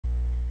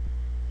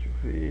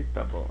E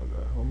tá bom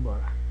agora,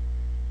 vambora.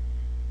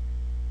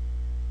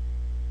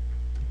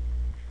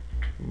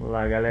 Vamos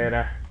lá,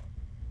 galera.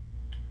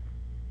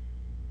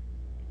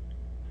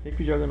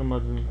 Sempre joga no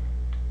modo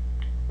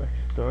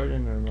história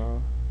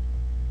normal.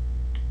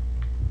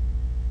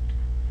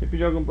 Sempre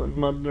joga no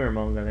modo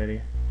normal,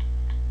 galerinha.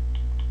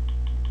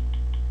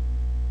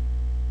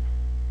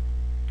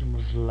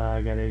 Vamos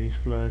lá, galera,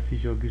 explorar esse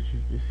jogo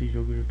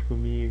junto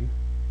comigo.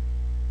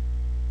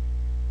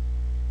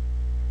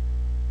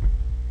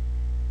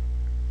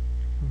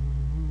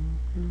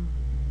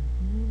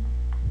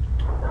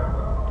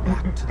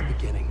 Back to the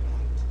beginning.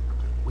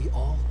 We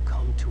all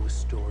come to a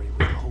story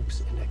with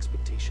hopes and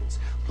expectations,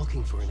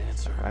 looking for an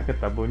answer. Caraca,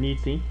 tá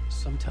bonito, hein?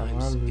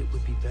 Sometimes it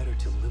would be better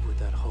to live with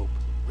that hope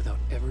without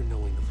ever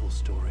knowing the full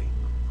story.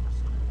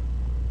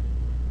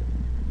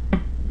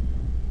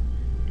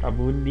 Tá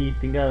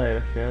bonito, hein,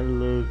 galera? Você é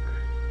louco.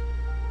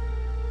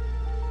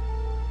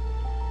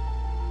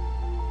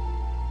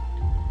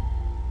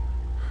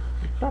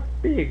 Tá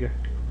pega.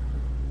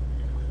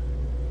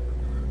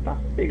 Tá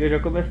pega, já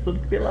começa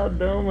todo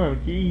peladão, mano.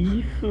 Que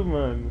isso,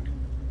 mano?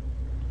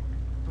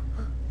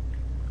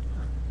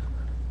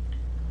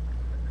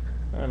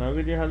 Ah, não,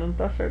 algo de errado não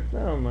tá certo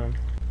não, mano.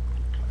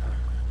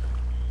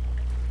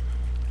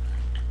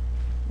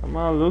 Tá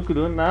maluco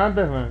do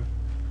nada, mano.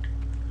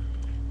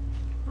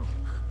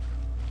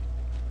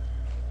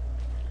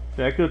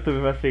 Será que o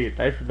YouTube vai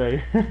aceitar isso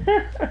daí?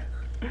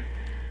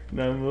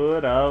 Na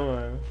moral,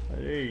 mano.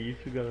 Olha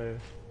isso, galera.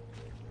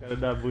 O cara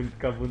da bunda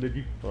com a bunda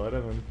de fora,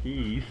 mano. Que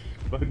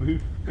isso,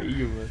 bagulho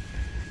feio, mano.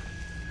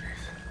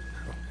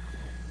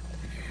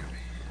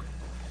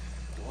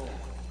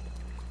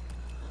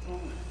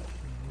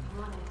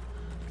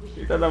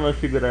 Tenta dar uma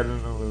segurada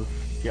nos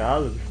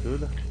diálogos,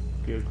 tudo.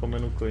 Porque como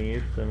eu não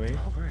conheço também.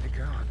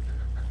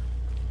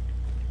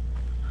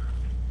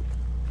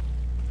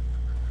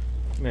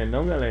 Não é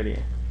não,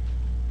 galerinha?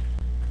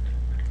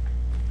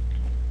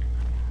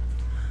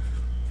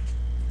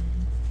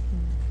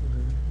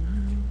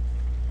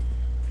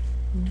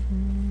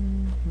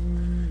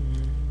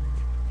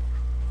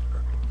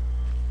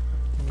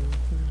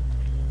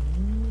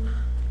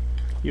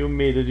 E o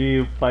medo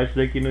de upar isso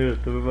daqui no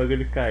YouTube, o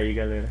bagulho cair,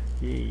 galera.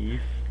 Que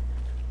isso.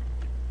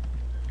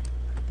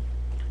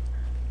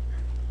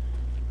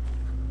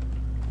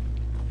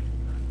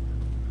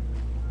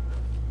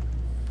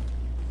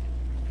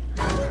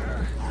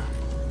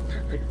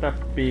 Eita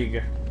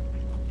pega.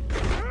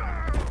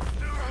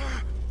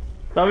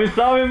 Salve,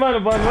 salve, mano.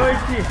 Boa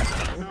noite.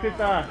 Como que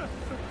tá?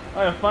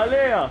 Olha, eu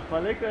falei, ó.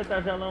 Falei que eu ia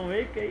estar já não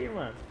wake aí,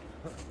 mano.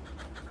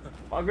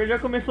 O bagulho já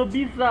começou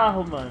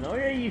bizarro, mano.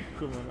 Olha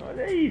isso, mano.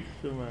 Olha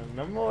isso, mano.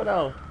 Na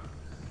moral.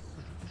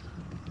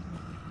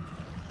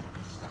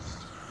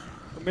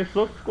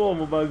 Começou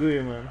como o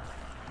bagulho, mano?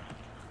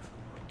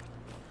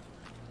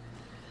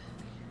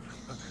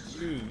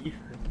 Que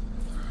isso?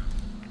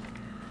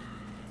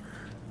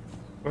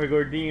 Corre,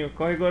 gordinho.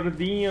 Corre,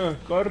 gordinho.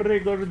 Corre,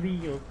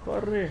 gordinho.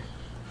 Corre.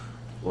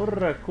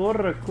 Corra,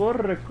 corra,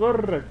 corra,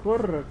 corra,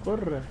 corra,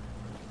 corra.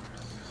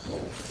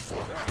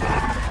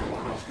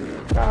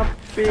 Tá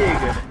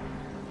pega.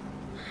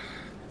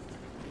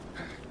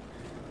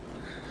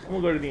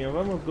 Vamos, gordinho,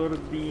 vamos,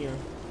 gordinho.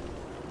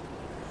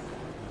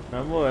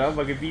 Na moral,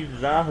 bagulho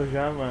bizarro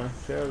já, mano.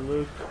 Você é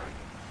louco.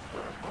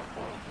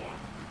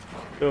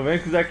 Tô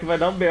vendo que isso aqui vai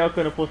dar um BO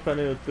quando eu postar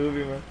no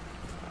YouTube, mano.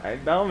 Vai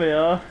dar um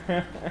BO.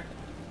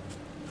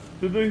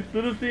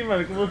 tudo sim,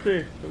 mano, com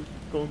você. Vou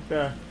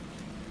contar.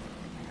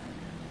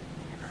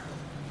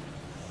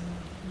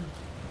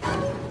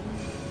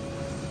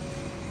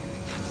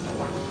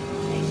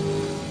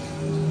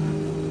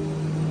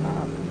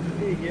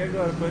 E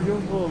agora, pra onde eu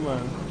vou,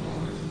 mano?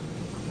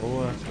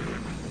 Boa.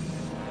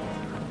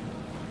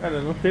 Cara,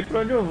 eu não sei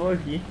pra onde eu vou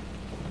aqui.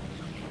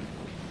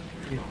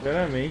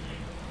 Sinceramente.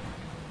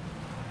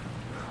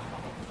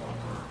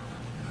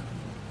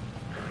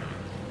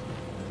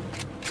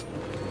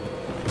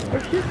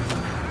 Oxi.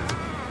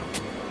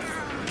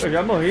 Eu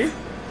já morri?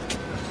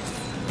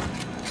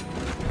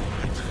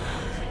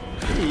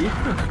 Que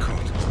isso?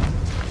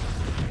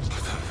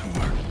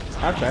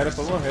 Ah tá, era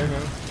pra morrer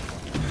mesmo.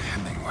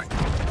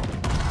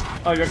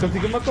 Ó, já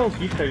consegui uma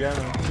conquista já,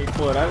 mano.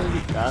 Temporada de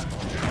caça.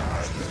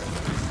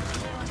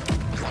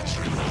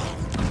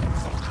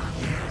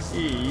 Que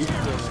isso,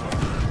 mano.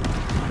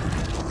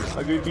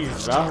 Bagulho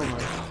bizarro, mano.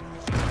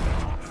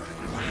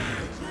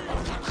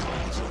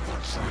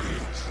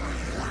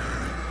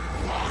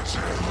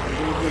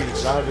 Bagulho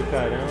bizarro do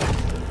caramba.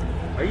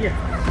 Olha!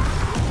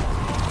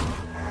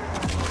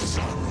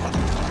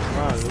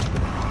 Maluco.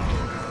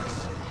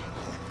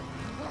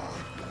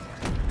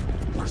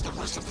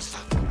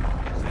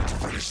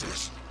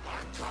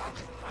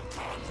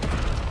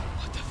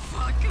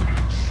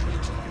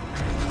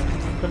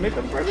 Também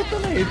tô me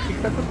perguntando isso, o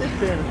que tá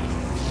acontecendo?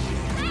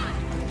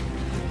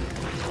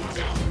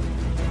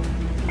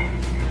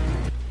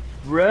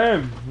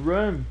 Run.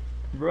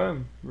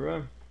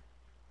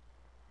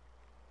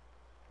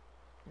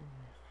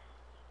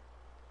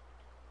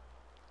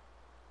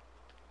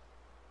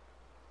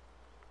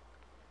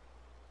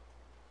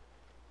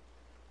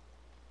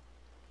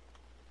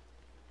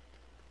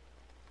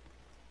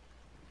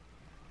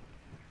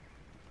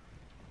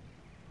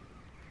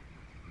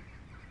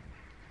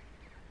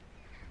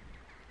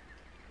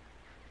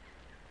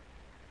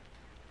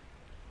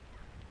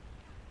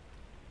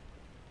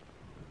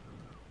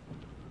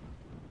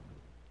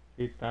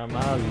 Ele tá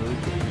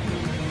maluco.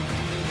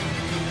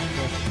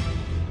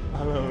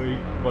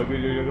 Maluco, o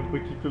bagulho joga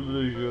pro título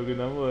do jogo,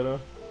 na moral.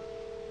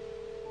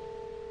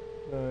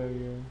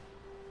 Ai, ai.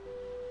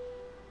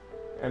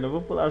 Eu não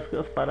vou pular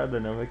as paradas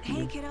não, vai que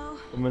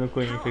como eu não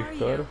conheço a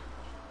história.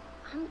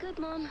 I'm good,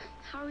 Mom.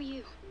 How are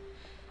you?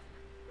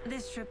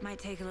 This trip might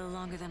take a little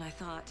longer than I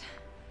thought.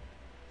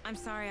 I'm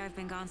sorry I've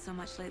been gone so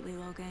much lately,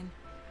 Logan.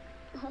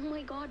 Oh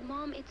my God,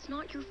 Mom, it's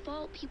not your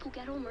fault. People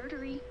get all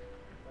murdery.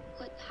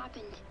 What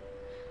happened?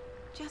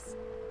 Just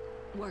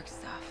work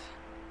stuff.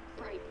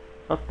 Right.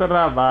 Só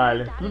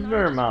trabalho, tudo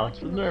normal,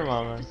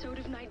 mano. Episode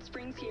of Night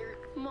Springs here.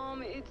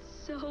 Mom, it's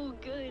so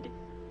good.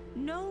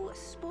 No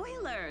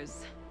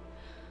spoilers.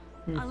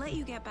 I'll let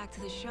you get back to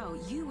the show.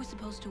 You were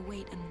supposed to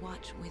wait and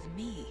watch with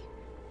me.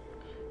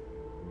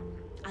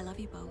 I love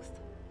you both.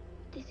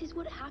 This is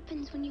what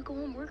happens when you go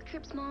on work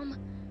trips, Mom.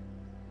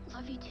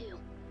 Love you too.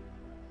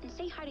 And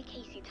say hi to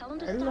Casey. Tell him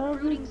to stop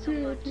brooding so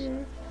much.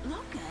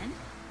 Logan?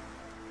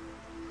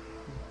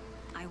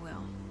 I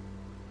will.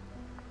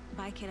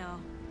 Bye,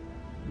 kiddo.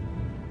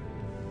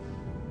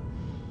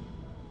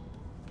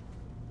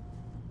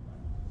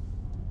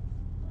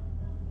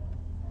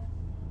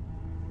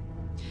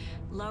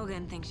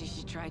 Logan thinks you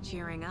should try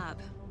cheering up.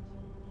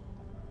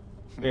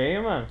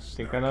 Tem, mano.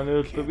 Tem canal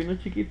no YouTube e no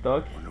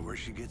TikTok. Wonder where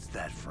she gets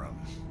that from.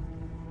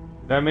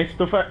 Geralmente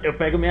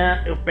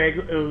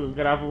eu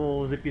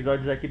gravo os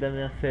episódios aqui das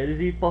minhas séries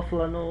e posto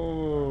lá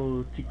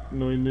no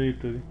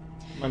YouTube.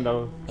 Mandar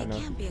o canal.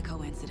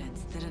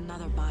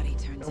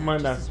 Vou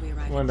mandar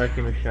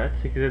aqui no chat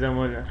se quiser dar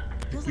uma olhada.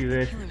 Se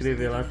quiser se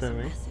inscrever lá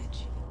também.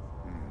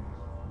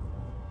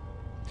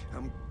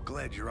 I'm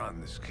glad you're on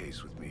this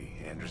case with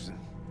me, Anderson.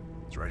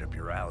 It's right up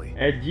your alley.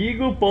 É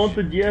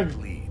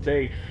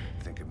Digo.dia10.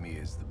 Think of me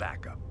as the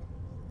backup.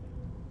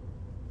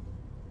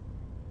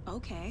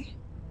 Okay.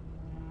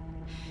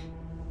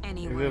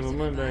 Eu vou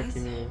mandar aqui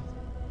no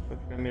pra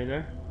ficar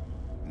melhor.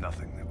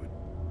 Nothing that would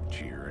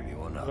cheer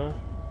anyone up.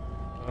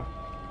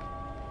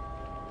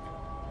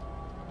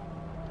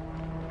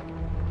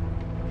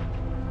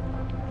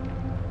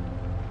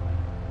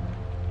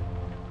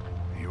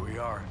 Here we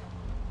are,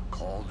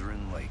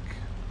 Cauldron Lake.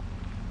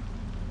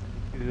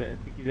 Se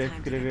quiser se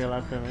inscrever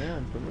lá também,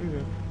 tamo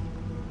junto.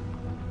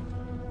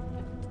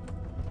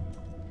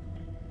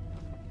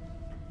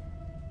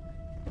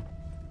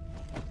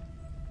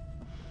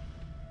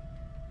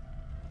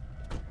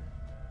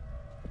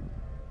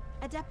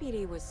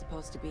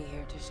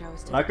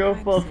 Lá que eu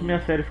posto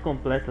minhas séries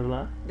completas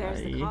lá.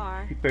 Aí,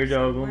 se perder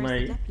alguma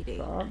aí,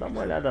 só dá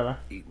uma olhada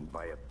lá. Eaten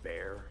by a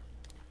bear?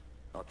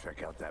 I'll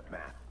check out that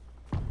map.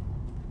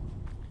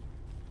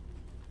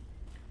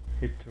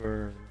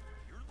 Return.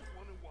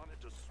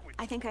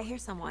 I think I hear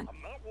someone.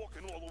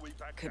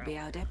 Could be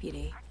our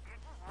deputy.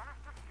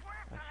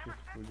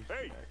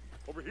 Hey,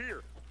 over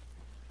here.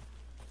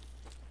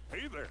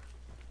 Hey there.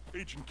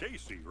 Agent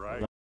Casey,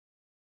 right?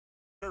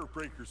 Sheriff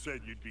Breaker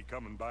said you'd be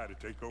coming by to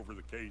take over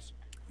the case.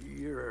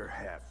 You're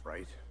half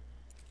right.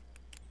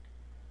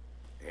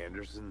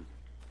 Anderson?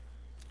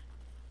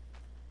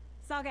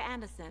 Saga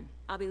Anderson.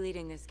 I'll be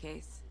leading this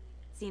case.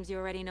 Seems you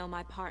already know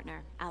my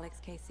partner, Alex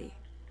Casey.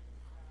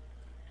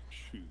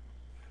 Shoot.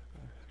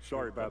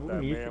 Sorry about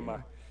that,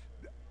 ma'am.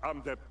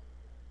 I'm the...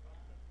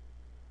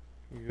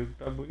 O jogo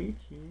tá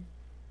bonitinho.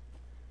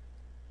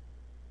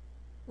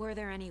 Were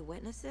there any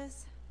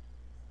witnesses?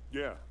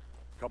 Yeah,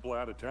 a couple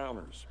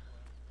out-of-towners.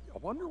 I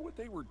wonder what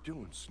they were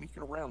doing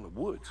sneaking around the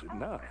woods at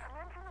night.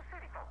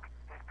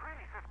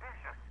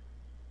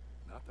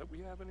 Not that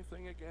we have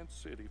anything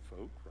against city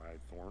folk, cried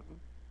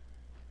Thornton.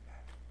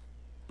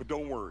 But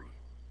don't worry.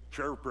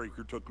 Sheriff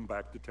Breaker took them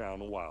back to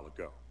town a while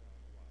ago.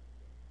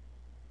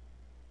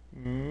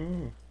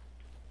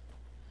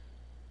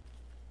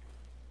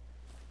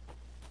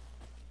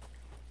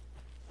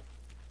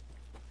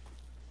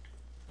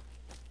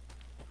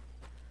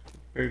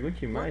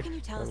 Pergunte mais. What can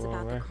you tell us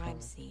about the crime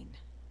scene?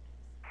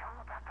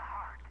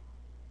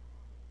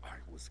 I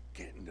was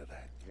getting to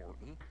that,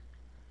 Thornton.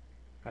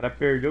 O cara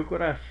perdeu o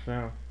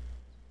coração.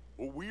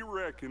 Well, we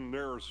reckon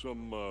there are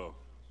some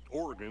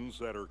organs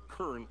that are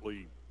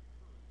currently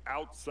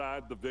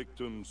outside the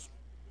victim's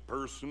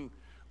person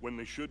when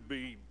they should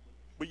be,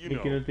 but you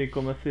know, que não tem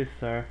como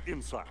acessar.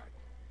 Inside.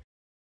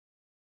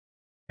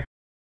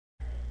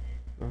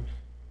 Vamos.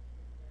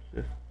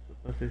 Só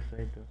pra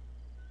acessar então.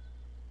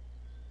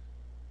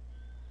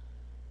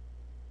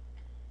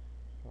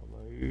 Calma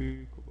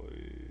aí, calma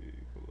aí,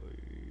 calma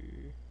aí.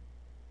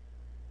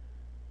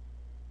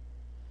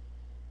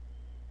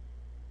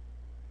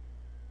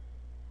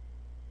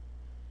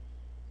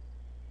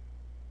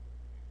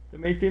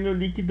 Também tem no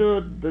link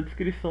da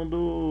descrição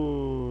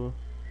do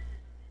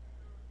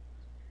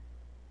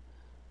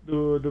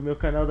meu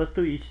canal da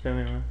Twitch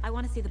também, mano. I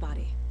want to see the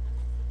body.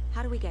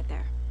 How do we get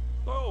there?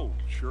 Oh,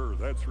 sure,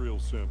 that's real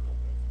simple.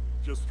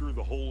 Just through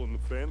the hole in the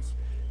fence,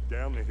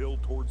 down the hill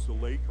towards the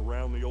lake,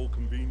 around the old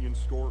convenience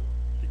store.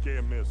 You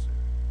can't miss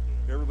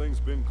it. Everything's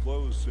been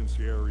closed since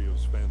the area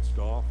was fenced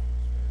off.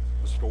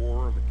 The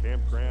store, the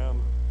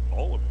campground,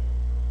 all of it.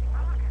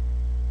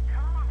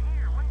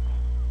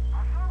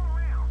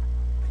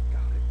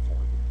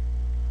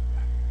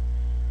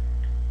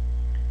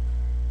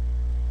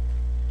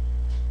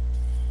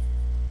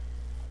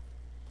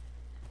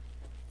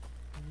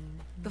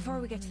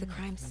 Before we get to the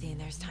crime scene,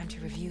 there's time to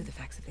review the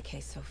facts of the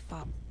case so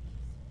far.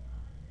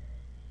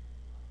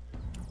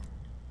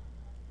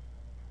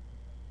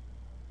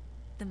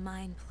 The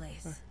Mind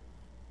Place.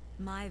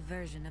 My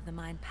version of the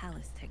Mind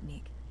Palace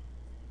technique.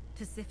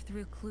 To sift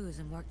through clues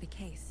and work the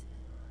case.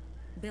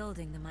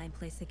 Building the Mind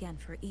Place again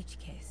for each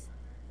case.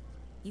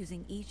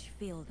 Using each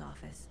field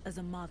office as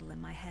a model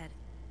in my head.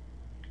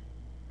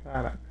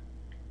 Caraca.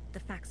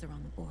 The facts are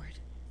on the board.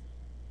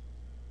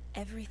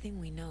 Everything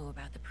we know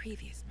about the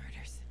previous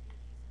murders.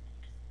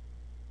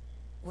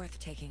 Worth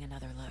taking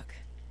another look.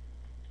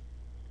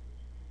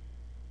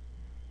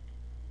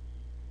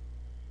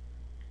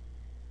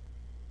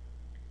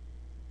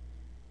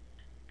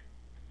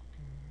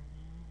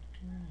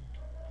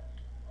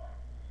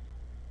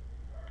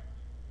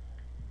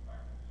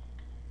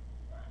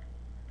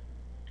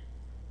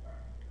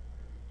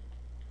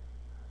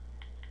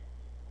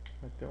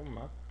 Vai ter um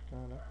mapa,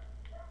 caraca.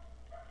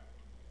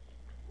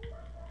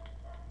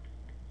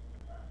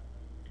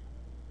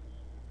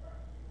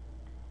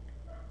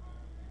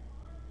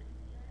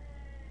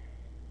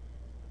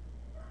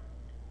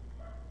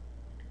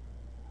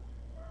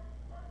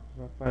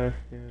 Vai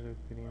aparecer o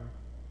crime.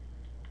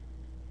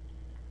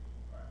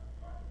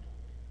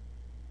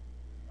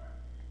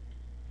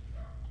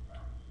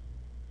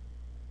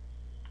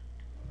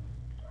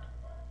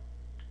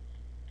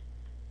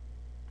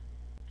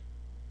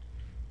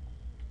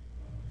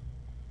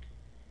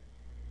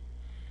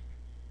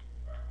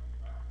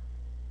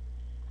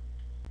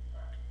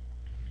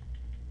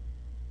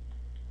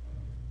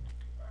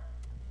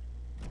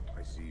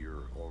 I see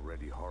you're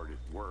already hard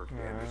at work,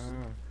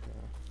 Anderson.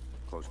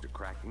 Close to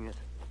cracking it?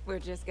 We're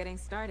just getting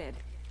started.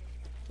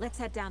 Let's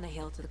head down the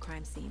hill to the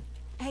crime scene.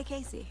 Hey,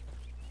 Casey.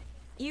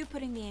 You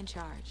putting me in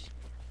charge.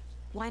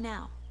 Why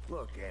now?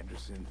 Look,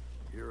 Anderson,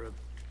 you're a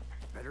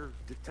better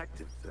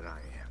detective than I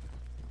am.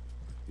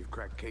 You've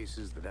cracked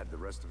cases that had the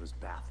rest of us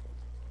baffled.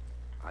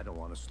 I don't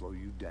want to slow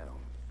you down.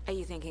 Are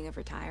you thinking of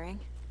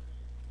retiring?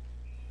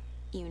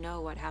 You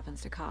know what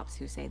happens to cops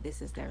who say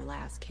this is their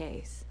last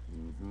case.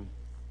 Mm-hmm.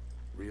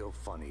 Real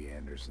funny,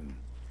 Anderson.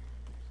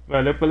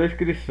 Valeu pela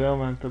inscrição,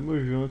 mano. Tamo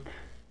junto.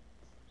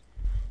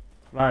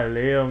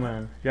 Valeu,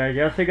 mano. Já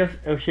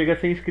eu chego a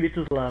 100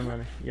 inscritos lá,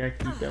 mano. E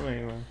aqui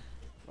também, mano.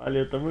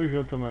 Valeu, tamo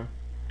junto, mano.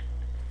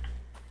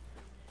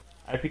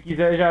 Aí se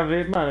quiser já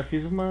ver, mano,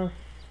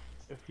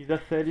 eu fiz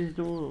as séries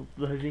do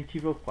Resident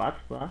Evil 4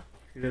 lá.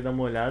 Se quiser dar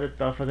uma olhada, eu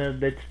tava fazendo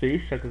Dead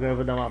Space, só que agora eu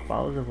vou dar uma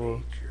pausa,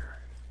 vou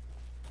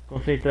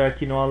concentrar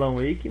aqui no Alan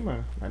Wake,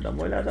 mano. Mas dá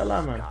uma olhada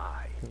lá, mano.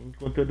 Tem um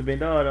conteúdo bem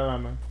da hora lá,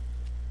 mano.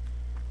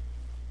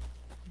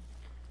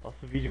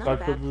 Faço vídeo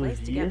quase todos os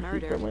dias e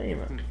tamo aí,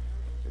 mano.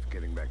 If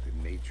getting back to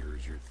nature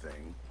is your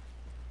thing.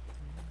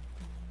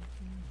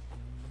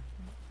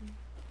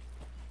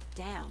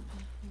 Damn.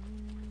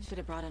 Should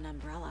have brought an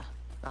umbrella.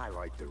 I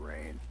like the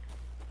rain.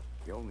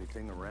 The only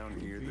thing around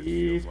here that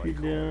Ih, feels like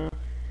home. filhão.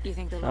 You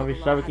think the Salve,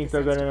 local salve law quem had tá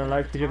the sense agora to na put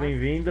live, up seja a tarp?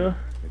 bem-vindo.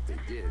 If they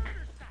did,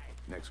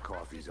 next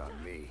coffee's on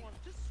me.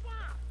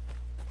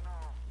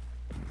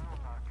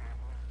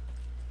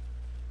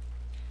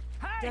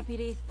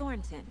 Deputy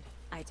Thornton,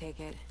 I take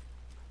it.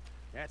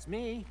 That's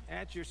me,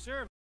 at your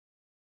service.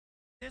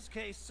 This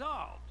case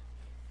solved.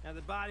 Now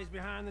the body's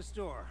behind the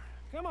store.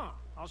 Come on,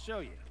 I'll show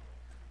you.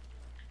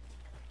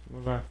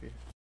 Vamos lá, filho.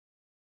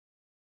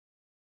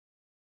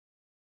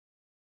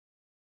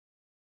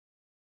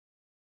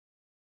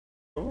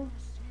 Oh.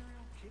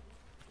 Serial killer.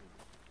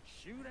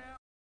 Shootout.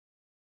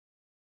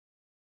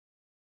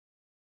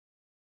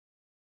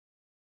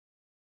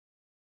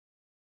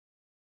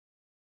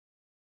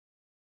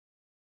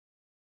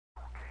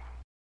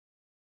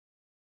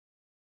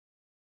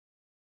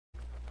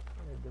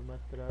 Deu uma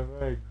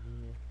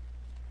travadinha.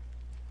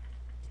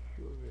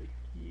 Deixa eu ver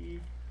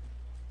aqui.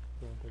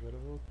 Pronto, agora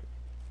voltou.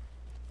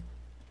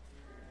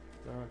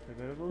 Pronto,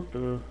 agora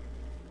voltou.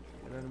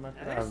 Era uma Now,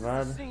 this is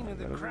travada. the scene of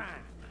the Agora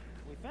crime.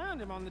 We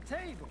found him on the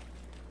table.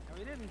 Now,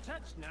 he didn't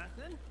touch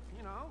nothing,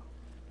 you know,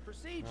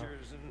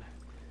 procedures and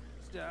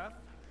stuff.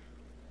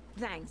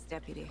 Thanks,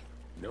 Deputy.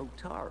 No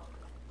tarp.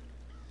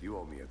 You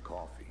owe me a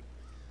coffee.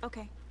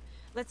 Okay,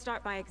 let's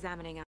start by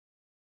examining a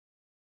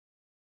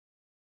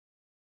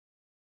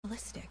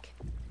ballistic.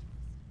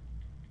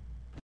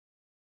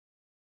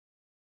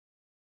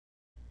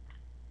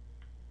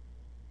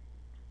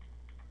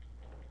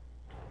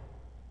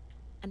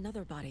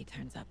 Another body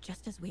turns up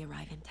just as we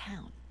arrive in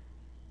town.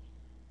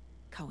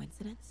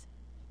 Coincidence?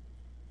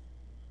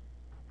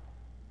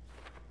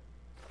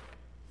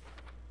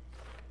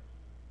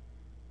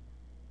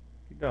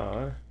 que da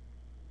hora.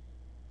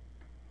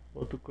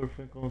 Outro corpo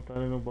foi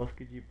encontrado no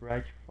bosque de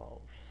Bright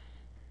Falls.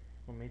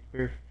 Momento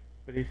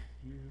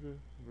preciso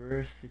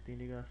ver se tem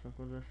ligação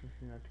com os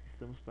assassinatos que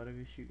estamos para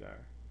investigar.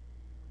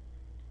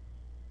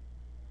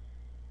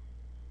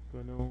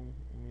 Quando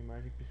uma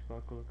imagem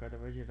principal colocada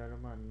vai gerar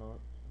uma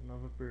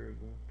nova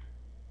pergunta.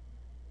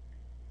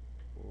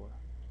 Boa.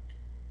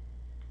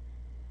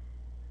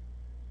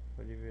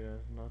 Pode ver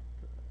as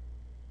notas.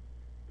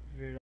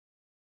 Ver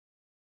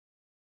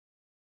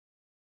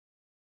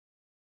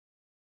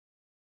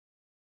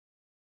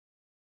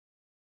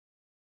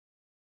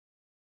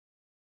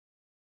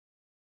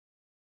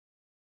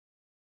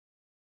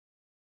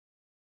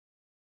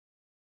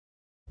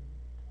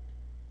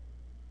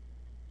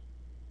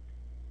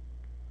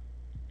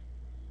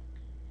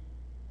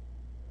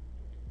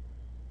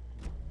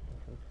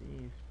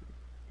isso.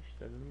 Ixi,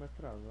 tá dando uma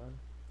travada.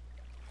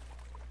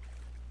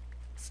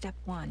 Step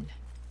 1.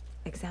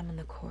 Examine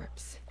the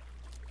corpse.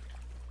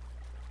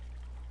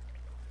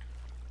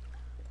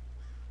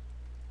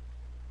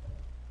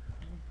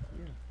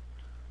 Aqui, ó.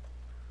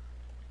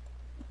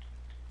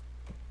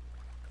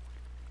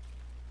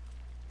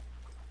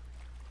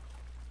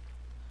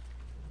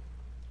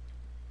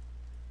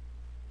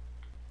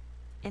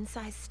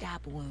 Incised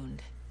stab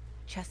wound.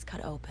 Chest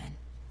cut open.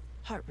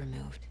 Heart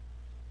removed.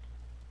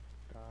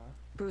 Tá.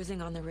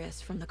 Bruising on the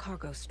wrist from the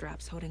cargo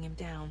straps holding him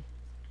down.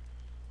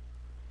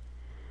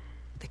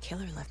 The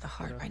killer left the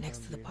heart right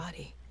next to the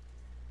body.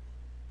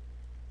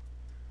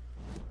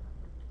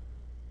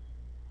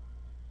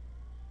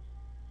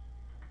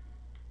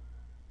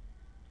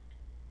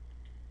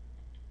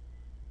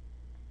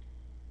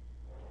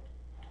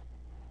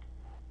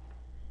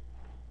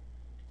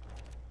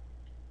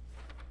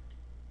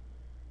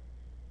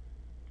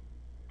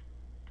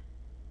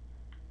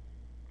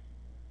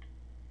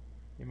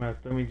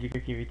 Hematoma indica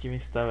que a vítima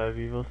estava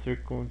viva ao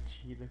ser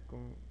contida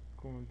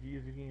com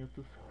desvio em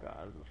outros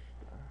casos.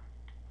 Tá.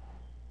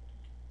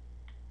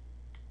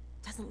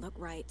 Doesn't look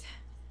right.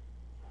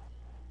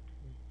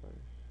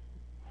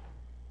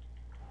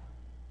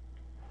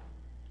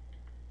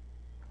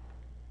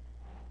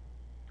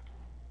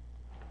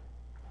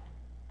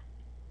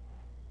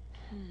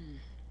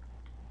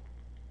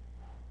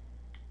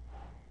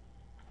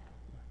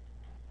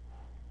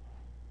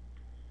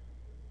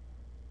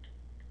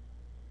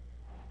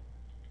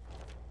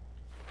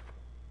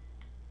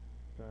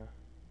 Tá.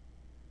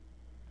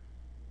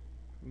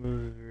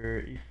 Vamos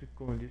ver. Isso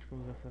condiz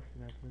com os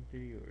assassinatos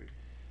anteriores.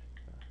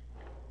 Tá.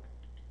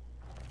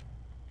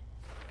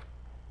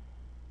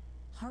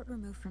 Heart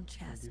removed from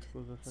chest, Condiz com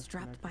os assassinatos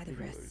strapped by the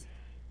anteriores. wrists.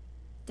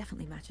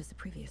 Definitely matches the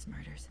previous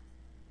murders.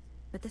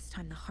 But this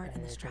time the heart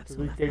and the Tá straps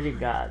tudo were left behind.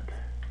 interligado.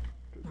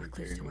 Tudo More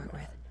clues to work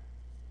with. interligado.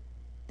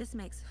 This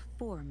makes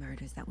 4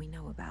 murders that we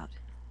know about.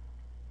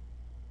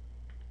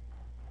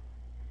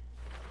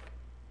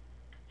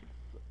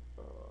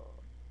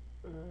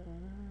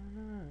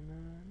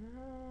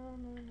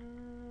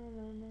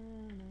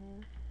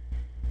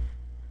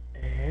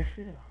 É,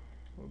 filho.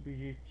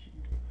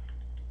 Objetivo.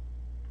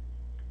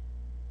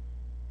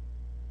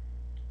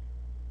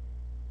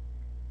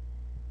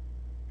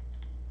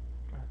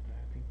 Ah, tá.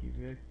 Tem que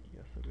ver aqui,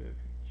 ó, sobre a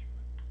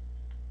vítima.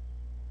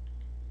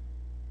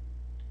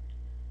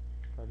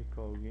 Fale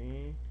com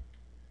alguém.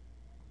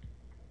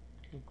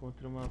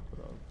 Encontre uma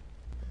prova.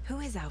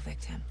 Who is our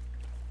victim?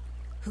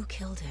 Who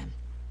killed him?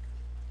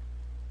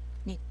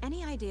 Need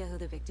any idea who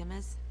the victim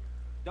is?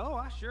 Oh,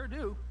 I sure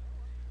do.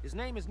 His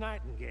name is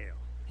Nightingale.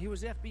 He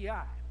was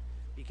FBI.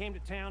 He came to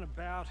town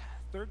about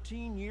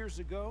 13 years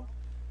ago.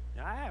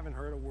 Now, I haven't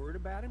heard a word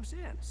about him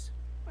since.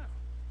 Well,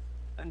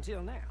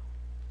 until now.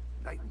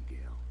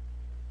 Nightingale?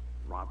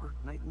 Robert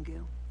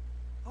Nightingale?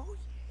 Oh,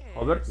 yes.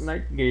 Robert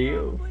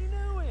Nightingale. Probably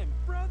knew him.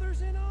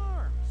 Brothers in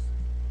arms.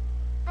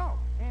 Oh,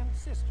 and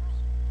sisters.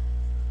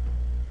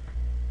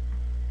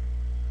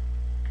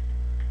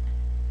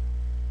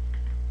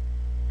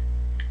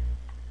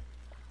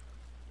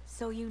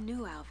 So you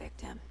knew our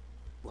victim.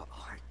 Well,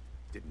 I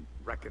didn't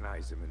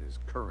recognize him in his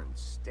current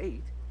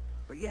state.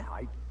 But yeah,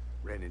 I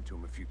ran into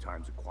him a few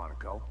times at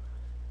Quantico.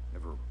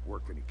 Never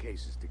worked any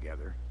cases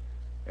together.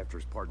 After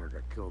his partner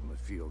got killed in the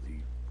field,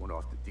 he went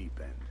off the deep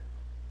end.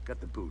 Got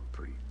the boot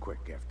pretty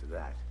quick after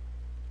that.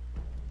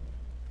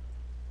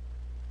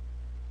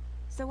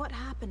 So what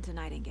happened to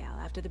Nightingale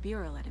after the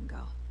Bureau let him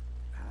go?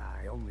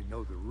 I only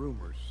know the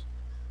rumors.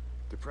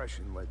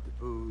 Depression led to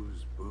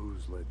booze,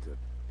 booze led to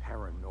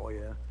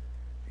paranoia.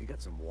 He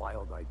got some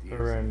wild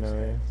ideas in his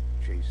head.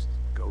 Chased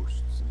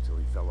ghosts until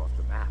he fell off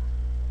the map.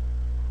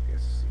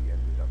 Guess he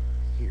ended up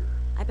here.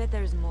 I bet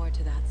there's more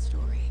to that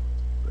story.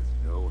 But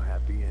no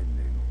happy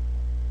ending.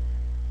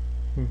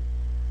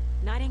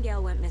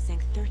 Nightingale went missing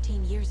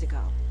 13 years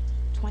ago,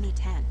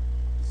 2010.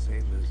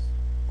 Same as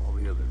all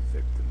the other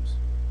victims.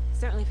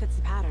 Certainly fits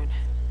the pattern.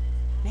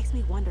 Makes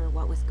me wonder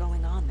what was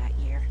going on that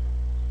year.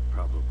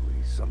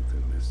 Probably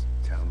something this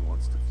town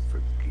wants to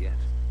forget.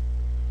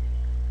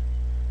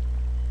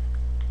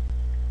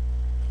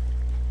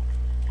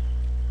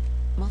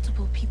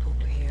 Multiple people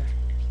were here.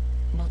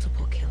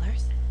 Multiple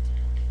killers?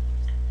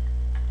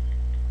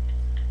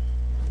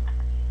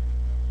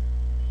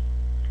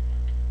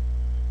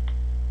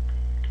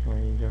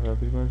 Aí já vai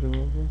abrir mais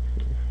uma vez.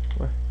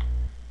 Ué.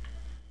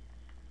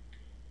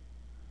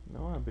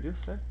 Não abriu,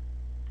 sério?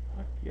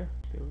 Aqui, ó.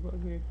 Tem os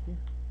bagulho aqui.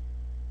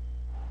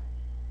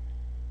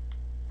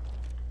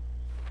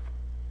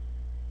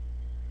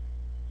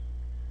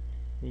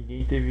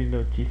 Ninguém teve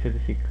notícia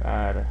desse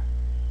cara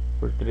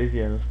por 13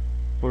 anos.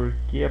 Por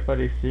que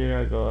aparecer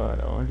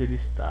agora? Onde ele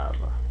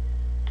estava?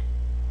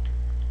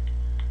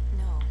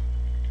 No.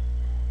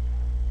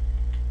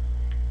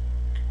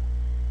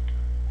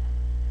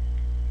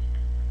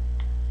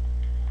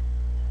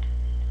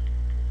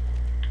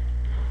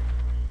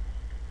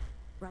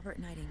 Robert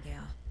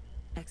Nightingale,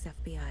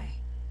 ex-FBI,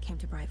 came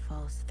to Bright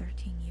Falls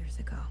 13 years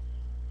ago.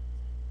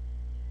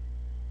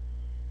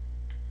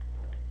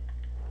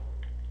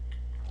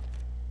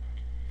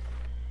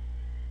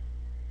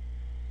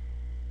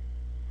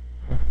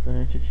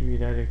 Tente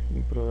atividade aqui,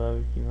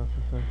 improvável que nosso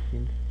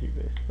assassino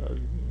estivesse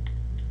sozinho.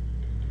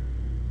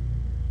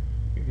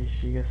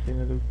 Investiga a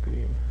cena do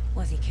crime.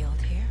 Was he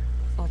killed here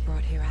or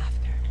brought here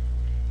after?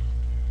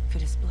 For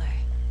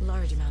display,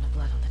 large amount of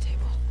blood on the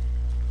table.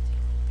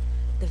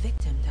 The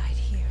victim died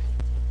here.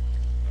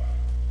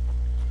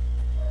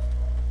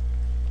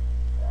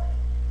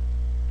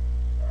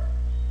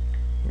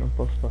 Não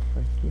posso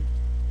passar aqui.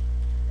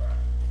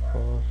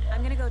 Posso.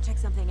 I'm gonna go check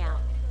something out.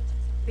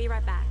 Be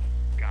right back.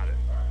 Got it.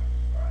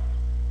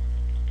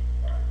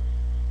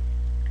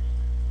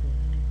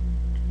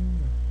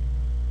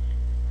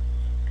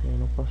 Eu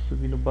não posso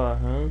subir no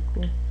barranco.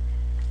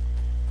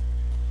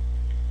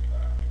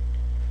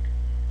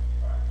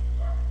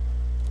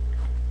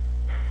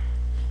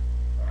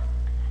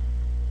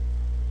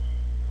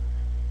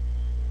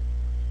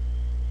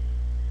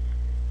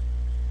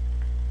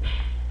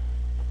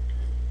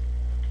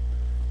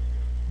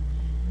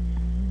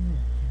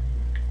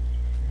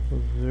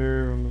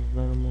 Vamos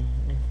dar um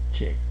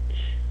check.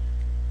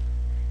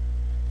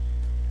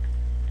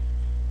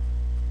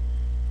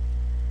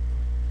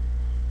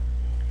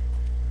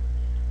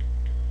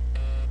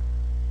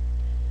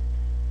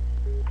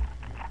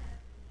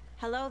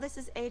 Hello, this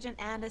is Agent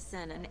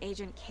Anderson and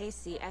Agent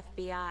Casey,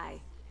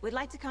 FBI. We'd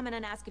like to come in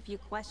and ask a few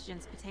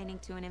questions pertaining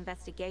to an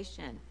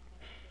investigation.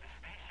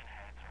 Station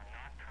heads are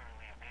not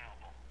currently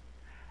available.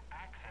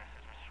 Access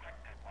is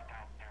restricted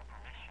without their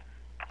permission.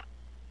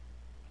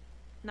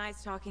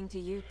 Nice talking to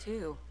you,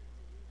 too.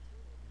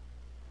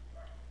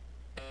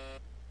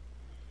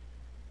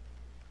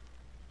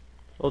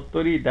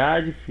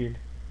 Autoridade, filho.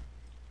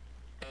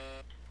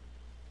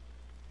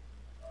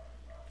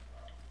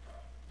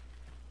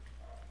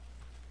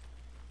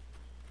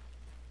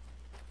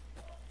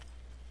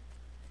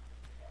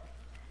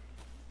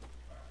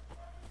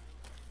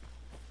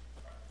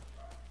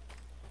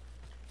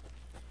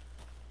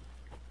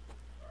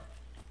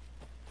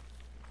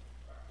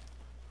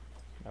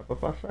 Dá pra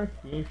passar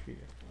aqui, hein,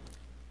 filha.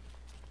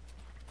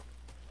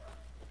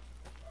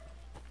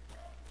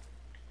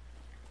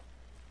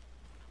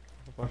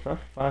 Dá pra passar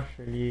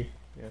fácil ali,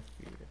 minha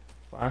filha.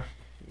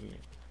 Facinho.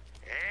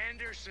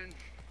 Anderson.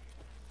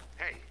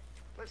 Hey,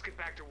 let's get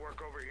back to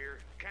work over here,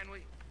 can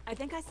we? I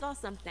think I saw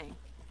something.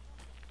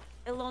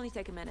 It'll only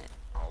take a minute.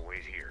 I'll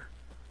wait here.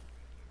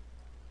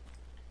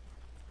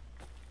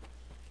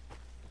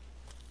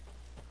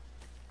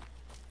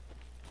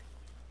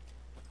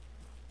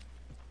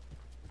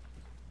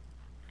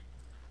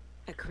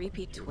 A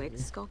creepy twig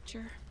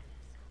sculpture?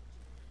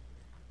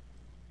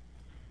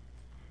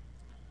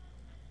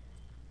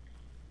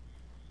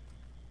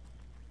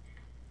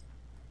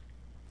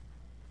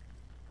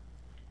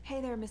 Hey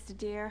there, Mr.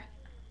 Deer.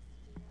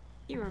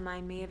 You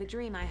remind me of a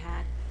dream I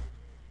had.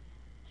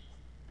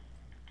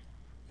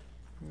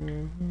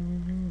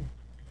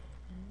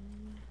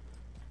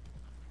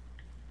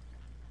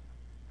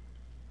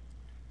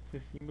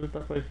 Esse símbolo tá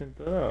aparecendo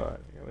toda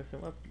hora. Já vai ser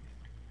uma pista.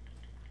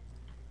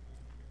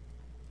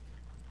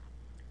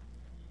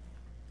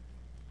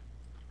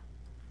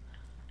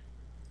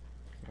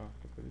 Ó,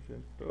 tá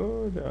aparecendo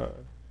toda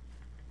hora.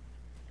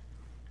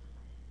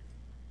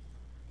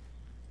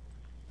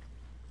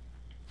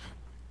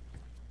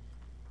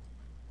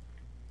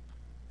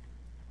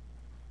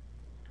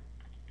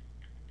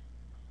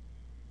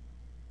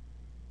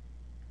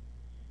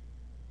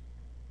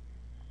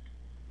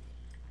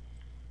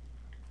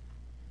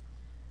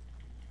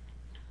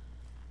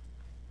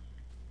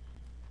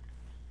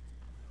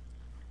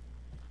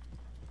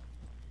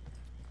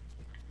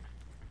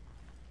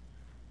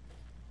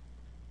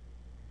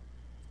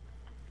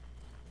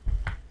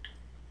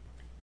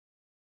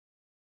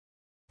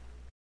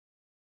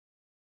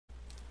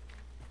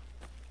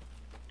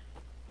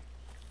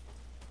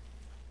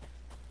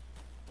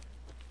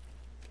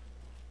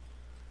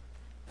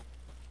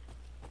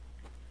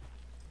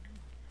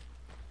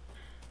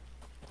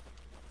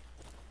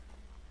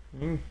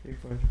 Nem sei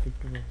quanto tem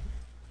que ir.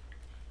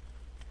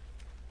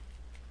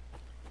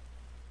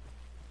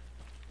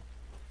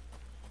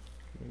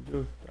 Onde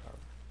eu tava?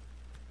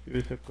 Deixa eu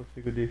ver se eu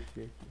consigo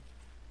descer aqui.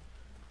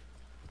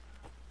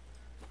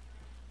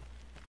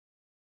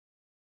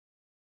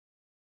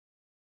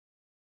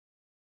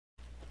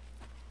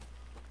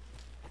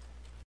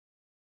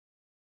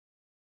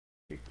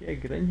 Isso aqui é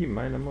grande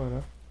demais, na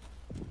moral.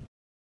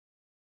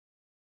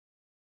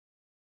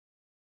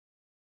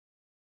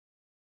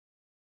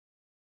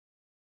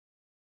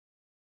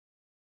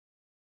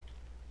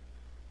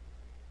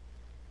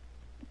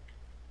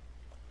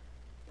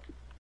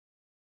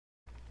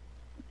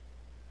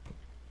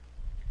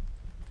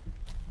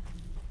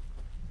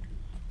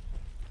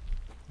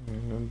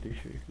 Não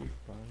deixa eu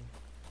equipar.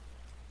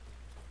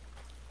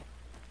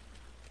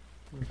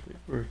 Não sei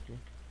porquê.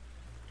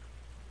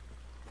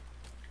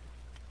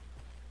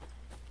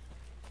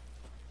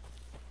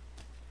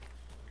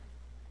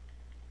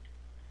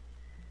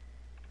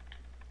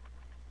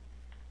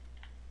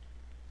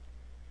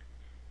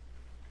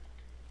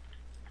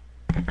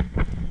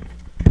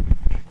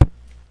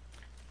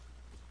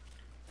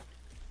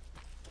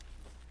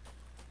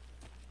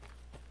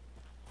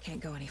 Can't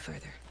go any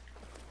further.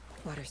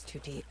 Water's too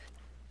deep.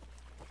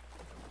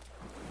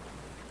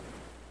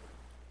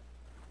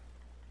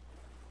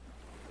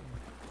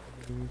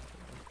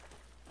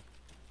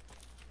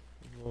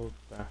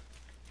 Voltar.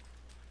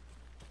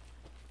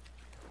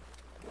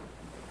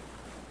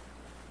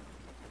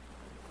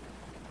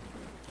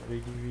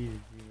 Parede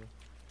invisível.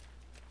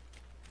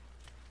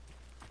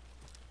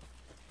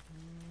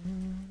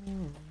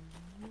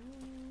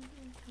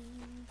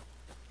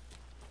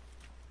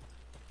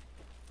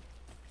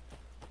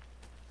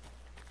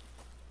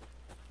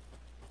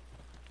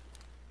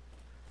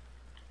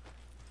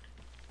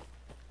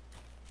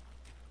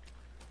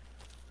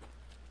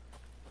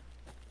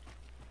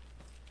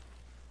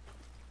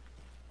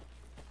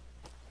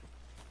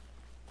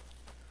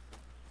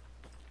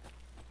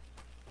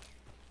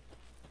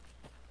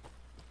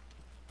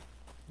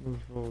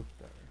 Vamos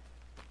voltar.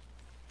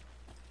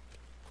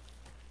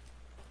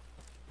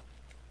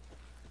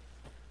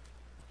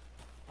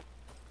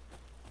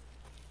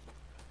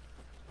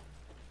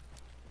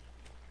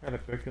 Cara,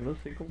 pior que eu não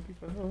sei como que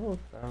faz pra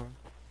voltar, mano.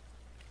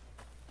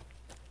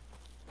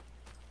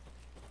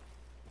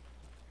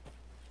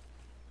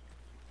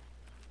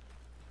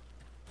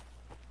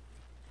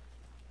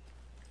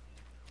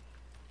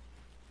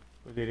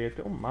 Poderia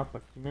ter um mapa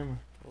aqui, né,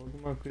 mano? Ou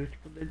alguma coisa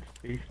tipo Dead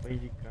Space pra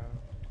indicar.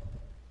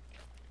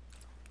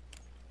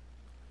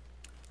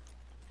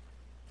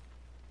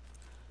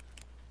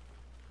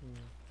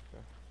 Tá.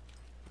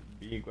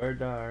 Subir e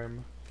guardar a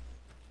arma.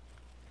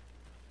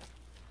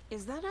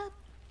 Is that a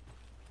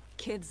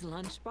kid's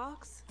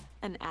lunchbox?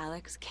 An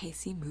Alex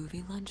Casey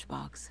movie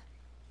lunchbox.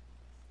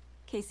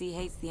 Casey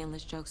hates the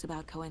endless jokes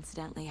about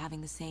coincidentally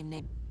having the same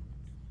name.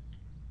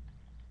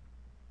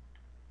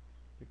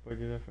 Você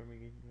pode dar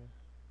formiguinha.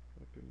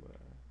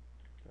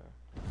 Tá.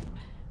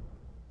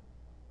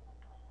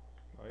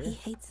 Olha. He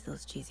hates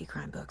those cheesy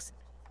crime books,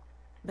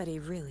 but he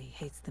really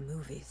hates the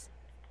movies.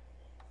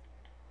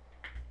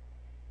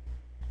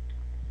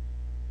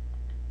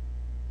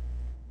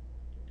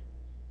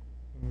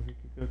 Vamos ver o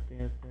que eu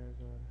tenho até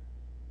agora.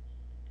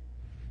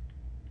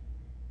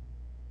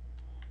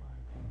 Ah,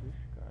 eu tenho 2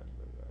 caras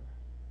agora.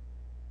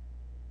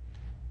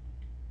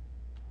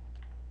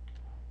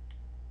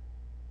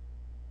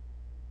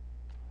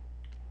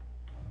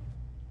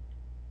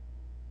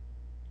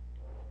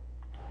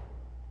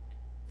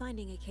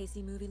 Finding a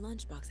Casey movie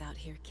lunchbox out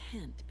here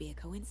can't be a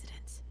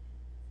coincidence.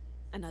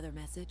 Another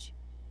message?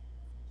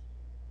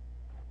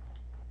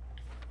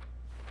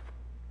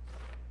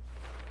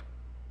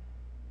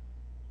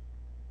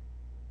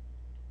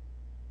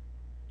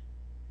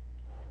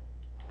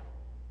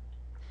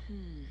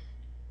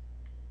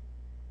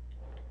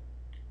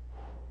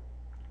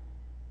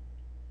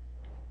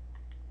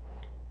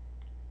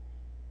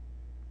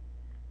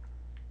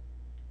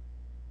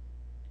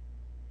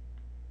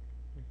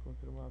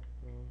 Encontrei uma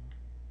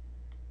prova.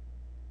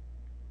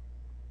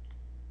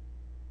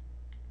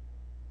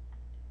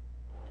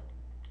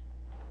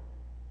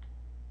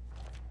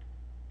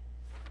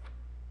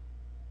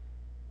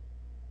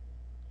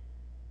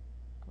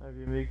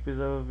 Havia meio que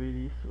precisava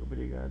ver isso.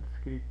 Obrigado,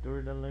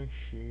 escritor da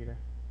lancheira.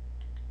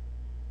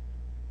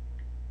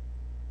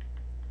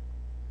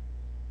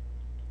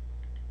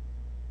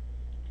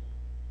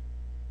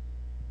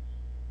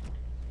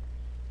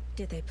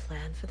 Did they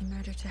plan for the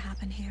murder to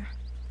happen here?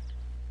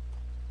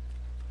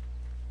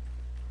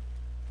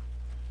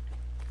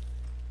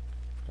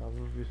 Tá,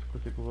 vou ver se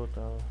consigo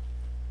voltar lá.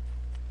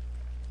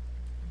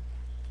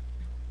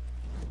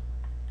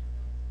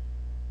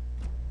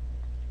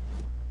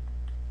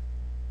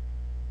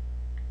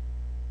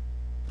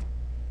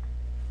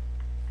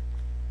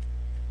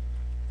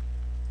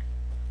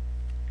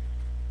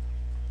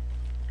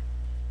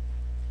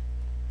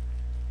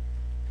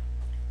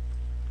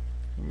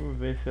 Vamos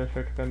ver se eu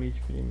acerto o caminho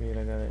de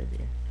primeira,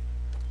 galerinha.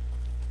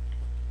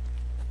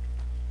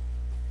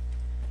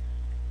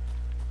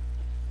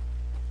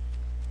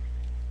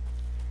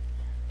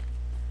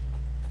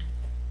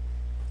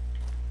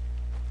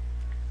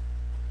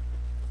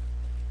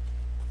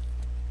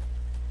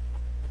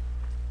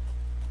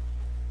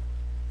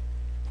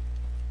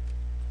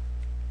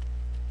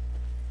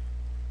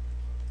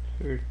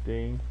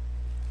 Acertei.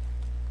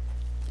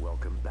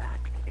 Welcome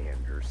back,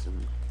 Anderson.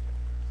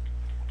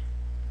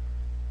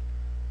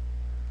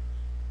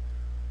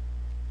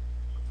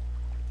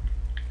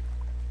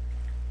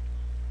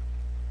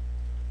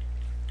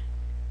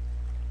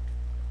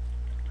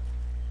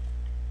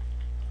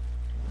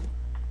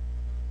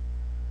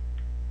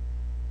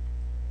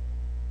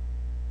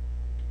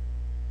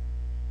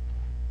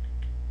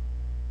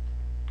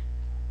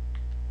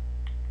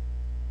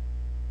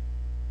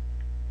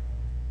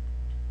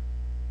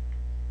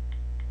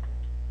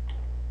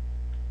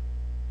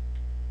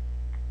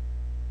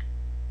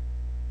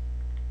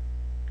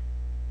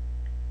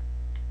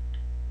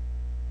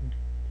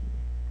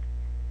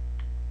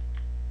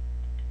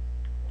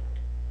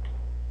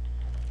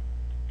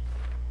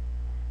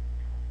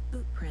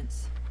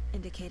 Footprints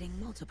indicating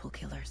multiple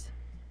killers.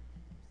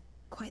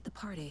 Quite the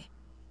party.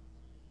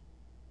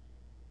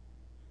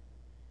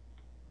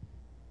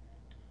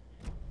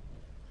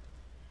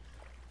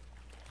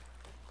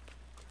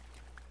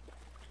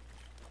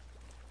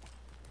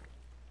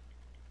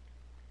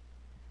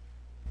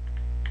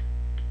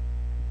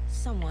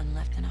 Someone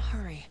left in a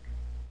hurry.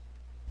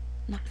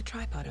 Knocked the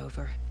tripod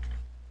over.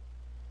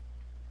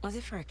 Was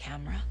it for a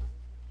camera?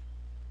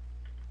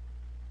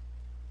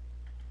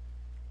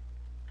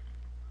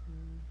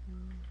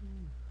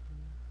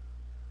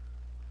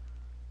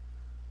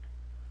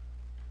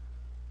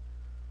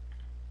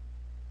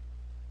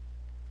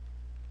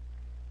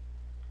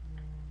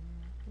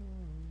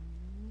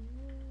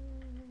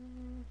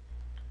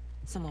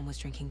 Someone was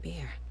drinking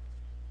beer.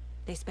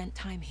 They spent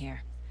time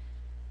here,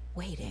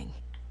 waiting.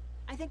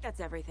 I think that's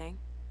everything.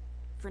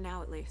 For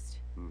now, at least.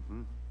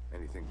 Mm-hmm.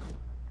 Anything?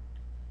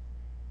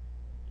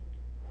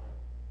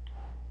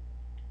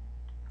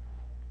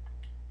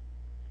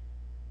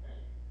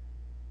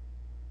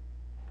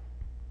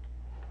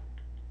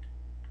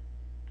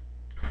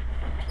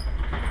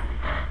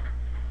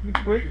 O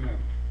que foi?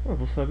 Eu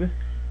vou saber.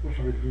 Vou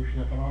saber que o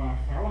chinelo tá lá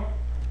na sala.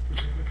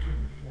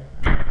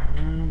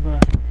 Caramba.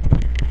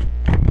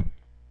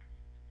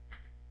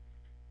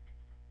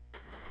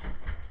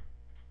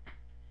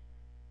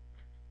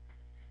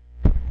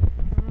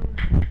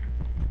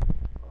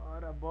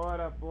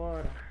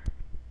 Bora.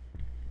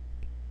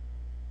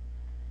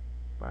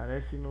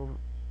 Parece no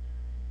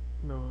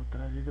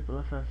trazida pelo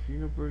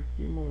assassino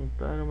porque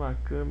montaram uma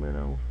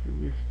câmera, um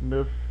filme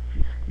snuff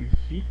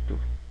esquisito.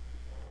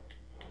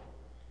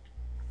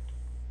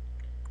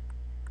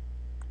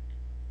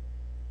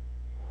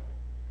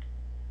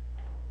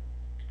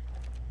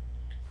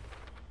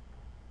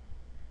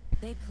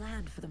 They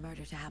planned for the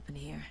murder to happen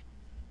here,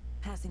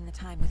 passing the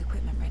time with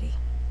equipment ready.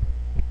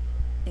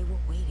 They were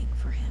waiting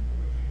for him.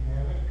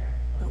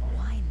 But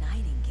why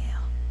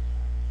Nightingale?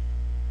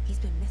 He's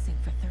been missing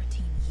for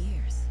 13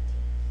 years.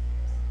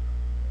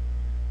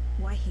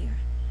 Why here?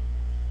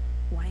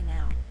 Why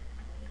now?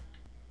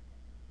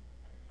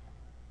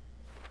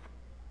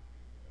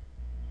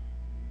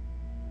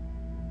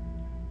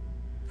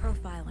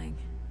 Profiling.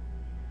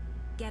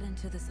 Get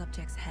into the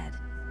subject's head.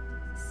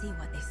 See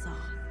what they saw.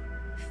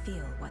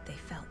 Feel what they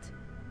felt.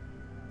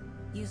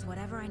 Use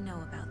whatever I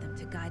know about them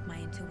to guide my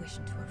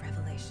intuition to a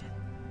revelation.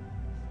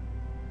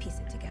 Piece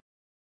it together.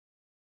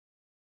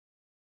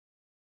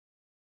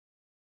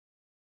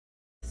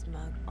 This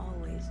mug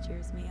always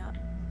cheers me up.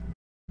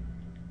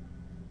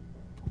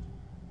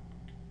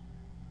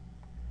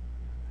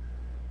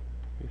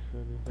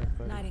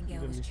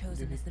 Nightingale was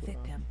chosen as the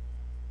victim.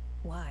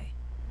 Why?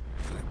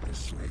 Flip the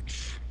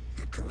switch.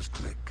 It goes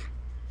click.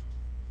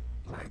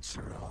 Lights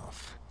are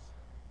off.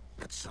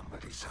 But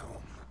somebody's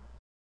home.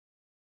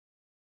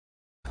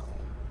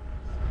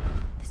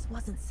 This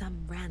wasn't some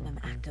random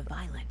act of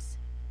violence.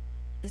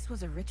 This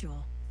was a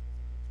ritual.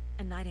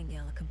 And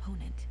Nightingale a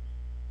component.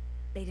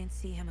 They didn't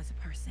see him as a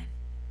person.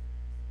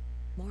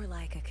 More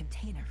like a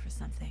container for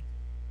something.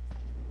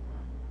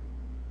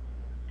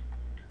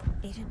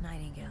 Agent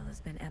Nightingale has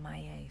been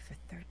MIA for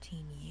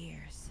 13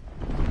 years.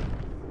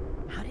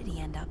 How did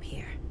he end up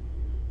here?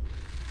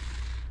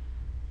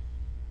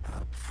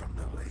 Up from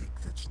the lake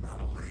that's not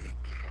a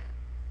lake.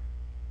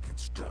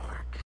 It's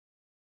dark.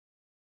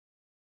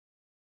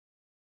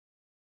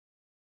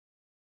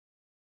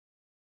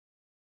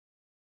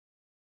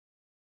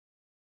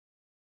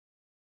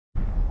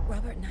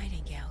 Robert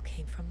Nightingale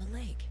came from the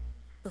lake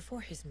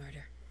before his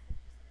murder.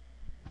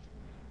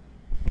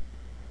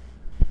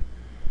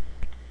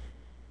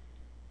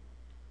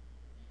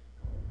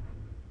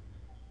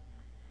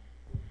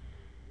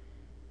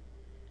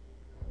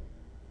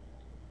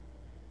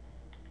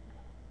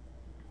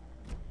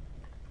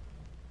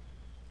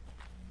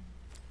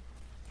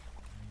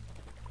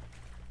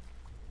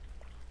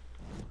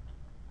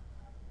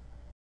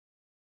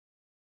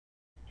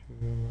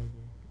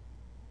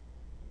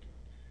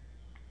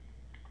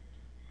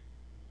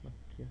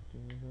 Aqui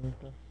tem umas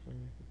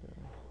anotações aqui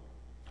atrás.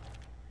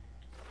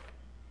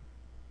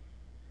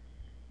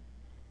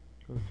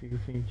 Consigo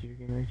sentir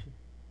que não é.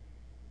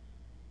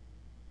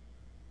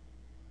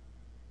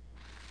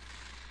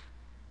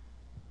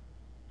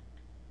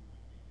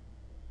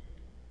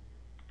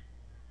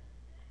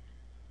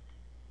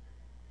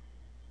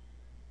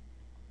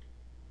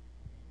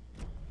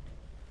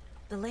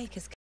 The lake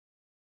is...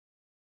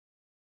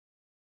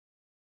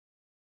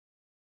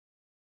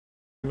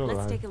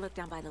 Let's take a look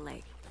down by the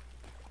lake.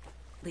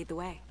 Lead the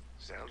way.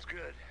 Sounds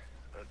good.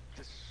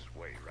 This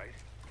way, right?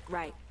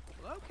 Right.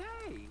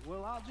 Okay,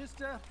 well,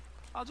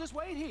 I'll just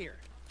wait here.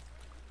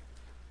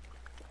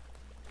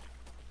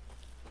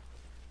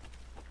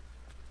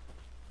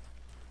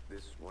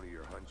 This one of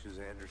your hunches,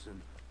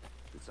 Anderson?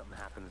 Did something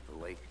happen at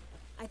the lake?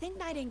 I think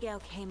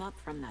Nightingale came up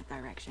from that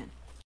direction.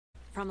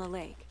 From the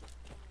lake.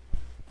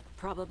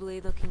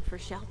 Probably looking for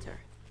shelter.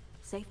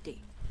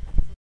 Safety.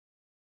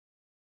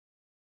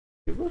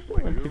 Eu gosto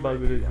muito desse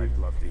bagulho de I'd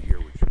love to hear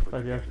what you put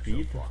fazer as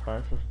together so fitas, far.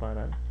 fazer essas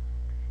paradas.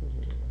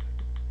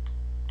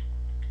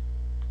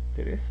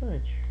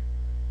 Interessante.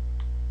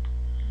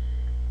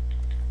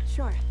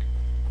 Sure.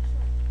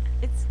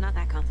 It's not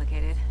that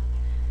complicated.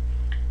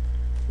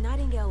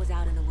 Nightingale was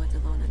out in the woods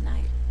alone at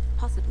night,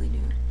 possibly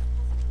noon.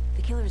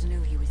 The killers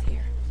knew he was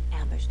here,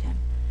 ambushed him,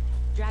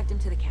 dragged him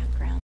to the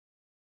campground.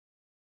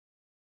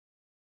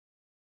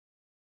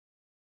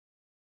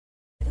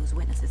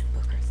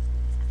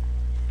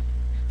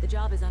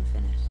 job is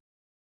unfinished.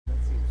 That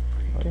seems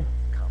pretty Olha.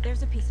 common.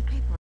 There's a piece of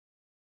paper.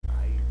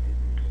 I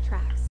didn't...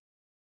 Tracks.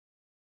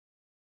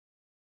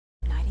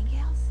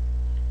 Nightingales?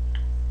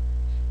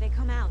 They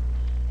come out.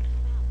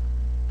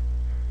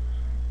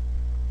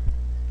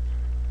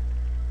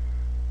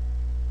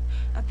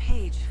 A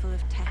page full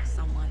of text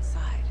on one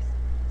side.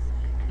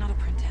 Not a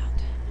printout.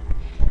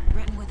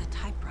 Written with a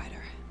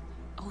typewriter.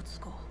 Old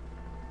school.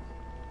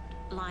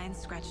 Lines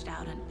scratched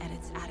out and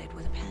edits added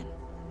with a pen.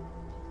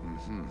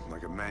 Mm-hmm,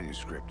 like a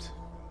manuscript.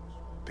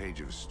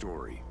 Page of a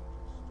story.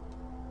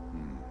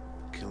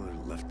 Killer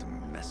left a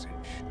message.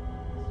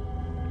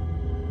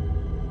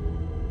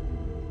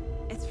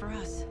 It's for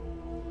us.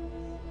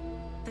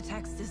 The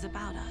text is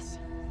about us.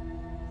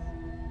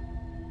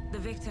 The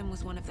victim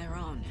was one of their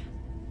own.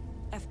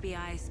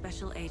 FBI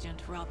Special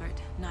Agent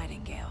Robert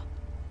Nightingale.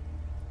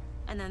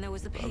 And then there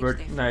was the page Robert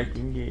they found.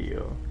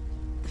 Nightingale.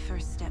 The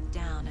first step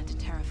down into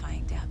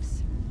terrifying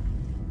depths.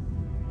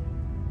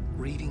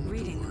 Reading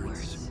the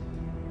words.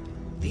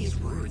 These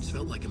words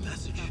felt like a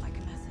message. Felt like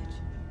a message.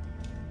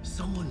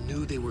 Someone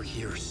knew they were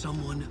here.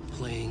 Someone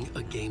playing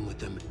a game with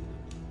them.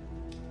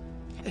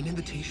 An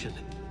invitation.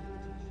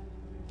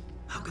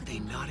 How could they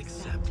not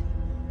accept,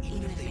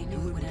 Even if they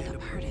knew it would end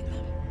up hurting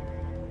them.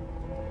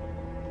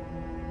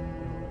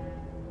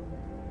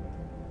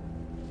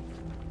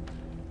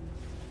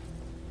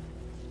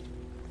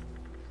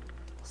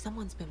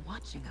 Someone's been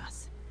watching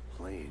us.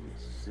 Playing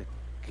a sick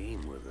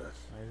game with us.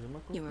 Mais uma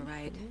You were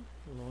right.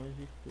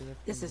 Longe será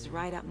This is também.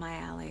 right up my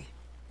alley.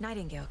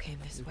 Nightingale came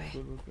this way.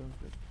 Tudo que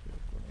aconteceu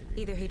com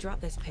ele. Either he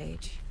dropped this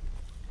page,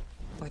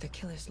 or the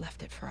killers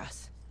left it for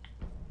us.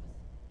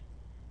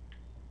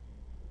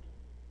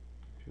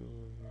 Deixa eu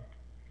ver.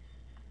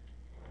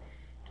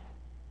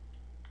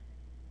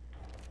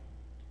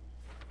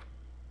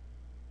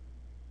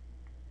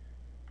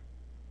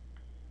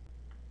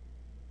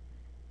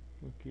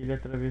 Porque ele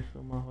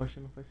atravessou uma rocha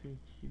não faz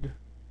sentido.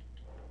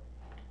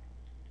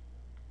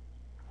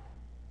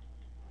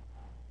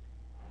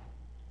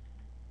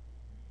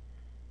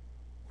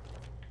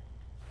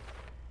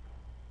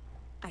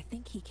 I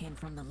think he came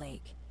from the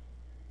lake.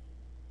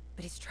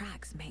 But his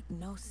tracks make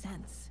no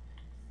sense.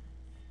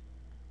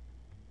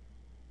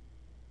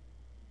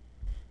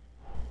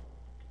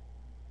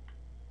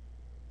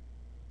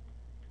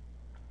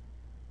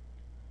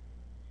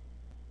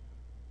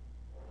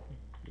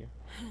 Aqui,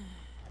 ó.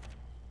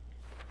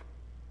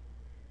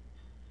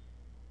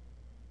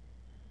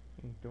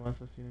 Então o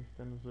assassino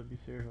está nos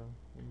observando.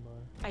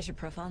 Vambora. I should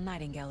profile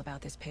Nightingale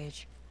about this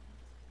page.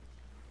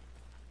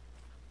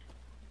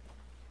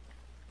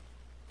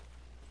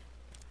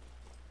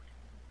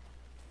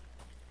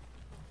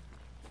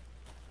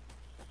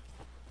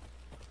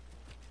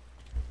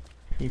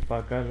 E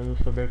para caso não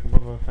souber como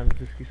avançar, não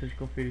se esqueça de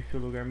conferir seu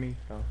lugar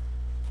mensal.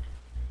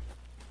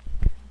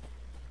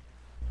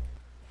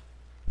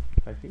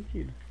 Faz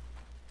sentido.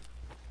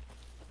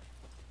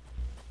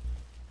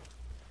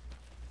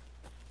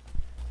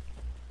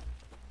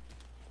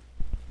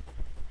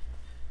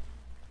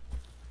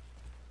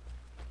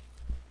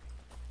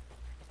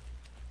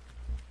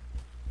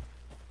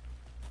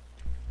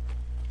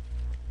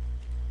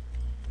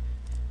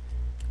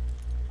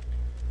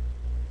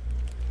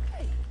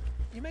 Hey,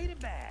 you made it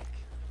back.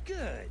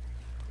 Good.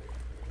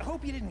 I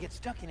hope you didn't get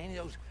stuck in any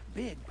of those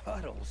big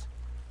puddles.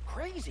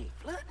 Crazy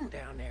flooding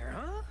down there,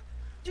 huh?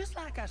 Just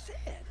like I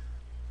said.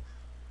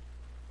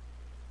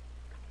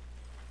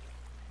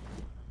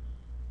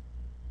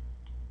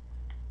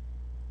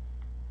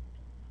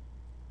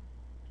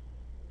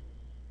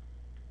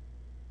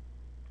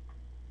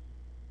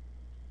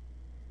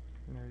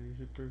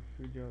 Analise o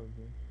perfil de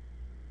alguém.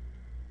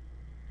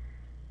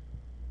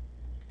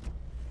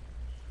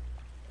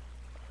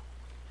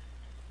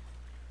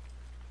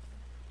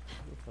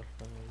 Vou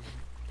passar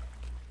aí.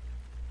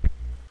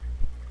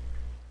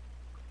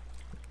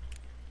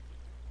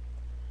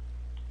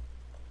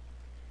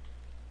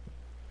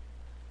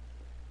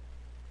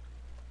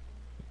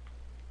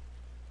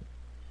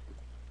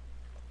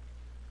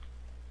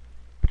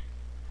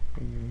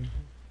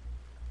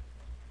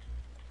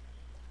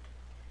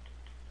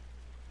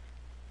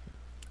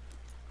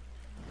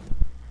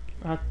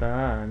 Ah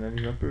tá,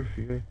 analisar o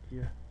perfil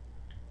aqui, ó.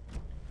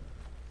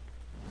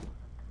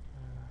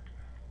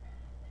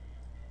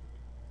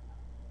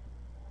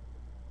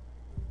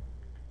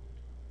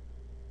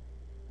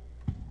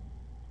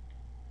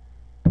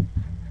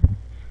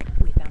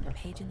 We found a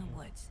page in the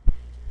woods.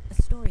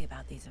 A story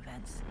about these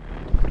events.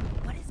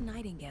 What is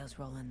Nightingale's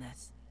role in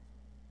this?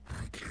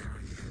 I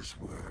carry his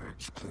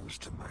words close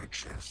to my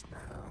chest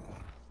now.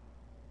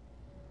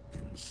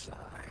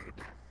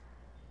 Inside,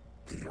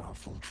 the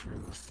awful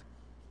truth.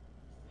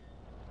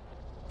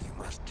 You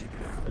must dig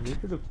it A out.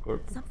 lista do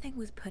corpo. Something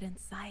was put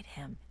inside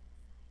him.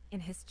 In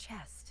his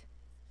chest.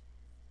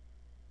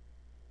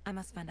 I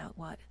must find out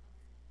what.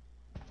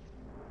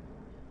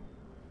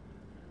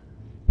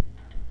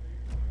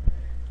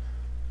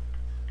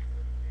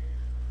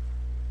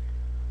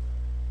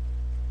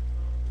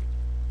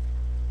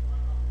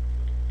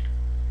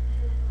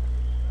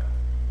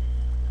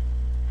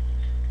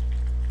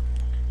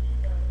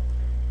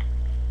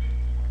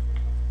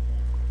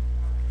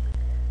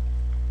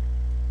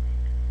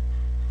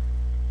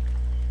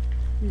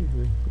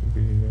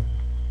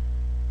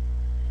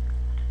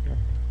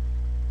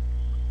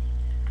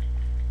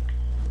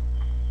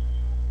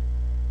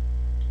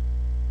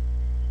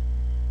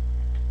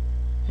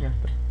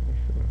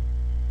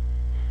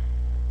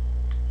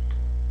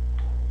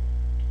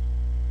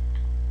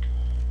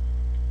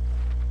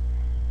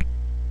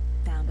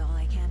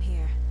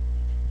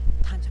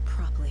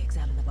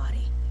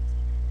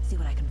 see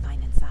what I can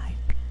find inside.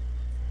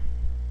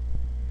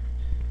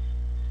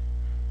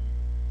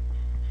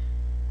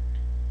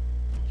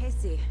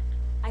 Casey,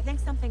 I think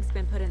something's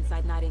been put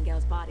inside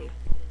Nightingale's body.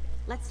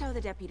 Let's tell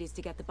the deputies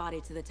to get the body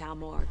to the town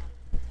morgue.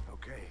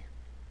 Okay.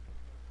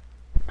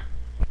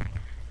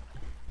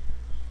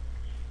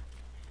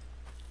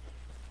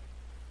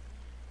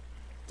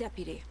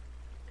 Deputy,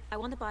 I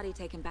want the body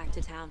taken back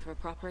to town for a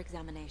proper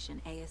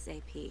examination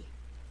ASAP.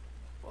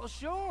 Well,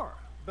 sure,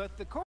 but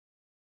the court...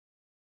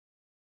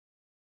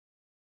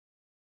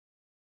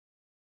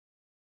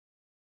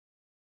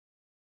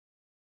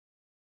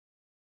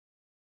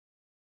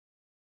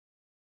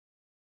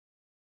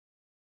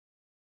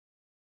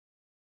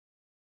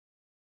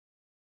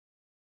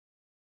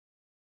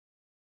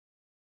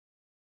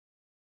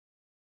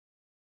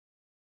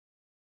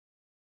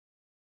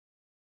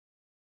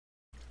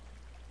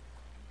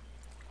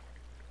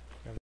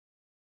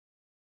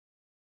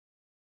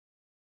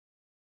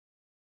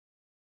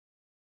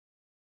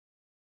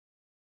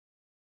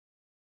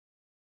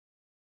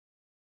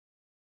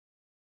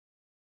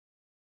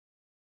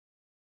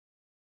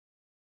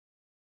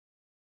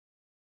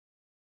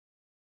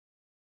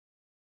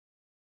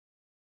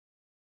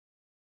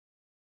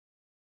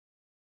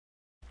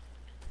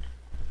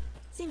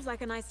 Seems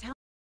like a nice town.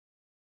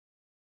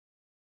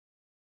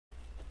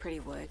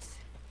 Pretty woods.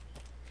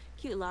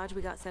 Cute lodge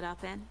we got set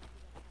up in.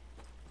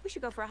 We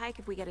should go for a hike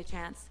if we get a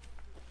chance.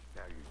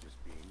 Now you're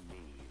just being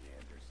mean,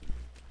 Anderson.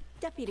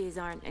 Deputies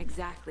aren't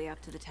exactly up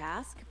to the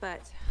task,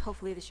 but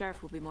hopefully the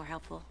sheriff will be more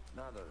helpful.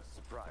 Not a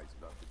surprise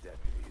about the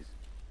deputies.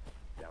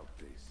 Doubt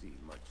they see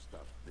much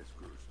stuff this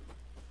gruesome.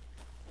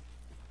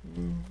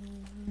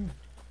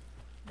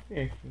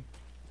 Tem aqui.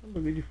 Um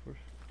bagulho de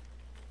força.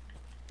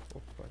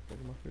 Opa, tem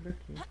alguma coisa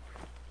aqui.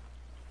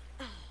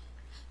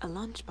 A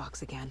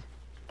lunchbox again.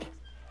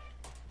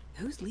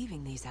 Who's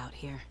leaving these out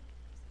here?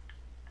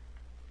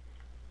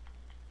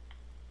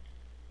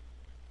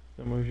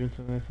 Estamos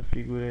juntos nessa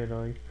figura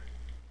heróica.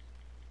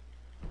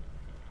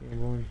 Um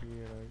bom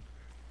dia heróico.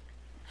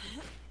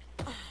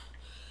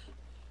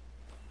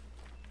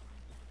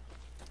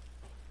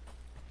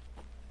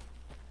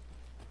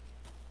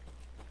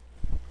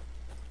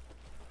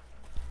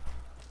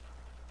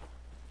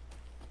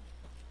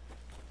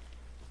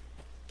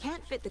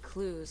 Can't fit the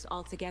clues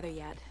all together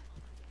yet.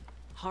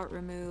 Heart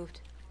removed,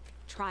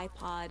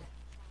 tripod,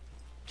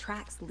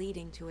 tracks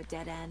leading to a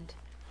dead end.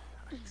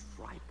 A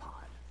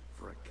tripod?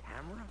 For a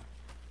camera?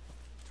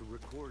 To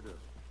record a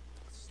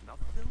snuff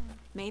film?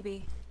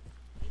 Maybe.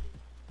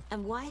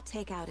 And why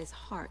take out his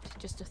heart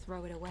just to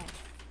throw it away? To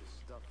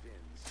stuff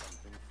in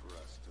something for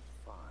us to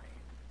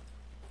find.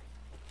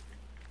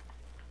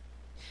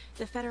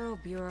 The Federal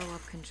Bureau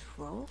of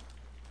Control?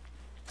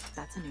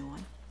 That's a new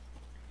one.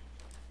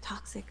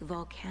 Toxic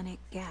volcanic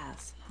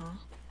gas, huh?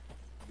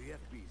 The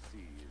FBC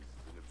is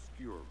an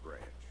obscure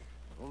branch.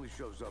 Only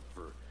shows up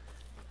for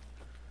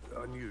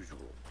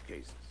unusual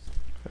cases.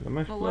 Ela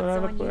mais Well, what's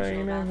so explorada por aí,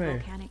 unusual né, about velho?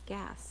 volcanic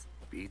gas?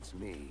 Beats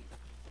me.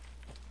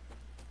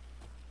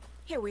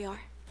 Here we are.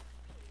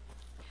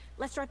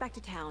 Let's drive back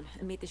to town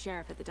and meet the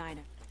sheriff at the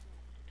diner.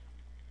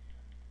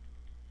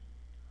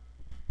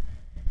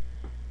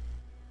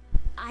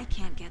 I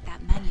can't get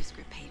that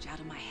manuscript page out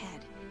of my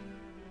head.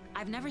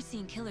 I've never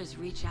seen killers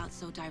reach out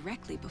so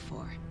directly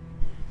before.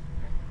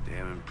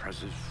 Damn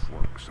impressive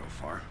work so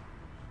far.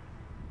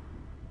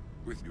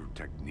 With your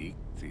technique,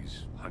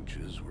 these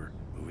hunches were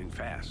moving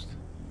fast.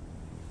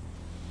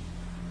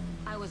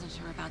 I wasn't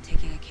sure about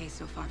taking a case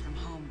so far from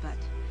home, but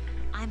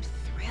I'm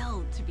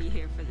thrilled to be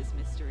here for this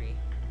mystery.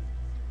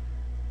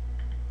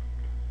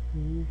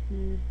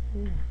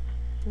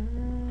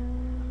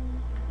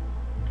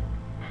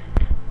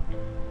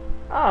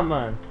 Ah,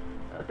 mano.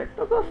 Até que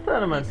tô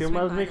gostando, mano. Tem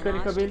umas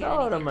mecânicas bem da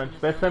hora, mano.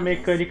 Tipo essa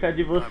mecânica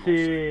de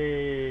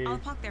você... I'll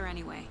park there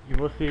anyway. De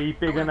você ir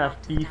pegando as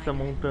pistas,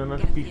 montando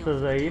as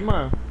pistas aí,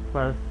 mano.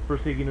 Pra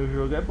prosseguir no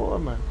jogo é boa,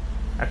 mano.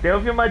 Até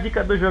eu vi uma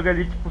dica do jogo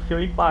ali, tipo, se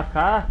eu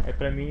empacar, é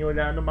pra mim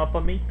olhar no mapa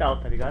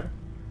mental, tá ligado?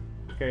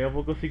 Que aí eu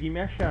vou conseguir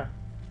me achar.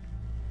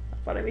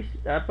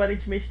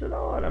 Aparentemente tá da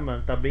hora,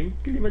 mano. Tá bem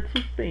clima de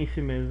suspense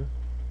mesmo.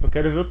 Eu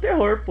quero ver o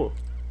terror, pô.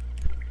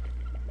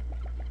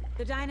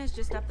 The diner's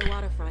just up the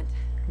waterfront.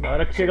 Na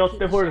hora que chegar o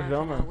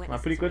terrorzão, mano.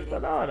 Mas por enquanto tá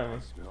da hora,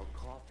 mano.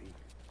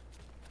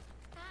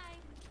 Hi.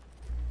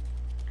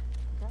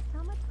 Just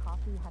how much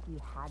coffee have you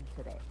had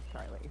today,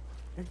 Charlie?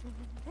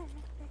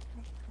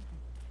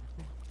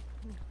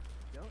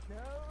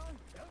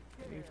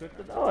 Por enquanto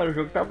tá da hora. O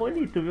jogo tá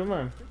bonito, viu,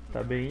 mano?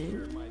 Tá bem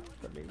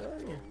da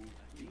hora.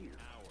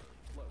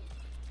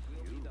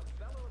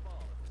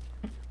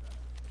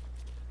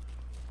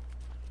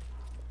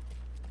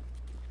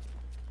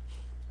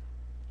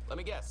 Let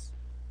me guess.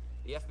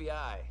 The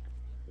FBI.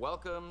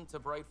 Welcome to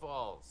Bright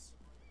Falls.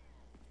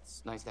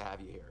 It's nice to have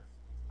you here.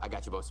 I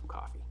got you both some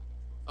coffee.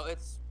 Oh,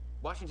 it's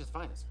Washington's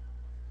finest.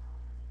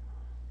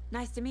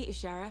 Nice to meet you,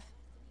 Sheriff.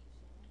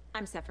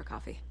 I'm set for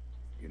coffee.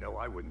 You know,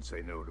 I wouldn't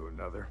say no to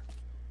another.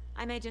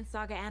 I'm Agent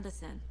Saga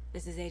Anderson.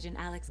 This is Agent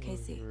Alex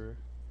Casey.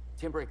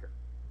 Tim Breaker.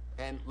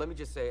 And let me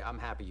just say, I'm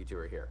happy you two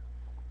are here.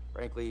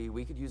 Frankly,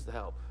 we could use the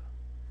help.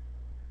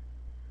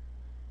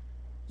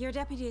 Your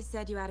deputies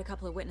said you had a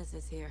couple of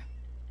witnesses here.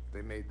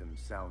 They made them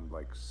sound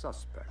like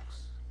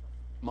suspects.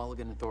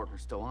 Mulligan and Thornton are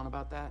still on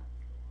about that?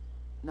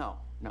 No.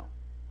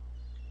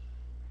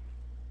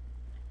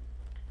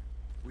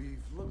 We've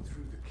looked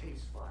through the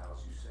case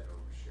files you sent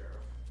over, Sheriff.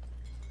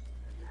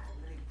 Have you had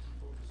many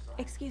people decide?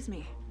 Excuse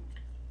me.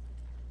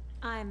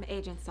 I'm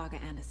Agent Saga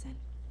Anderson.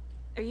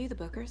 Are you the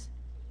Bookers?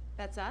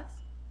 That's us.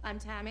 I'm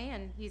Tammy,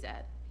 and he's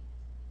Ed.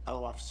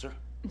 Hello, officer.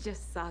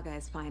 Just Saga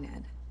is fine,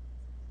 Ed.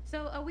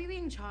 So, are we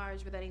being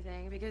charged with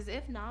anything? Because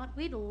if not,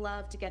 we'd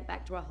love to get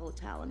back to our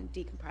hotel and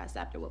decompress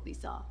after what we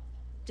saw.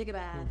 Take a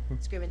bath,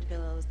 scream into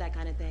pillows, that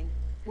kind of thing.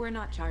 We're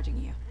not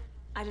charging you.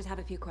 I just have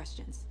a few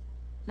questions.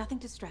 Nothing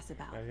to stress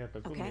about,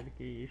 okay?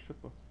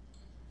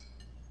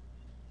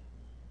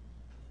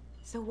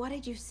 So what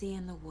did you see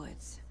in the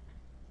woods?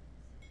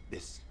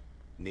 This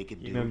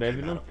naked dude came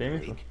out of the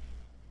lake,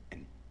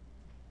 and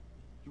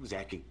he was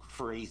acting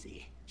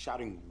crazy,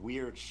 shouting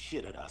weird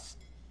shit at us.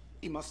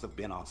 He must have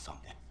been on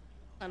something.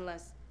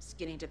 Unless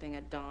skinny dipping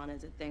at dawn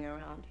is a thing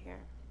around here.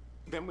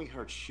 Then we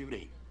heard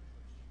shooting.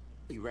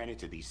 We ran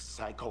into these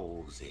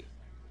psychos in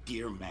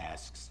deer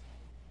masks.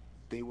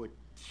 They were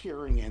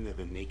tearing into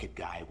the naked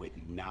guy with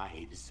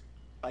knives,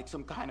 like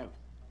some kind of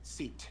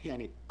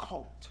satanic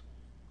cult.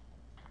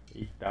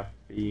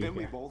 Then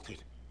we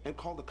bolted and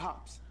called the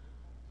cops.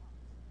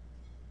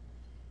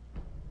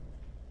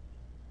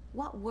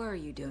 What were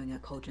you doing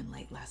at Cauldron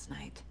Lake last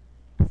night?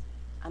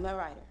 I'm a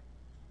writer.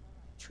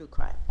 True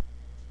crime.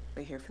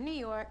 We're here from New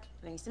York,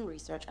 doing some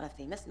research on a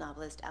famous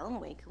novelist,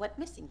 Alan Wake, who went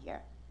missing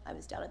here. I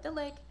was down at the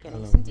lake,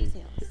 getting some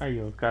details. Aí,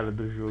 o cara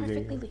do jogo aí.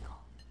 Perfectly legal.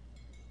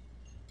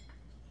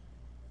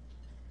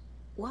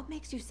 What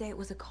makes you say it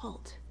was a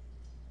cult?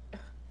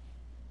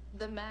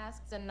 The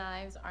masks and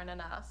knives aren't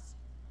enough.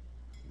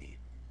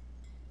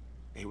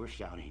 They were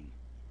shouting,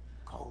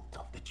 "Cult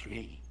of the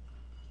tree,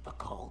 the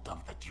cult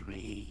of the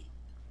tree,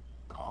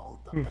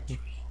 cult of the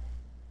tree."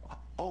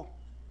 Oh,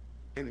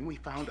 and then we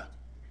found her.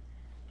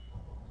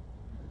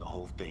 The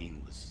whole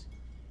thing was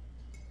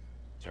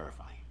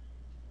terrifying.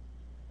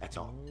 That's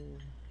all.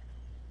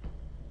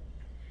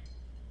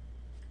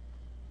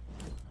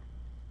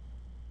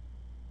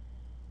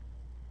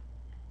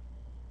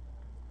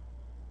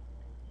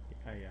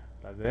 Aí, ó,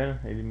 tá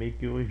vendo? Ele meio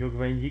que o jogo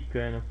vai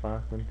indicando,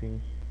 pá, quando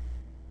tem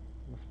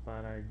umas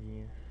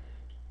paradinhas.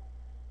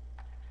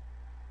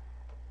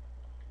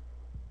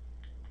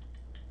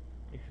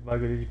 Esse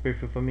bagulho de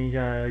perfil pra mim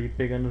já ir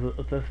pegando as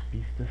outras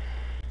pistas.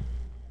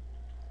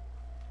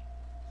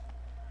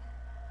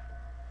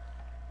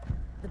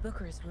 The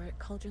Bookers were at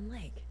Cauldron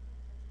Lake.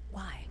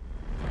 Why?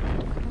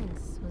 The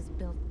fence was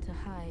built to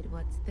hide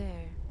what's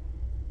there.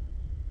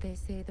 They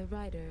say the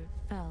writer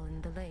fell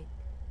in the lake.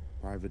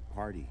 Private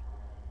party.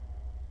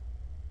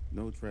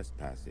 No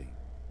trespassing.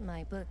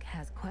 My book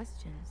has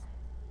questions.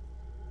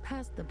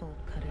 Past the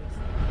bolt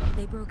cutters.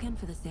 They broke in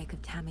for the sake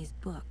of Tammy's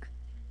book.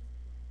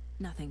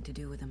 Nothing to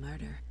do with a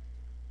murder.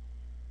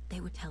 They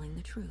were telling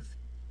the truth.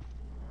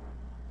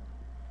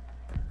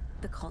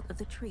 The cult of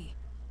the tree.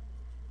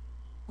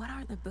 What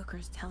are the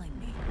Bookers telling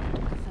me?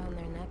 I found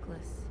their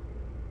necklace.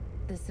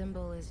 The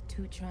symbol is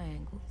 2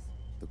 triangles.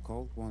 The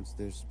cult wants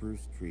their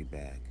spruce tree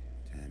back,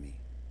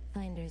 Tammy.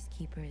 Finders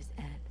keepers,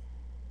 Ed.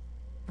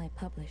 My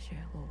publisher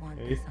will want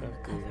this on the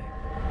cover.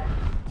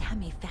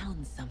 Tammy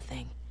found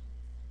something.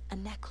 A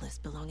necklace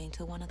belonging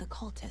to one of the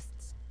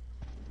cultists.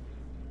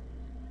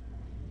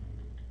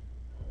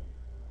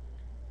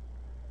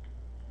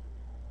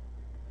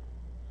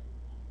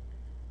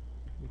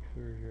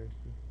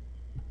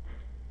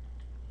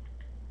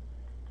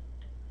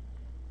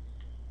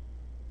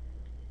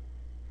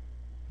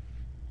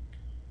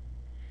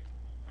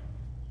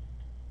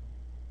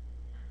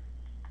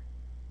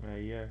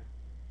 Aí, ó.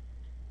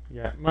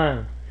 Já,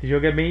 mano, esse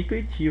jogo é bem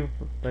intuitivo,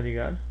 tá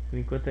ligado? Por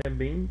enquanto é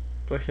bem...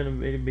 Tô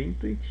achando ele bem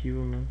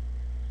intuitivo, mano.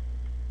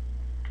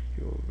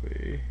 Deixa eu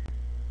ver...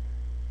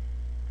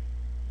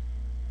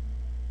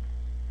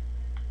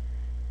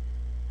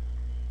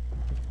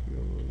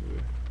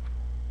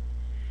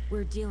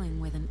 We're dealing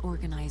with an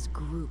organized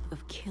group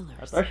of killers.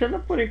 Eu tô achando,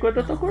 por enquanto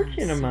eu tô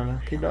curtindo, mano.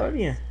 Que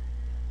daorinha.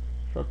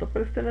 Só tô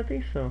prestando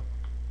atenção.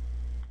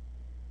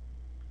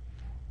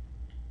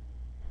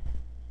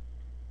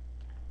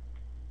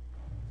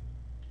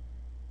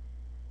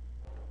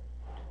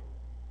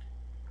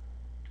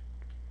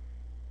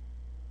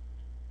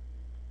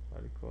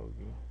 Fale com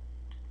alguém.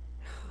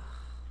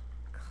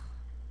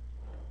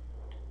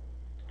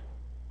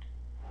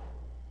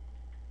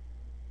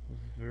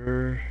 Vamos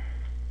ver.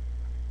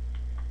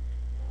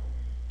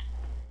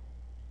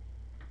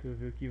 Eu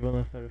vi o que vão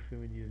lançar o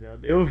filme de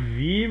Zelda. Eu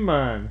vi,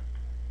 mano.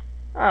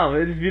 Ah,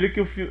 eles viram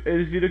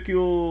que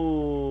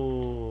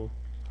o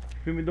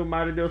filme do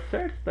Mario deu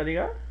certo, tá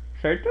ligado?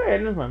 Certo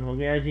eles, mano. Vão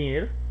ganhar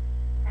dinheiro.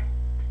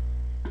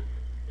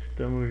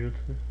 Tamo junto.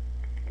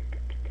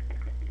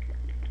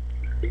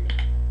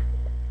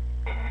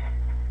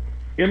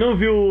 Eu não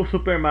vi o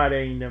Super Mario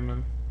ainda,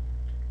 mano.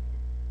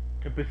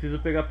 Eu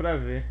preciso pegar pra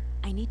ver.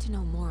 I need to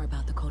know more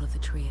about the code of the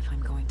tree if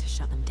I'm going to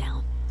shut them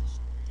down.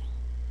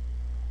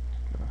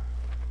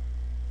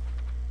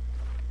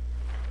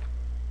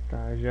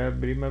 Tá, já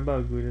abri mais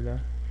bagulho lá.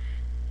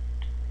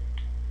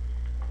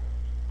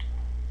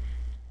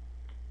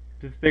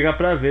 Preciso pegar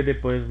pra ver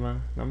depois,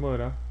 mano. Na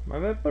moral.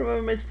 Mas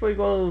provavelmente foi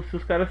igual. Se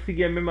os caras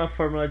seguirem a mesma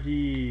fórmula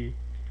de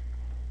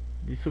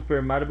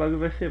Super Mario, o bagulho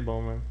vai ser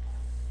bom, mano.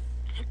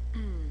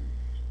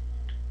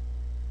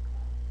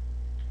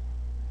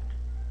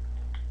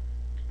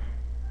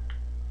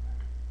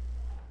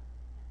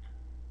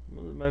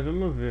 Mas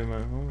vamos ver,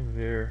 mano. Vamos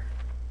ver.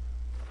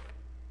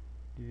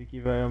 Dizem que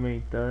vai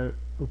aumentar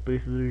o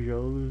preço dos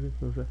jogos.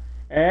 Então...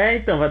 É,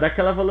 então, vai dar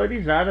aquela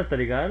valorizada, tá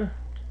ligado?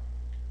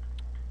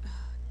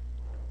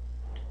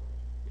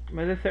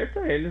 Mas é certo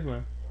eles,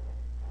 mano.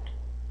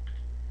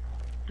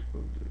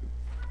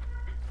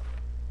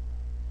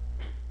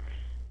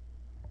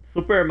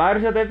 Super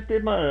Mario já deve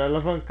ter, mano,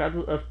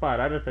 alavancado as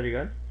paradas, tá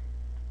ligado?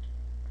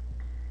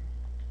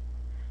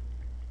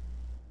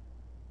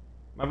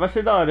 Mas vai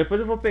ser da hora, depois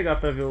eu vou pegar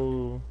pra ver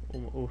o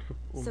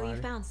So you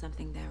Mario. found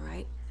something there,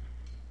 right?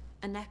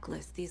 A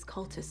necklace these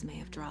cultists may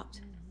have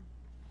dropped.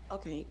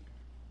 Okay.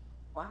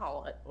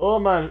 Wow. Ô,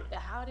 mano.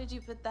 How did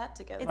you put that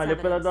together? Valeu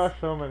pela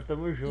doação, mano.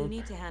 Tamo You junto.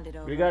 need to hand it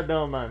over.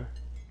 Obrigadão, mano.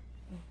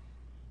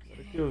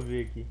 Deixa eu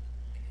ver aqui.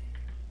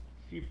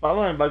 Se pá,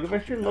 mano, o bagulho vai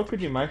ser louco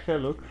demais, você é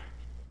louco.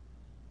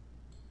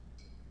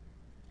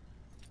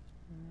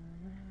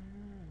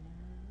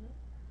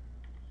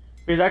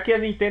 Apesar que a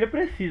Nintendo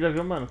precisa,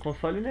 viu, mano? O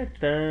console não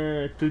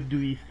é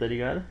tudo isso, tá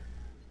ligado?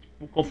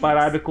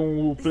 Comparado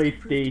com o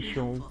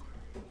PlayStation,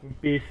 um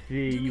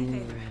PC e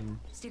um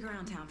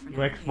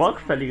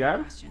Xbox, tá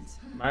ligado?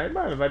 Mas,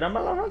 mano, vai dar uma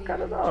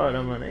alavancada da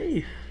hora, mano. É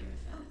isso.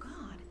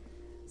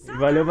 E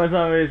valeu mais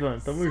uma vez,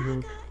 mano. Tamo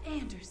junto.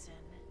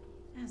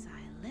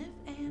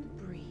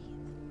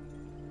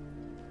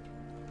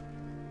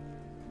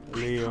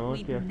 Falei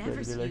ontem a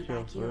série The Last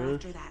of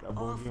Us. Tá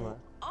bom demais.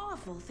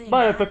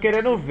 Mano, eu tô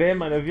querendo ver,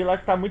 mano. Eu vi lá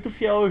que tá muito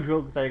fiel ao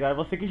jogo, tá ligado?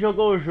 Você que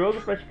jogou o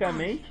jogo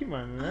praticamente,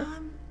 mano, né?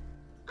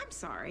 I'm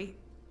sorry.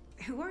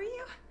 Who are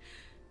you?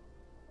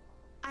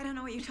 I don't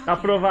know what you're talking Tá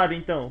aprovado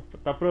então.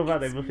 Tá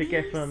aprovado. Aí você que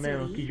é fã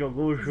mesmo, que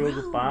jogou o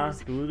jogo, pá,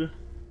 tudo.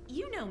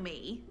 You know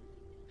me.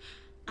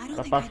 I don't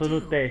Tá think passou I do.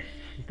 no teste,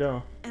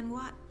 então. And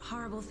what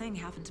horrible thing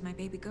happened to my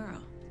baby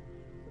girl?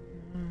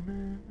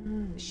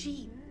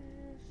 She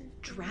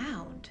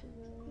drowned.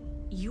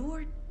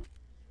 Your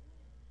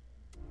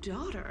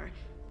daughter.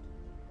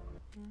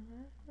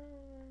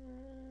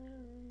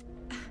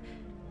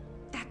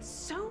 That's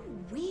so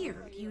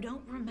weird. You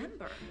don't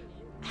remember.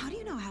 How do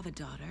you know I have a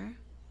daughter?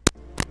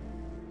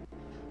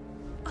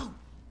 Oh,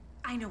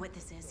 I know what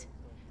this is.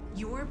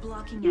 You're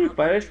blocking out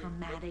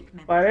traumatic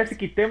memories. Parece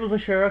que temos o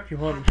Sherlock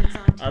Holmes.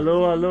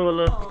 Alô, alô,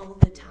 alô.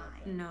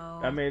 No.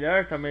 Tá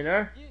melhor? Tá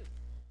melhor?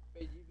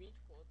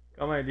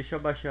 Calma aí, deixa eu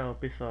baixar o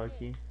pessoal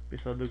aqui. O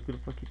pessoal do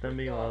grupo aqui tá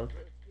meio alto.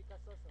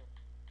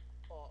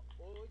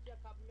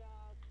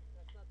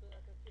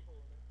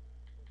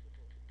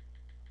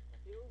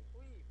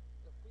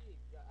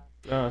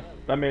 Ah,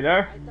 tá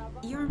melhor?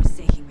 You're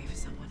mistaking me for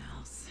someone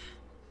else.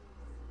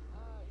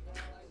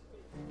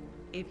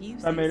 If you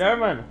Tá say melhor, so.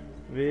 mano?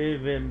 Vê,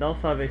 me dá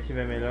um salve aí se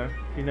tiver melhor.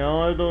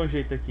 Senão eu dou um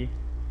jeito aqui.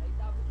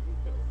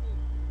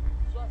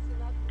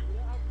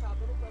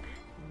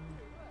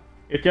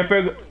 Eu tinha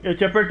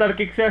perguntado o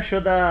que você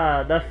achou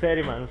da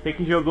série, mano. Você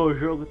que jogou o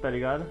jogo, tá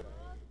ligado?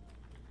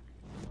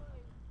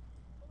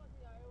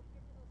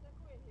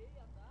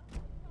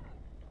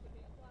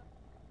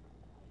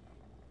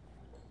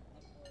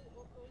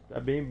 Tá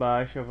bem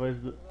baixa a voz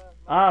do...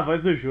 Ah, a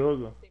voz do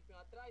jogo.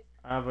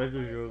 Ah, a voz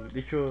do jogo.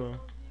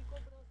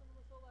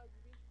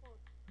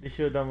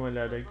 Deixa eu dar uma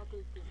olhada aqui.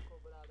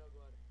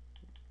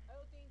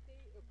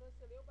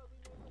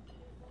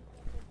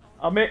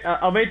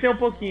 Aumentei um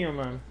pouquinho,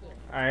 mano.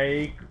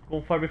 Aí,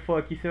 conforme for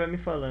aqui, você vai me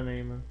falando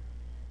aí, mano.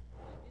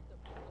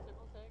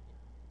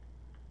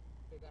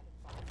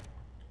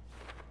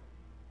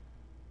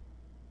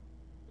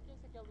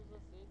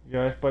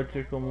 Joias pode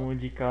ser como um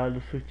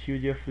indicado sutil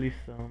de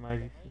aflição,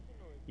 mas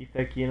isso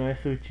aqui não é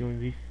sutil,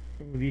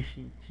 um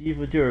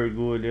distintivo de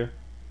orgulho.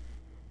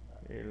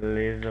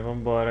 Beleza,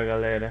 vambora,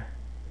 galera.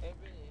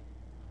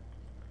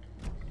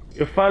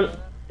 Eu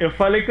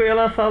falei que eu ia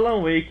lançar o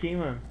Alan Wake, hein,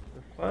 mano.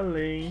 Eu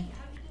falei, hein.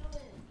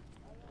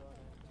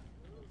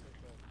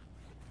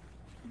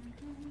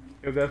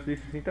 Eu gastei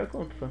 60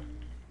 conto só.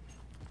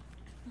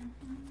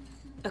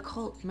 A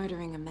cult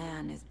murdering a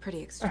man is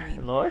pretty extreme.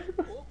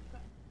 Lógico.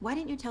 Why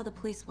didn't you tell the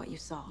police what you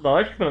saw?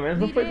 Lógico, pelo menos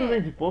não foi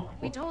 200 e pouco.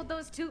 We told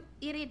those two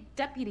idiot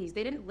deputies.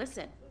 They didn't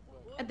listen.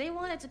 And they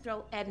wanted to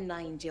throw Ed and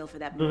I in jail for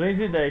that.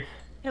 210.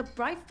 You know,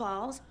 Bright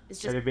Falls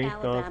is just Ele é bem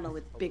Alabama top.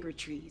 with bigger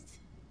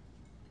trees.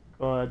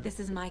 Pode. This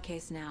is my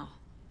case now.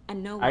 And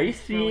no one Aí is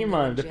sim, throwing you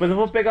mano. in Depois eu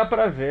jail. vou pegar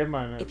pra ver,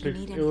 mano. If you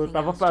need Eu anything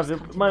tava else, pra just ver.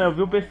 come to Mano, me. eu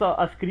vi o pessoal,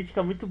 as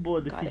críticas muito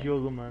boas desse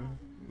jogo, mano.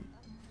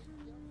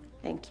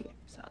 Thank you,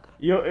 Saga.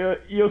 E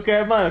eu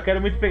quero, mano, eu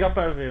quero muito pegar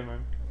pra ver,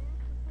 mano.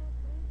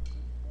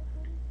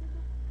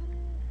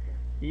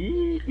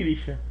 Ih,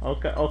 Christian. Olha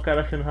o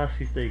cara sendo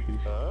racista aí,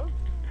 Christian.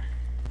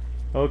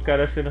 Olha o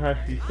cara sendo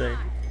racista aí.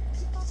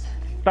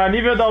 Tá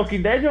nível da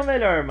Walking Dead ou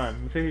melhor, mano?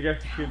 Não sei se já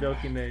assistiu The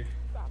Walking Dead.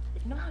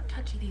 You know how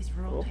touchy these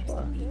rural types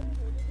can be.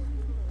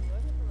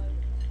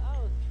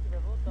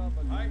 A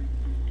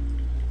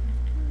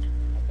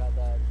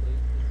cada 3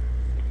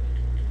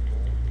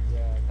 segundos,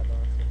 a cada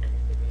uma semana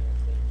você ganha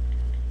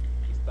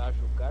 100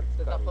 estágio caro.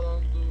 Você tá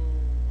falando do...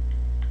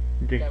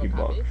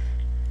 Jackbox. Isso,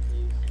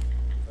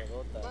 vai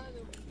voltar.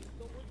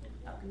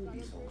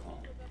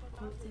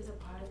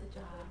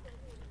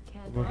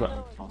 Vamos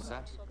lá. All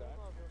set?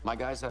 My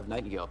guys have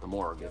Nightingale at the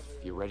morgue if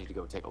you're ready to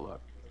go take a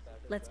look.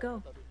 Let's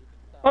go.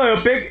 Oh,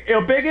 eu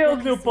peguei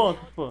os 1000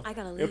 pontos, pô.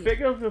 Eu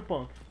peguei os 1000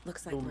 pontos.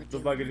 Do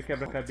bagulho de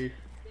quebra-cabeça.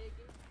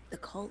 The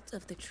cult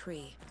of the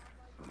tree.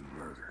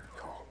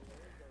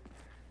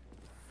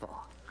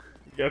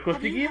 Já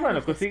consegui, mano.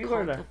 Eu consegui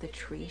guardar.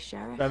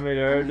 Tá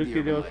melhor do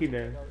que deu aqui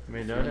dentro.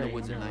 Melhor ainda.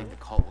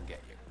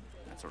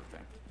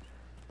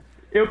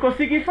 Eu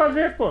consegui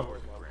fazer, pô.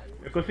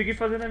 Eu consegui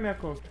fazer na minha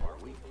conta.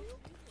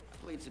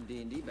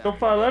 Tô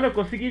falando, eu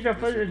consegui, já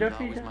fiz.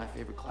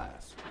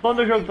 Quando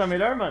o jogo tá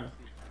melhor, mano?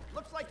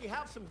 Looks like you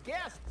have some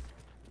guests.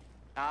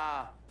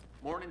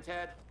 Morning,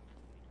 Ted.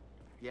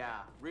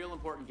 Yeah, real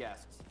important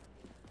guests.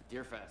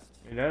 Dear Fest.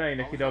 Melhor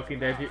ainda que The Walking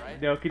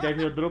Dead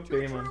eu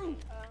dropei, mano.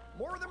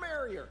 More the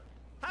merrier.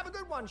 Have a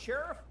good one,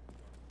 Sheriff.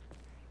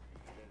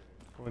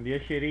 Bom dia,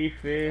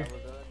 xerife.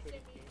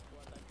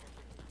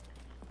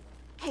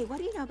 Hey, what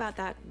do you know about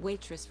that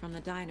waitress from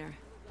the diner?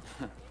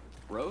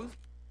 Rose?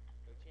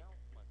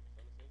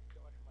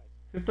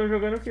 Vocês estão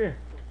jogando o quê?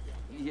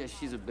 Yeah,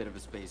 she's a bit of a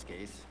space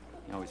case.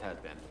 Always has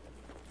been.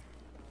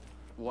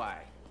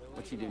 Why?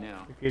 What'd she do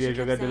now? Eu queria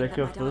jogar The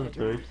Last of Us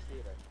 2.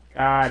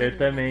 Cara, eu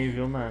também,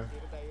 viu, mano?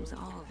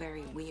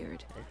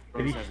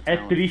 É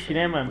triste,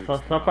 né, mano?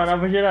 Só pra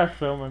nova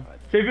geração, mano.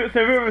 Você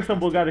viu a versão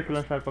bugada que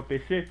lançaram pra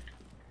PC?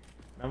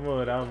 Na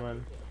moral,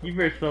 mano. Que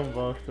versão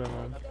bosta,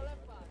 mano.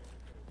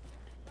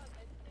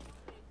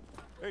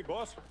 Hey,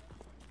 boss.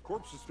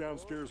 Corpse is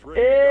downstairs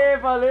ready. Ê,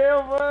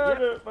 valeu,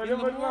 mano. Valeu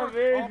mais uma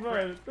vez,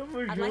 mano.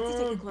 Tamo I'd like to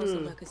take a closer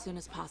junto. look as soon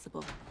as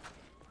possible.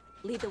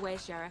 Lead the way,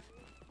 Sheriff.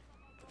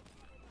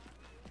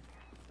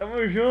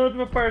 Tamo junto,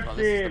 meu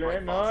parceiro. É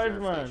nóis,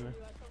 mano.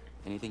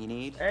 Anything you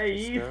need? É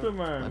isso,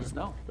 mano. Let us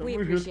know.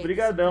 Tamo junto,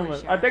 brigadão,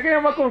 mano. Até ganhar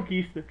uma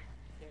conquista.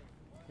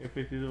 Eu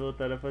preciso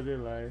voltar a fazer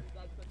live.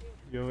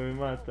 Eu vou me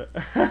matar.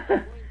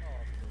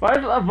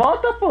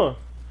 Volta, pô.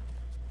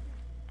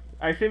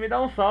 Aí você me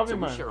dá um salve,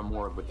 mano.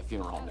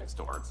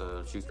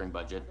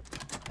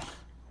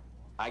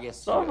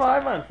 Só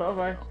vai, mano, só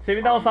vai. Você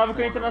me dá um salve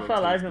que eu entro na sua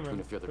live,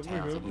 mano.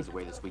 Tamo junto.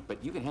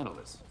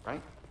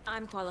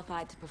 I'm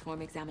qualified to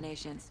perform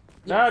examinations.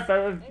 Ah,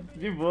 tá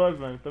de boas,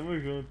 mano. Tamo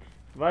junto.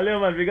 Valeu,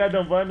 mano.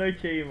 Obrigadão. Boa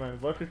noite aí, mano.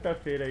 Boa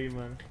sexta-feira aí,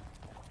 mano.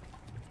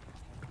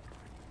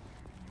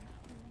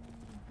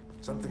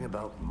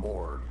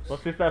 Boa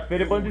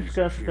sexta-feira e bom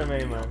descanso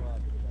também,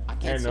 mano.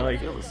 É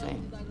nóis.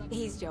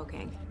 He's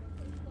joking.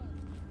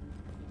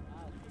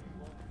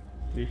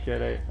 Deixa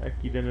ela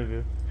aqui dando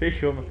view.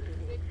 Fechou, mano.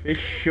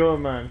 Fechou,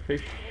 mano.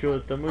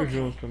 Fechou. Tamo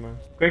junto, mano.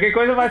 Qualquer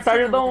coisa mais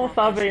tarde eu dou um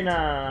salve aí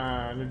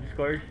no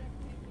Discord.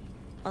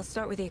 I'll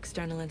start with the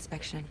external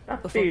inspection. Tá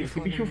feio,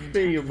 que bicho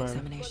feio, mano.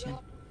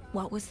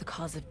 What was the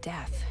cause of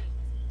death?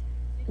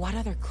 What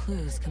other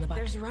clues can the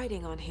body... There's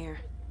writing on here.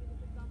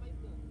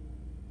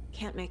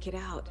 Can't make it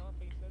out.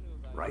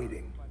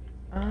 Writing?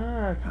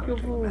 Ah, que eu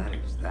vou...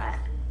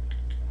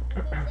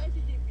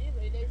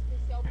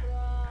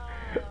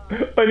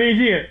 Ô,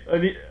 Ninjinha,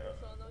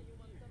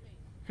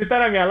 você tá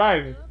na minha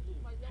live?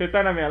 Você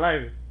tá na minha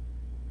live?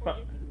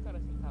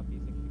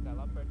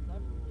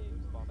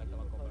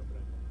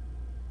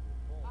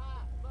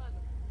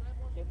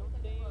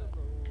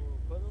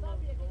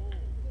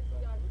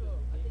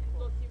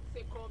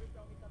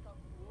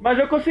 Mas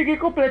eu consegui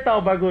completar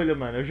o bagulho,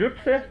 mano. Eu juro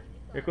pra você.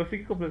 Eu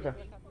consegui completar.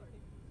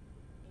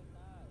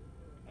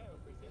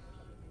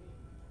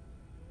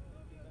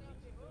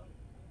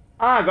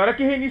 Ah, agora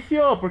que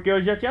reiniciou, porque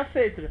eu já tinha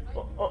feito.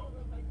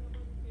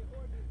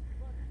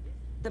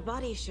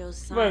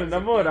 Mano, na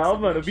moral,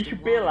 mano, o bicho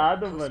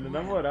pelado, mano,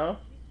 na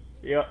moral.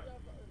 Eu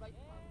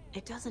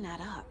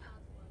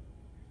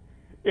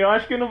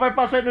acho que não vai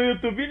passar no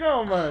YouTube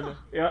não, mano.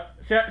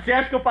 Você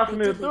acha que eu passo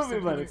no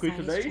YouTube, mano, com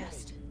isso daí?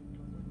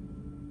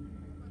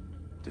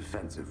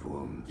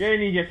 E aí,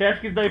 Ninja, você acha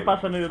que isso daí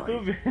passa no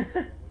YouTube?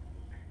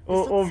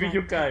 ou o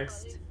vídeo cai?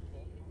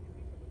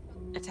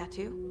 A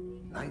tattoo?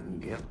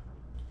 Nightingale.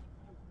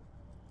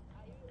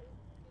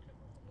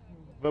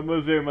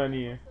 Vamos ver,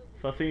 maninha.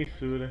 Só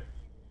censura.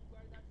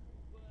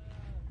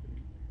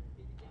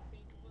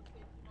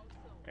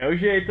 É o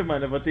jeito,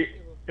 mano.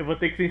 Eu vou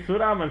ter que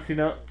censurar, mano.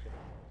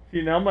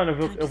 Senão, mano,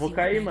 eu vou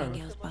cair, mano.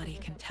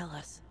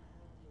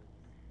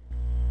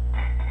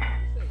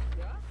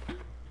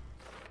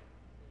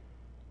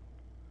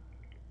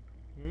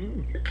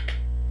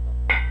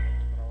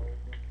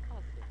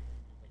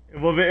 Eu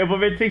vou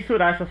ver de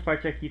censurar essas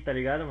partes aqui, tá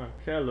ligado, mano?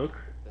 Você é louco.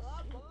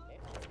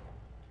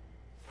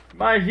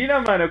 Imagina,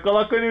 mano, eu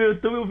coloco no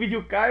YouTube e o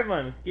vídeo cai,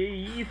 mano. Que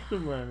isso,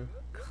 mano.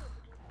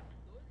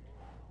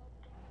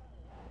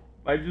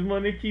 Vai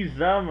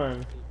desmonetizar,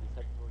 mano.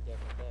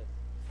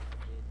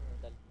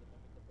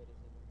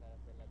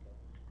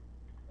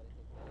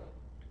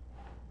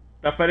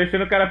 Tá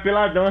aparecendo o cara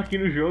peladão aqui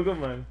no jogo,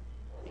 mano.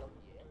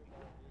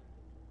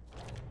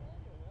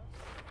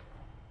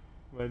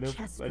 Mas não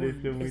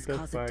apareceu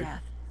muitas partes.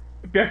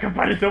 Pior que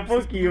apareceu um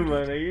pouquinho,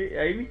 mano.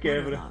 Aí me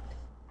quebra.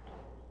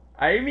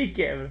 Aí me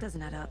quebra.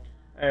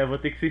 É, eu vou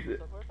ter que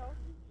ser...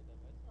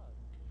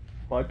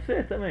 Pode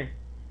ser também.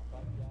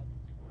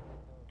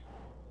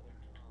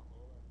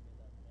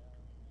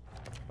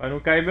 Vai não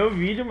cair meu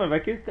vídeo, mas vai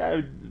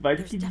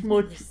que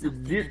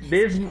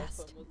desmotiva.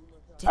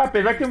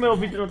 Apesar que o meu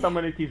vídeo não tá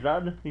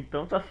monetizado,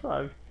 então tá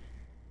suave.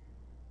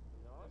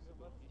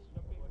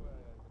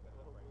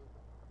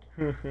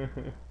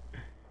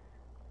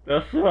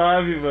 Tá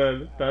suave,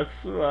 mano. Tá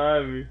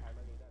suave.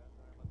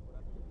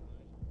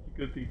 O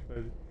que eu tenho que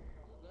fazer?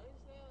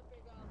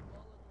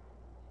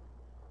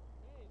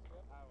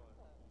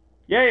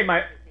 E aí,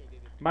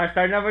 mais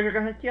tarde nós vamos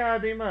jogar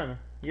ranqueado, hein, mano.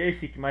 E aí,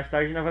 Sik, mais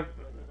tarde nós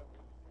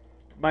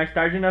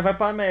vai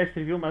pra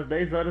mestre, viu? Umas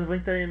 10 horas vai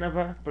entrar aí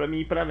pra mim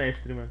ir pra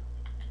mestre, mano.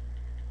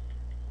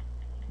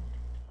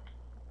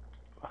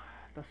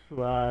 Tá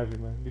suave,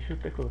 mano. Deixa eu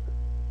até colocar.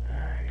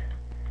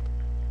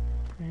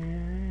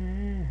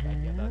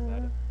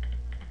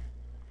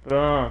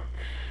 Pronto.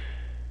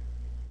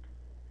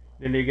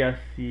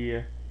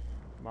 Delegacia.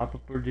 Mapa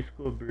por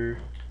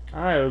descobrir.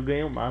 Ah, eu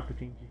ganhei um mapa,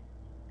 entendi.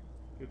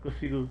 Eu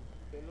consigo.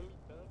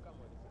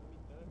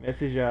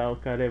 Mestre já, o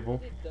cara é bom.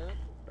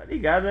 Tá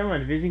ligado, né, mano?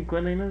 De vez em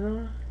quando aí nós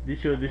vamos.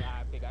 Deixa eu. De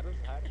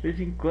vez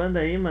em quando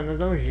aí, mano, nós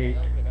damos um jeito.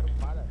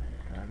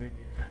 Tá,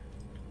 beleza.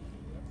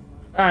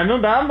 Ah,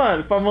 não dá,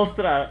 mano, pra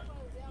mostrar.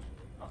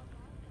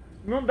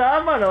 Não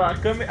dá, mano. A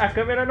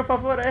câmera não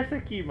favorece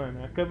aqui,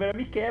 mano. A câmera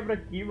me quebra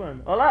aqui,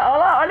 mano. Olha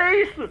lá,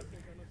 olha isso!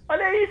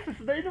 Olha isso,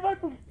 isso daí não vai.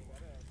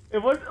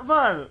 Eu vou.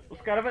 Mano,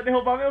 os caras vão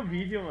derrubar meu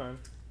vídeo, mano.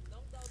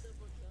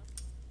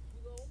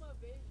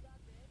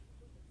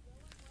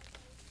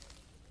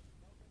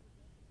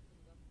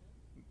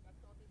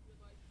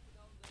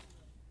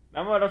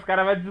 Na moral, os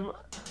caras vão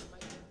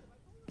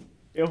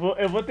Eu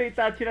vou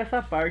tentar tirar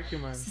essa parte,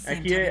 mano. É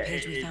que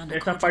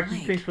essa parte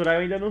de censurar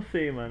eu ainda não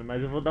sei, mano.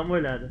 Mas eu vou dar uma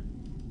olhada.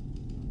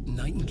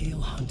 Nightingale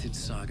hunted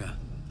Saga.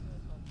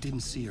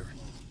 Didn't see her.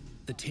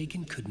 The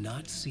Taken could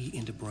not see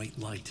into bright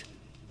light.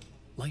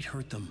 Light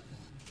hurt them,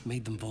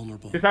 made them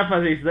vulnerable. Você sabe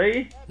fazer isso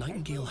daí?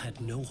 Nightingale had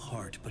no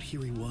heart, but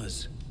here he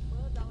was,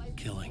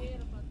 killing.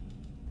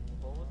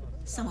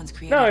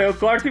 Não, eu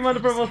corto e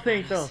mando pra você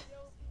então.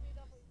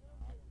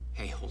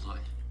 Hey, hold on.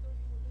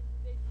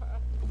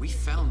 We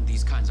found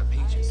these kinds of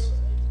pages.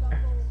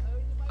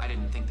 I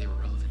didn't think they were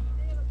relevant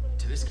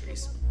to this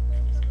case.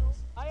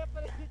 I have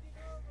them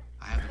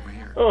right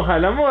here. Porra,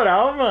 na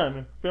moral,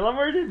 mano. Pelo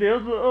amor de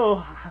Deus.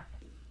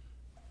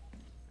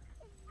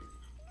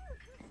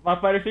 Vai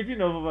aparecer de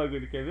novo o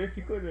bagulho, quer ver?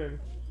 Fica olhando.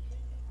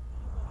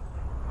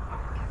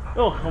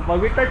 O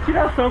bagulho tá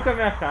tiração com a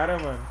minha cara,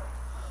 mano.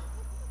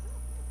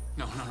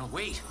 No,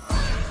 wait.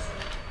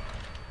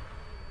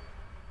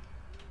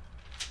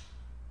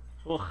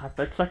 Porra,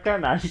 tá de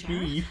sacanagem, que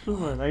isso,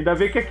 mano. Ainda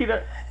bem que aqui na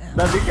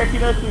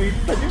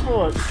Twitch tá de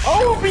boa.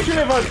 Ó, o bicho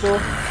levantou.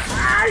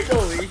 Ai,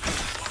 doei.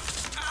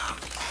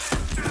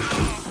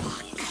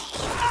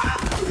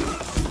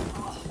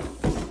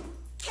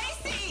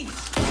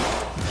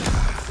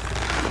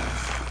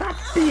 Tá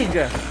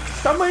piga.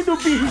 Tamanho do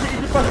bicho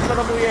de pra cima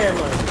da mulher,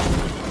 mano.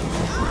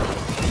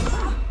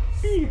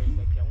 Piga.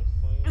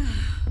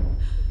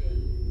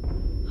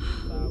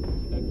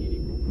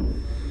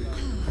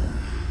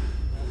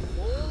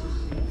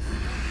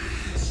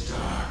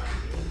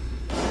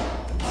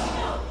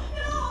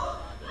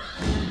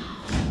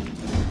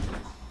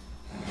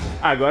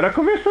 Agora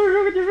começou o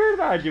jogo de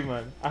verdade,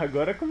 mano.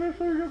 Agora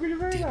começou o jogo de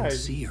verdade. Didn't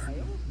see her.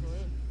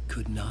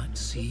 Could not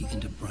see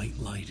into bright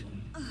light.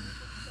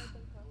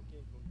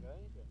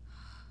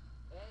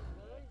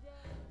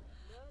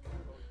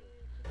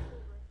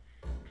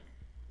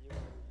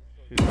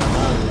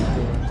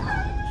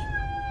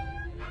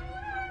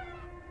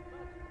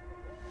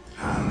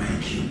 I'll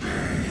make you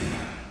pay.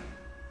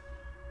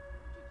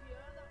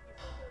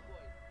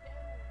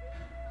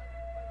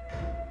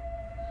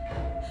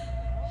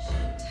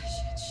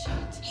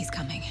 He's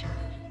coming.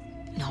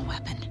 No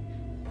weapon.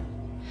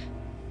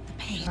 The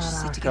page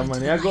set to Caraca, get mano,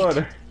 into e the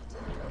agora? light.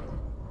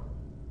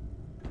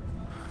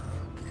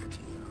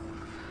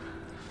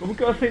 Como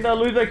que eu acendo a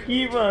luz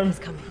aqui, mano? He's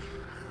coming.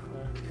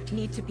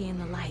 Need to be in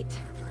the light.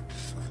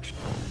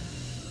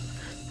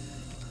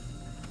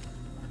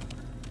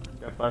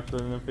 Já passou,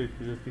 não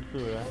precisa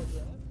censurar.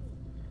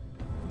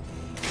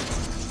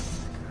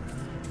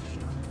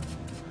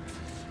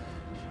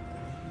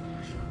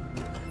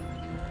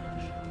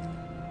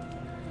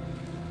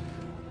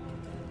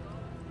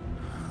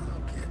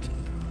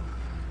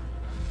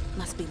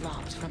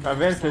 Tá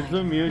vendo? Você é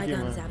desumilde,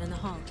 mano.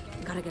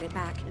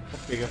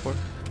 Pega, pô.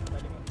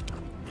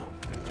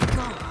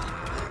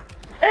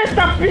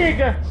 Eita,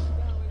 pega!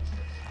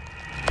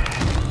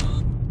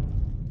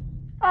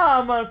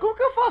 Ah, mano, como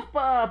que eu faço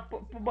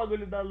pro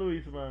bagulho da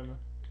luz, mano?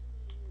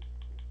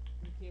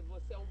 Porque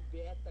você é um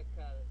beta,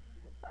 cara.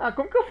 Ah,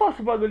 como que eu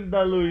faço o bagulho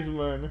da luz,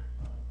 mano?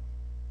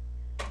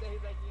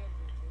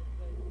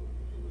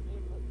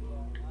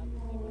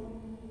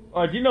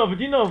 Ó, de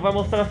novo, vai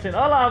mostrar a cena.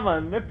 Olha lá,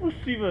 mano, não é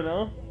possível,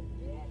 não.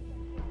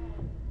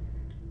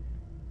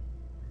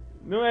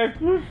 Não é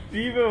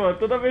possível, mano.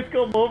 Toda vez que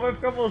eu morro vai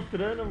ficar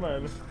mostrando,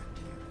 mano.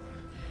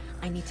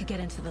 I need to get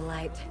into the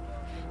light.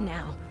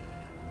 Now.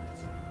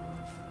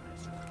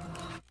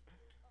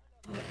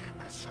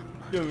 Deixa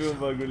eu ver um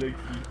bagulho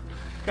aqui.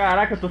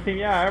 Caraca, eu tô sem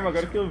minha arma,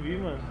 agora que eu vi,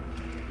 mano.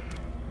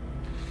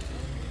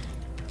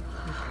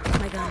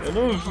 Eu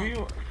não vi,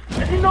 mano.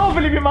 De novo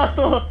ele me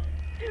matou!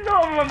 De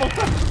novo vai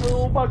mostrar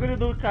o bagulho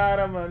do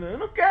cara, mano. Eu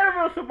não quero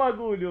ver o seu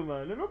bagulho,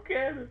 mano. Eu não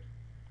quero.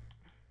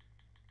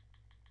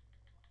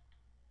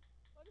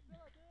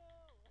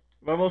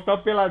 Vai mostrar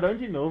o peladão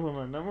de novo,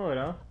 mano. Na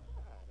moral.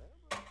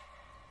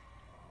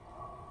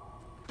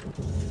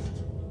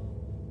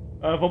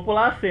 Eu vou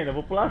pular a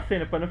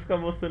cena pra não ficar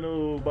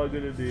mostrando o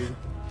bagulho dele.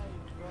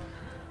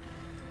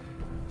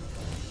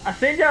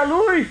 Acende a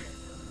luz!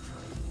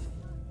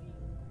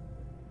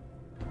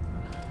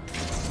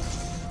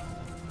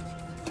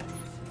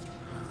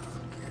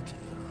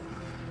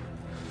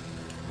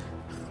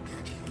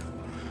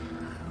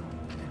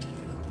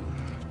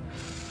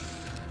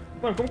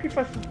 Mano, como que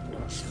faz isso?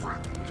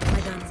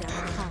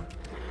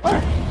 Olha,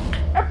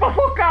 é pra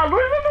focar a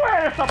luz ou não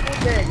é essa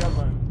bodega,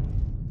 mano?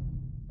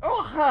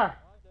 Porra!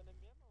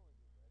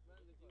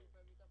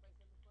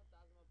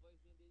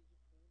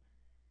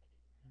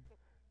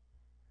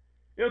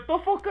 Eu tô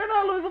focando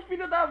a luz, o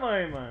filho da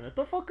mãe, mano. Eu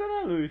tô focando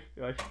a luz.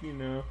 Eu acho que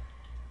não.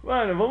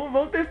 Mano,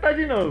 vamos testar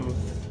de novo.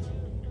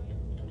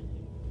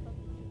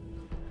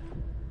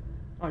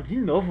 Ó, de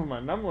novo,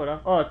 mano, na moral.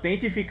 Ó,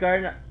 tente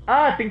ficar na...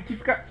 Ah, tem que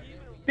ficar...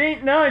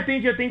 Não,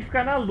 entendi, eu tenho que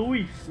ficar na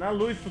luz. Na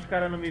luz pros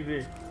caras não me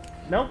ver.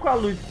 Não com a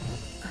luz.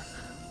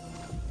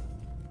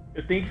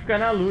 Eu tenho que ficar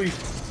na luz.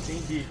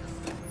 Entendi.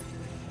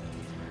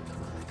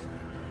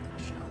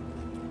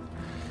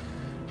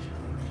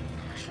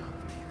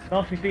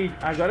 Nossa, entendi.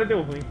 Agora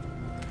deu ruim.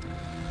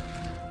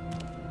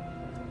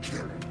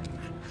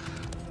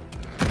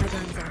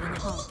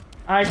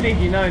 Ah,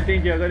 entendi. Não,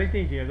 entendi. Agora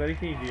entendi.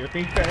 Eu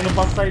tenho que ficar... Eu não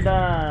posso sair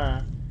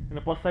da... Eu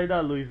não posso sair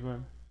da luz,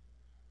 mano.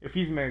 Eu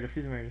fiz merda.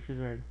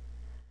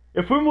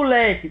 Eu fui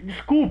moleque,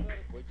 desculpe.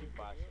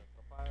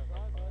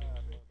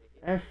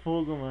 É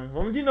fogo, mano.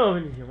 Vamos de novo,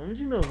 Inicio. Vamos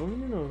de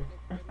novo.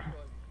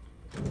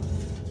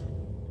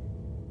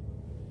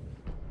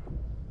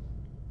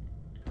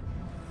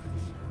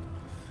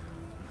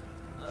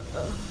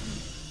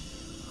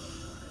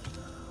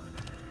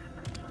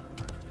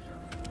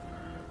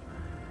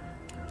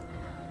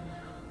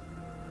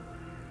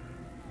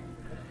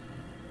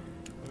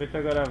 Vamos ver se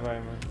agora vai,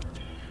 mano.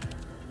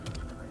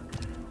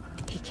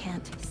 He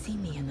can't see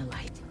me in the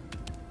light.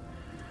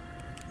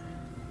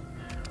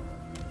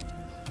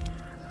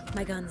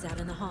 My gun's out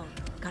in the hall.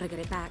 Gotta get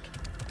it back.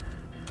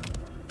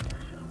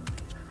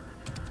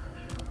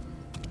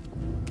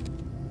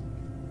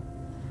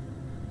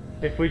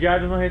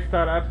 Refugiados vão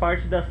restaurar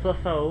parte da sua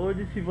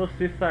saúde se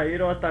você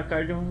sair ou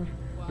atacar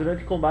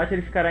durante o combate.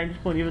 Ele ficará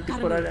indisponível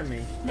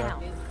temporariamente. Tá?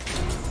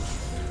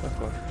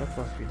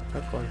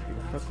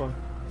 Socorre.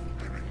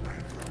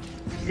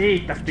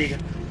 Eita, pega.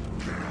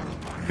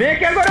 Vem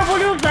aqui agora, eu vou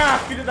lhe usar,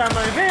 filho da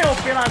mãe. Vem, ô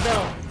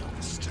peladão.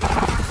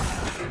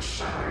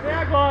 Vem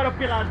agora, ô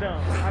peladão.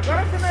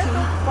 Agora você não é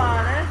tão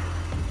pá, né?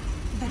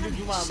 Filho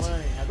de uma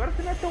mãe. Agora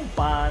você não é tão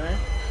pá, né?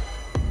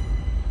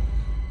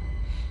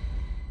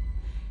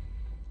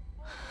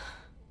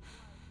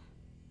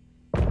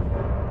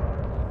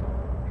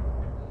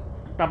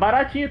 Tá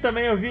baratinho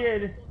também, eu vi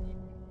ele.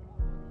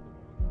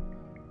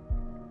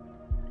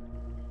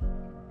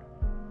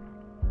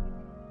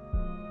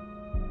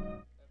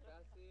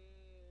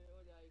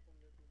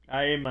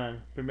 Aí,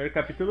 mano, primeiro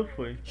capítulo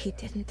foi. He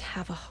didn't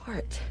have a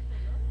heart,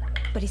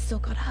 but he still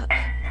got up.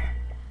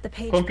 The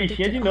page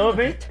Conquistinha de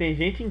novo, hein? Tem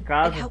gente em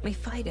casa. help me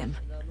fight him.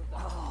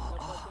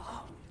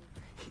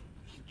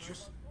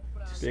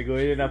 Pegou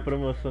ele na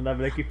promoção da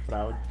Black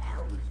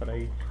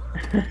Friday.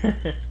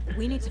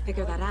 We need to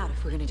figure that out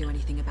if we're gonna do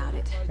anything about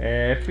it.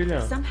 É, filhão.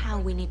 Somehow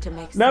we need to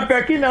make Não, sense pior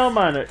of que this. não,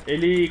 mano.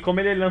 Ele,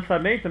 como ele é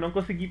lançamento, eu não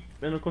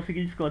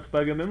consegui desconto.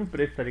 Paguei o mesmo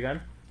preço, tá ligado?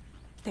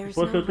 There's Se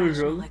fosse no outro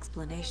rational jogo.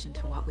 explanation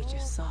to what we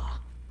just saw.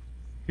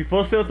 Se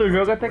fosse outro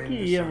jogo, até que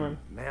ia, mano.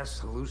 Mass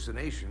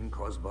hallucination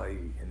caused by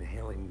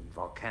inhaling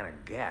volcanic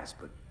gas,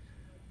 but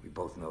we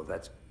both know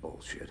that's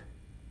bullshit.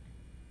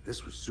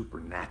 This was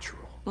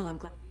supernatural. Well, I'm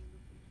glad.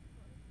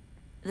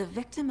 The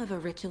victim of a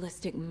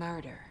ritualistic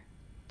murder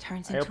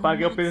turns Aí eu into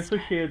paguei a o preço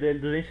cheio dele,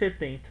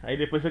 270. Aí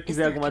depois se eu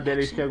quiser alguma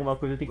DLC, alguma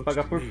coisa, eu tenho que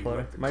pagar por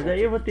fora. Mas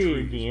aí eu vou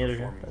ter dinheiro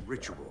já.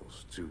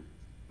 Rituals to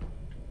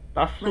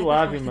Tá Right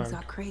suave, before things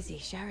mano. got crazy,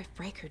 Sheriff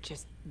Breaker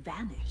just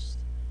vanished.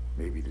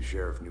 maybe the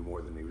sheriff knew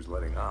more than he was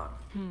letting on.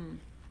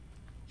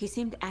 He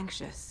seemed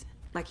anxious,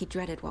 like he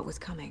dreaded what was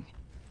coming.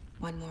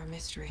 One more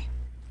mystery.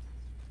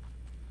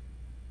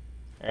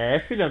 É,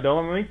 filhão, deu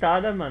uma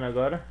aumentada, mano,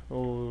 agora,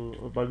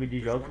 o bagulho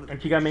de jogos.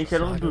 Antigamente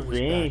era uns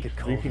 200,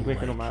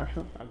 250 no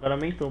máximo, agora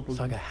aumentou um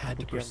pouquinho. Saga had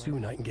to pursue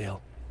Nightingale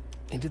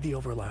into the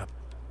overlap.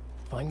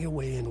 Finding a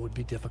way in would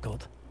be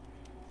difficult.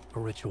 A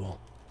ritual.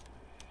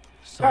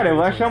 Cara,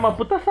 eu acho uma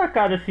puta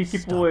sacada se,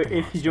 tipo,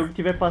 esse jogo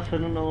estiver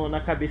passando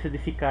na cabeça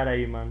desse cara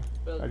aí, mano.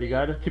 Tá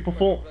ligado? Tipo,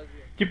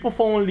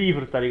 for um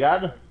livro, tá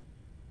ligado?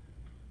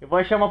 Eu vou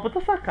achar uma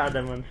puta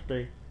sacada, mano, isso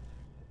daí.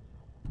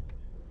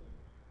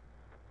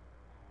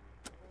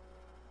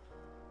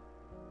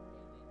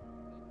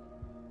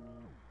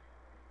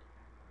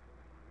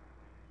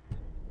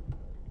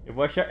 Eu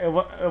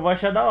vou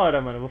achar da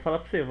hora, mano. Eu vou falar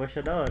pra você, eu vou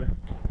achar da hora.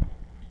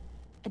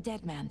 A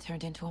dead man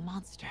turned into a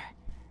monster.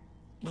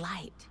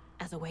 Light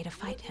as a way to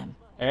fight him.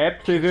 É,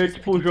 pra você ver,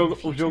 tipo,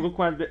 o jogo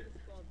com a...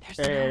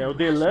 o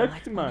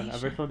Deluxe, mano. A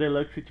versão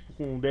Deluxe, tipo,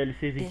 com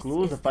DLCs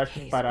inclusa,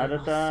 parte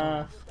parada,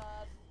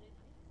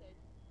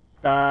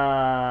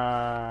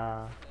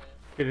 tá...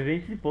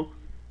 300 e pouco.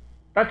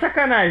 Tá de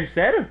sacanagem,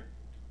 sério?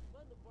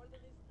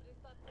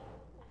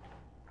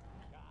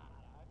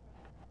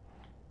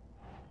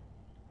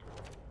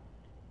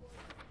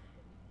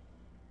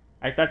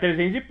 Aí tá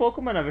 300 e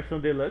pouco, mano, a versão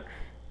Deluxe.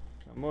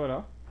 Na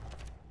moral.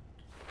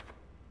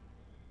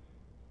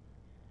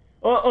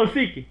 Ô,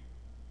 Sik,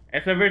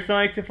 essa versão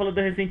aí que você falou do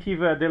Resident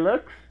Evil é a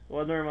Deluxe ou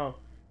a normal?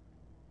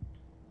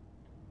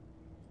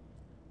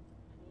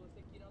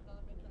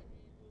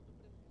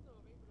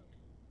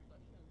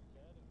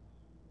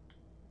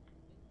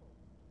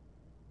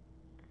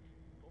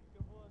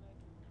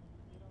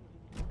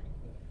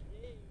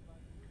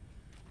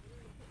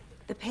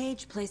 The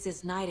page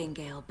places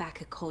Nightingale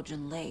back at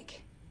Cauldron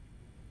Lake.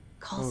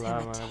 Vamos lá,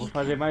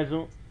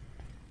 mano.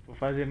 Vou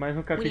fazer mais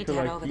um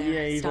capítulo aqui e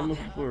aí vamos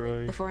por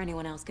hoje. Before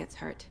anyone else gets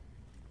hurt.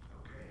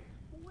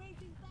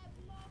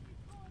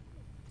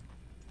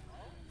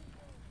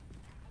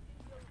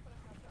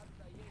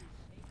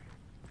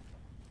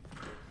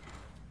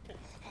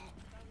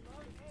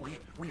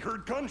 We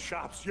heard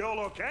gunshots.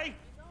 Y'all okay?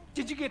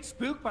 Did you get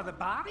spooked by the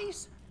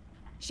bodies?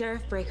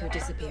 Sheriff Breaker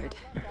disappeared.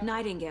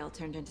 Nightingale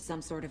turned into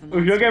some sort of a O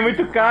monster. jogo é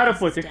muito caro,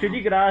 pô. Tem que ser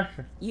de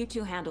graça. You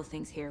two handle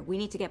things here. We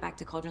need to get back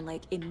to Cauldron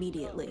Lake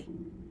immediately.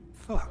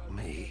 Fuck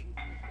me.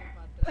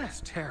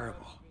 That's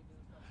terrible.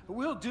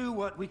 We'll do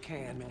what we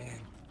can,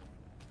 man.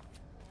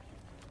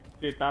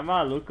 Você tá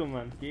maluco,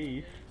 mano. Que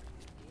isso?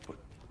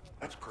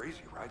 That's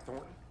crazy, right,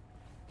 Thornton?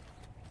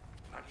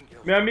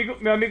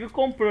 Meu amigo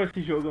comprou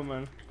esse jogo,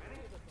 mano.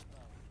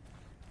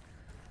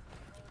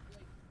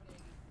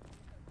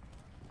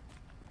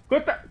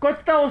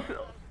 Quanto tá o...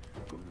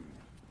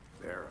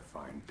 They're a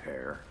fine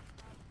pair.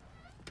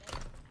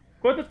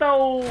 Quanto tá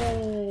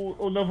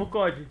o novo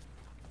COD?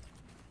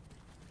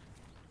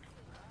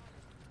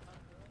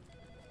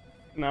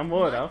 Na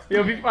moral,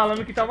 eu vi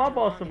falando que tá uma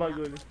bosta o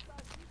bagulho.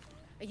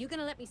 Are you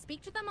gonna let me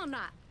speak to them or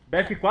not?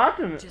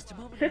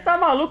 BF4? Você tá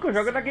maluco? Eu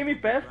jogo na Game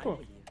Pass, pô.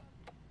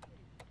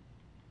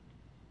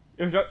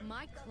 Eu jogo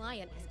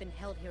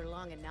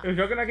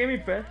na Game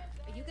Pass.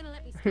 Are you gonna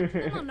let me speak to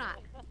them or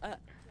not?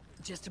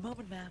 Just a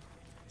moment, ma'am.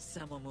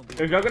 Someone will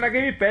be. Eu jogo na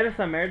Game Pass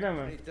essa merda, How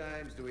mano. many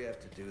times do we have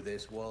to do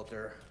this,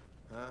 Walter?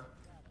 Huh?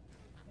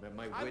 I'm at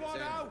my I wit's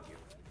want end out. with you.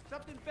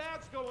 Something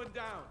bad's going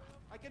down.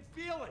 I can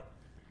feel it.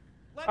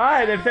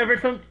 Ah, deve ser a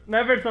versão... Não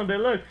é a versão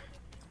Deluxe?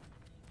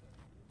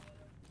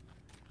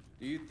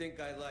 Do you think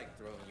I like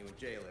throwing you in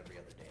jail every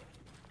other day?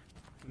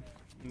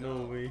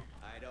 No way.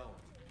 I don't.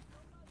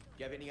 Do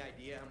you have any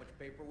idea how much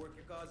paperwork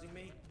you're causing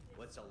me?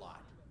 What's a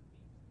lot?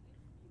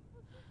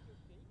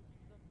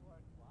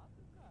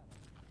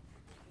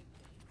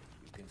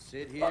 You can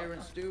sit here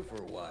and stew for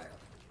a while.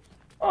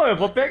 Oh, eu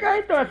vou pegar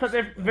então essa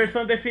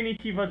versão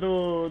definitiva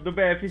do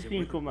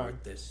BF5, mano.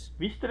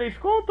 23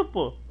 conto,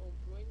 pô.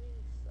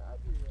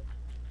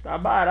 Tá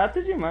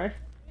barato demais.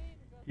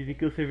 Dizem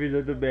que o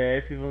servidor do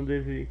BF vão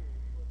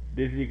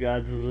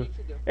desligados.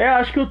 Eu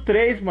acho que o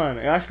 3, mano.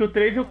 Eu acho que o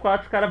 3 e o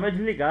 4 os caras vão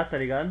desligar, tá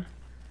ligado?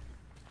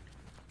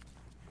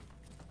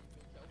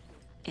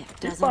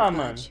 Pá,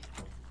 mano.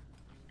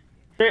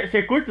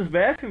 Você curte os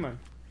BF, mano?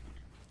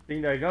 Você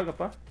ainda joga,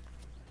 pá?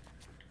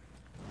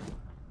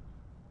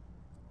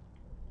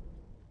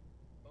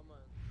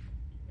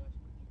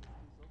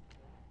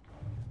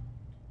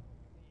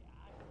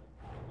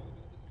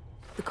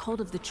 The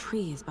cult of the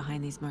tree is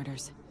behind these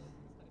murders.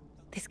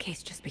 This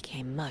case just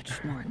became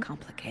much more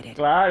complicated.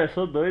 Claro, eu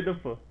sou doido,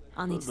 pô.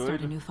 I'll need to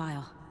start a new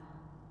file.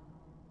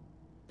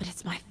 But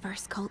it's my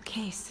first cult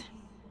case.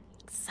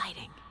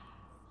 Exciting.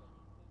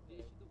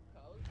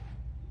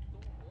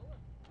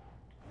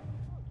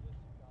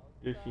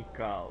 Esse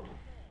caos.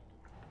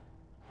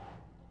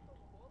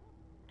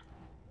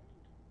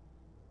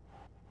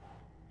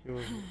 Deixa eu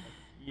ver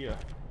aqui, ó.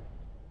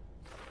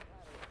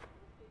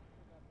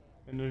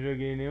 Eu não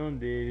joguei nenhum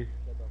deles.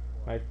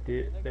 Vai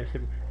ter... Deve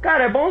ser...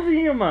 Cara, é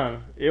bonzinho,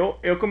 mano.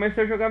 Eu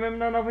comecei a jogar mesmo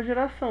na nova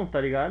geração, tá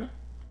ligado?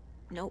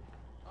 Não.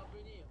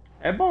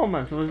 É bom,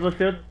 mano. Se fosse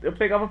você, eu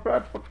pegava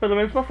pelo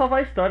menos pra salvar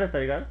a história, tá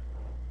ligado?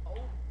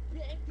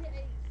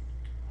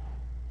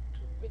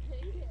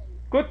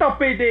 Quanto tá o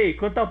Payday?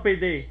 Quanto tá o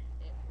Payday?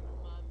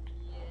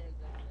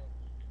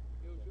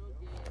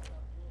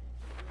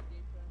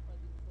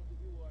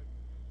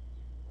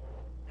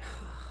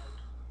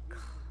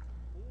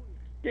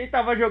 Quem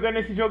tava jogando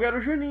esse jogo era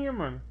o Juninho,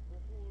 mano.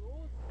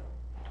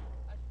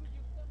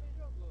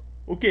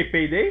 O que?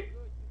 Peidei?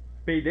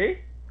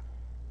 Peidei?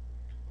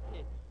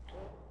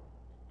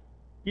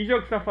 Que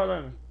jogo você tá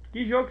falando?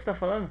 Que jogo você tá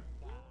falando?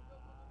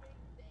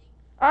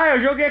 Ah,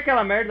 eu joguei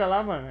aquela merda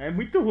lá, mano. É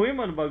muito ruim,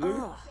 mano, o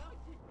bagulho.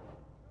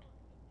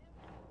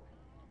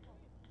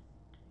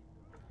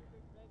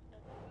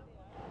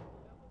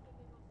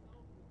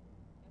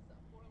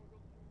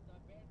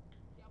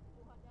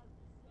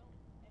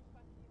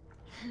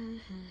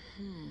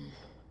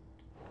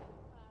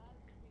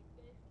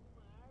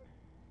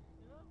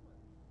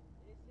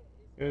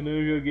 Eu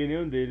não joguei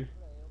nenhum deles.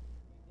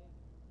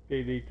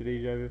 Peidei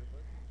 3 já, viu?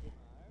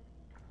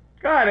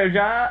 Cara,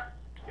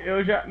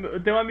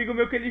 eu tenho um amigo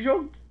meu que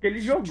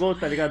ele jogou,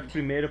 tá ligado?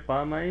 Primeiro,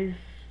 pá, mas...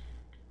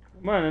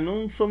 Mano, eu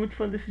não sou muito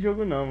fã desse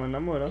jogo não, mano, na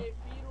moral.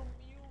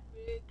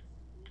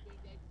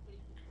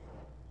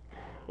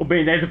 O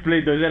Ben 10 do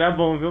Play 2 era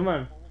bom, viu,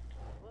 mano?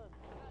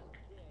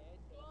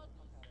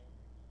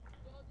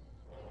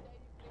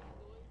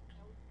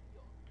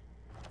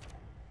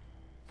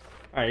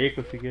 Aí,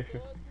 consegui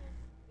achar.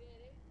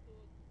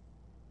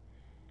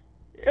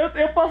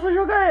 Eu posso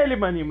jogar ele,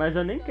 maninho, mas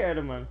eu nem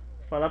quero, mano.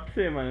 Falar pra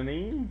você, mano,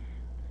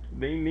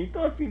 nem tô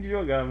afim de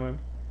jogar, mano.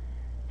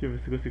 Deixa eu ver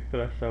se eu consigo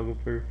traçar algum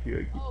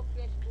perfil aqui.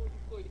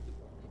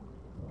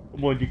 Um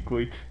monte de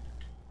coito.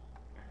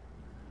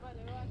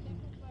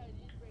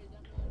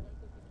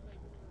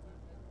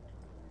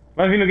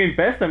 Vai vir no Game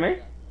Pass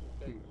também?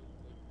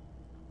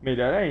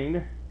 Melhor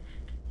ainda.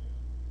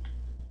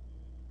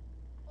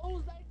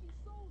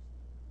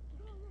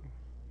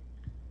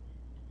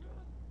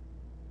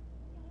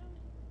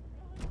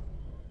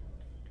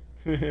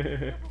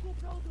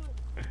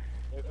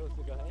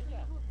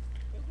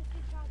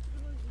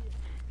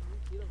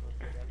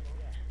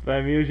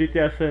 Pra mim o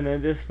GTA San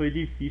Andreas foi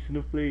difícil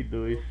no Play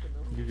 2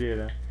 de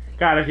zerar.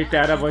 Cara, GTA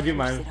era bom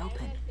demais.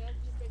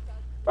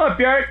 Oh,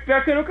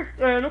 pior que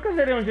eu nunca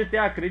zerei um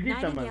GTA,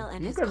 acredita, mano?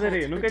 Nunca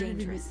zerei, nunca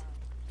tive.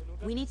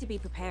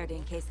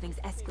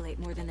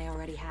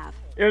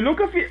 Eu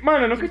nunca fiz.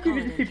 Mano, eu nunca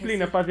tive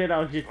disciplina pra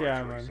zerar os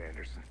GTA, mano.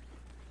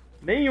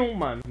 Nenhum,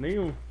 mano,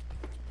 nenhum.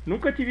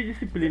 Nunca tive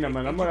disciplina,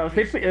 mano, na moral.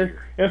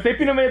 Eu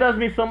sempre no meio das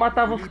missões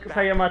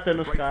saía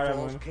matando os caras,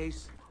 mano.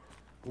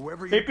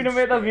 Sempre no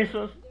meio das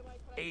missões.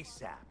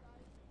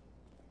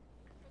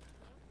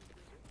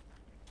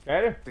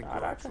 Sério?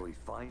 Caraca.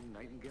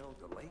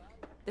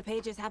 The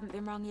pages haven't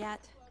been wrong yet.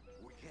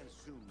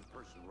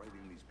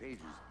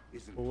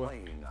 Boa.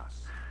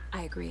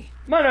 I agree.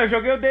 Mano, eu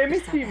joguei o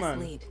DMC,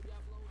 mano.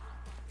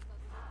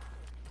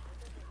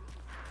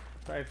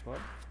 Sai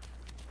fora.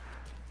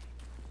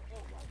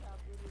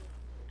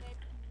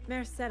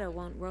 Merceda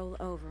won't roll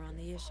over on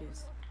the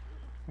issues.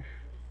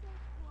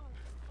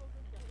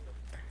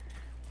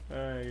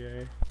 Ai,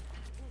 ai.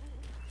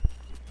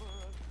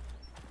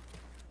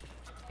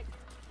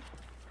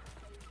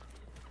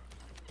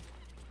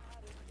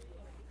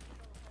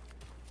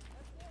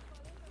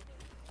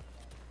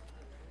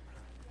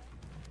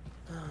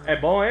 É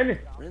bom ele?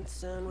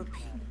 Rinse and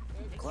repeat.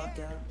 Clock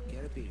out,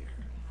 get a beer.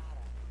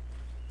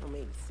 Or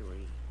maybe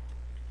 3.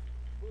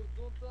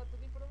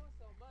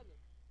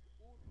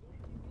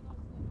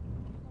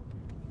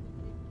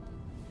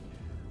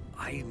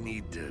 I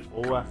need to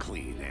come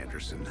clean,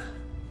 Anderson.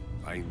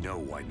 I know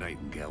why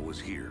Nightingale was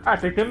here. Ah,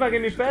 você tem uma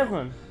Game Pass,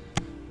 mano?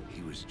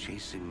 He was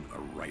chasing a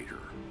writer,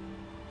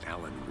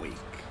 Alan Wake.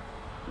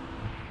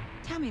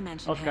 Tammy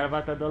mentioned Os caras vão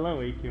até do Alan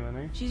Wake,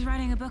 mano, hein? She's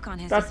writing a book on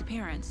his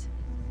disappearance.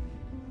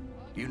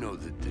 You know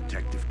the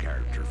detective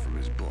character from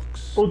his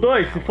books. O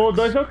 2, se for o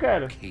 2 eu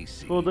quero.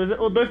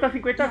 O 2 tá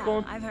 50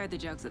 conto. I've heard the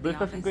jokes O at the 2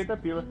 tá office. 50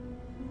 pila.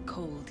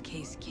 Cold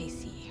case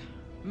Casey.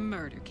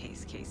 Murder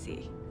case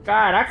Casey.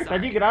 Caraca, tá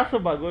de graça o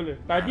bagulho.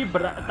 Tá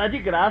de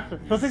graça.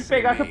 Se vocês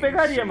pegassem, eu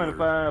pegaria, mano,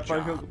 pra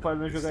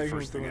não jogar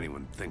junto. First thing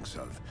anyone thinks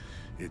of.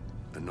 It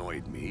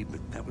annoyed me, but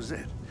that was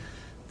it.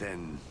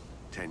 Then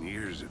 10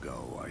 years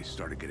ago, I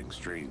started getting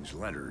strange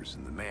letters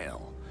in the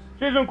mail.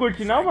 Vocês não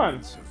curtem não,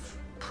 mano?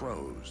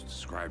 Prose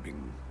describing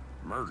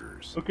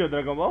murders. O que, o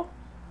Dragon Ball?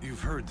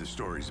 You've heard the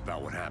stories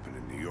about what happened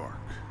in New York.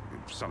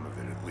 Some of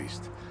it, at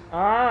least.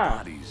 Ah!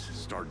 Bodies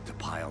started to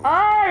pile up.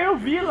 Ah, eu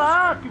vi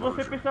lá que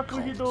você precisa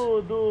fugir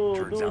dos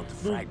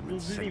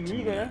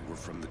inimigos, né? Were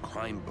from the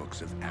crime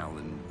books of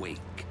Alan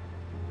Wake.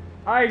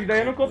 Ah, isso daí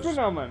eu não compro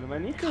não, mano.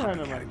 Mas nem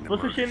ferrando, mano.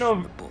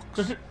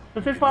 Se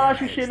vocês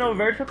falassem o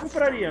Xenoverse, eu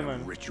compraria,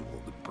 mano. Ritual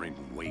to bring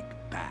Wake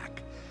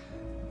back.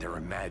 Their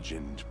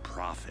imagined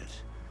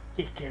prophet.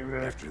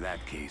 After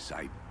that case,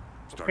 I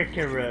started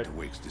looking into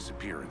Wake's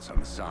disappearance on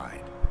the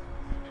side.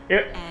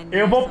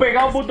 Eu vou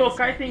pegar o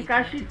Budokai tem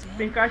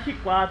caixa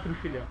 4,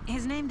 filhão.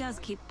 His name does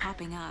keep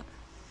popping up.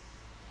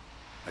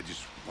 I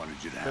just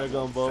wanted you to have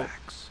Dragon Ball.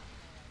 facts.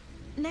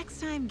 Next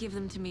time, give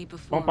them to me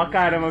before. Bom pra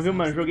caramba, viu,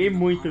 mano? Joguei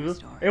muito, viu?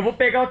 Eu vou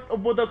pegar o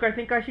Budokai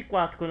tem caixa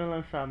 4 quando eu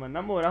lançar, mano.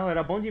 Na moral,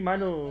 era bom demais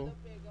no...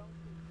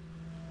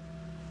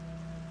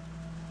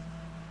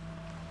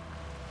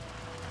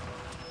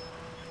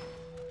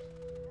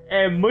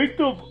 É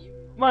muito...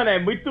 Mano, é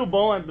muito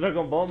bom a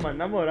Dragon Ball, mano.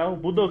 Na moral, o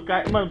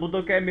Budokai... Mano, o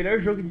Budokai é o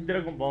melhor jogo de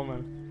Dragon Ball,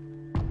 mano.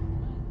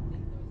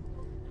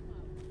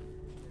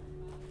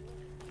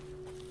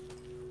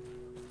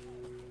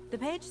 The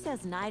page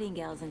says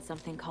Nightingale's in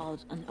something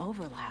called an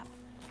overlap.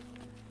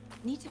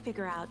 Need to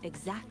figure out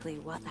exactly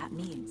what that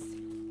means.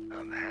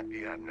 I'm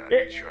happy I'm not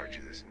in charge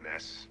of this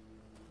mess.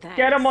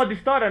 Que era modo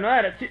história, não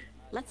era?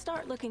 Let's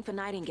start looking for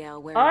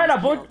Nightingale where Ah, era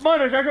bom.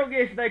 Mano, eu já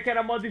joguei esse daí que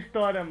era modo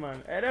história,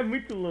 mano. Era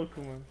muito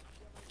louco, mano.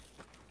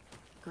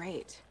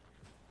 Great.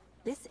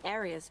 This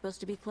area is supposed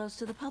to be close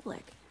to the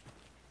public.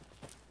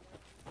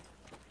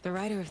 The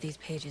writer of these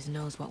pages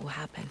knows what will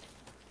happen.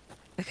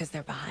 Because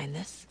they're behind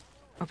this,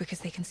 or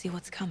because they can see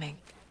what's coming.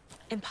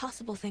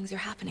 Impossible things are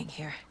happening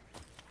here.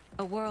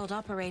 A world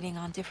operating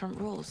on different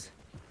rules.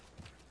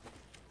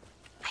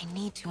 I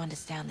need to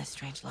understand this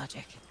strange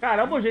logic.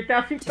 Caramba, o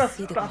GTA V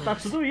tá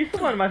tudo isso,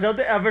 mano. Mas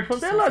é a versão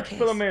deluxe,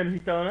 pelo menos,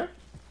 então, né?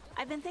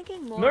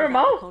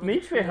 Normal?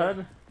 Nem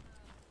ferrando.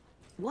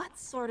 What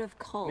sort of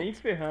cult Nem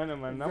ferrando,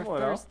 mano, na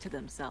moral. refers to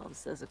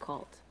themselves as a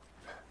cult?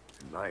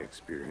 In my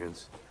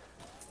experience,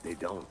 they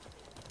don't.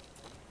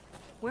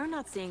 We're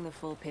not seeing the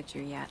full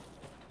picture yet.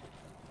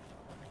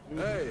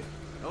 Hey,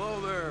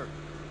 hello there.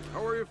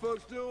 How are you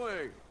folks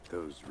doing?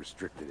 Those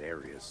restricted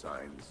area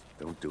signs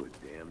don't do a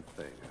damn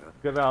thing, huh?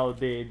 Grau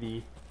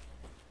de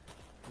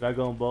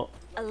Dragon Ball.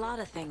 A lot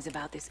of things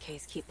about this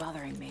case keep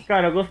bothering me.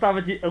 Cara,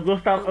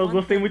 eu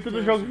gostei muito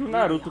dos jogos do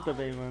Naruto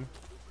também, mano.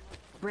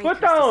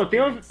 Quanto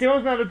tem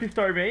uns Naruto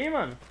Storm aí,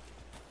 mano?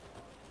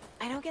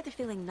 I don't get the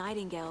feeling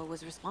Nightingale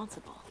was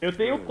responsible. Eu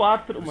tenho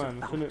 4, mano.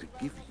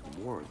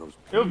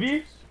 Eu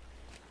vi.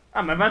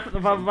 Ah, mas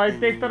vai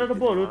ter a história do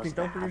Boruto,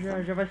 então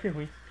já vai ser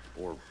ruim.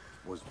 Or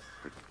was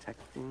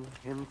protecting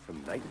him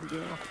from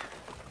Nightingale?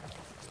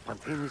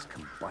 Spontaneous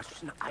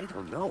combustion? I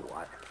don't know.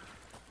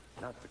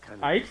 Not the kind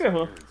of Aí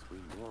ferrou.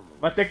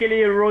 Vai ter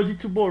aquele Road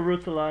to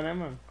Boruto lá, né,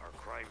 mano? Our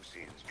crime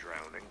scene's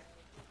drowning.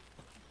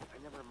 I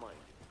never minded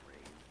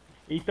rain.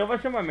 Então vai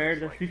ser uma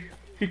merda.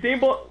 Se tem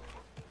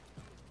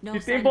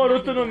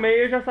Boruto no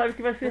meio, já sabe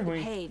que vai ser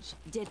ruim. Page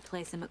did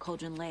place him at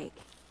Cauldron Lake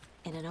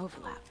in an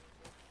overlap.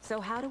 So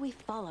how do we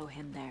follow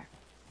him there?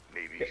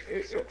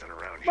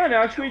 Mano, eu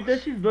acho que o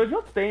desses dois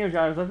eu tenho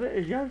já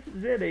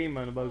zerei,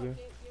 mano, o bagulho.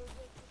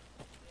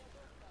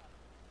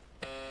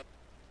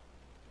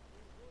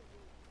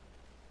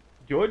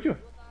 Jojo?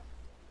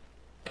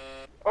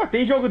 Oh,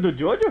 tem jogo do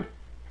Jojo?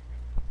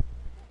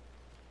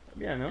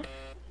 Sabia não?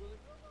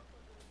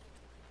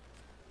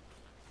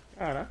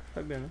 Caraca,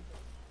 sabia não.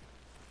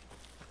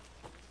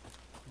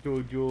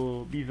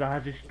 Jojo,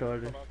 bizarras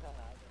histórias.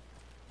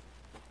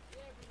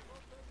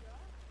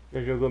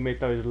 Já jogou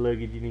Metal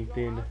Slug de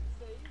Nintendo?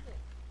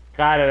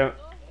 Cara,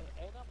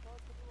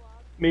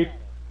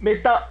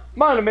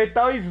 Mano,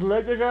 Metal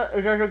Slug eu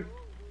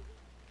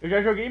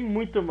já joguei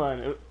muito,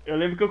 mano. Eu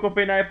lembro que eu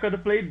comprei na época do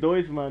Play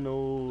 2,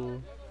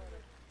 mano.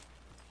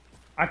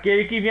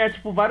 Aquele que vinha,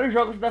 tipo, vários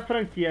jogos da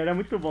franquia. Era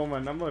muito bom,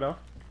 mano, na moral.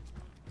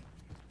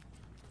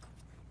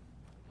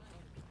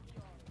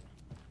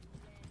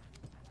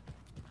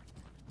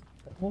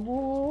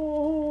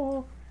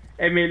 Oh,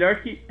 é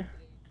melhor que...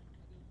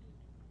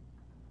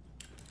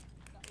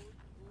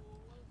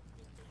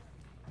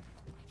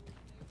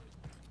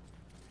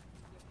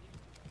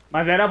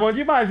 Mas era bom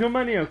demais, viu,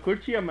 maninho? Eu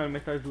curtia, mano,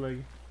 Metal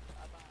Slug.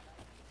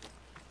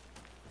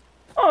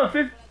 Oh,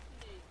 vocês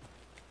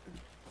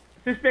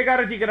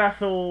pegaram de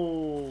graça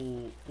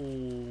o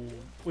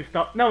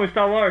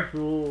Star Wars,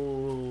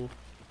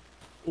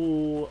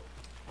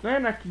 não é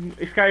na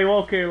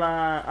Skywalker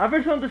lá, a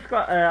versão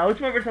a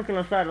última versão que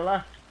lançaram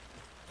lá.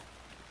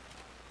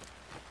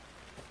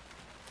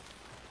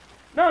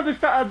 Não,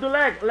 do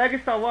Lego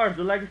Star Wars,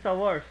 do Lego Star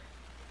Wars.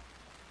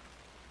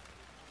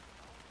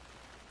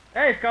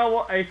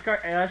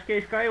 Acho que é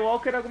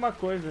Skywalker alguma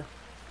coisa.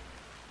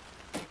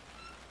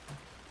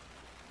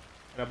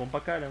 Era bom pra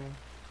caramba.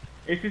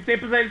 Esses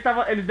tempos aí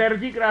eles deram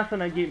de graça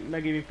na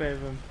Game Pass,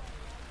 mano.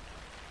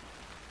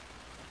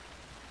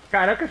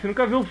 Caraca, você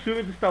nunca viu o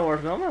filme do Star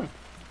Wars não, mano?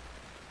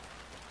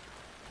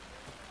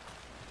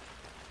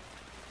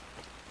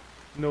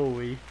 No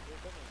way.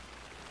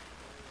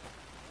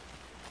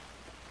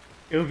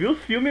 Eu vi o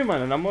filme,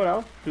 mano, na moral.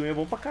 O filme é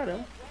bom pra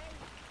caramba.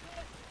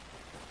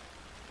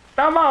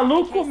 Tá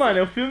maluco,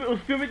 mano?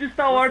 Os filmes de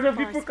Star Wars eu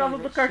vi por causa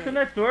do Cartoon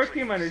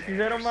Network, mano. Eles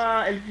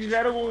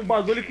fizeram um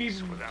bagulho que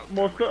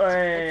mostrou,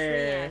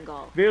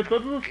 veio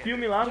todos os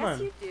filmes lá,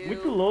 mano.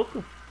 Muito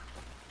louco.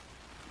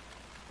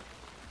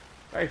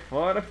 Sai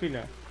fora,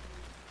 filha.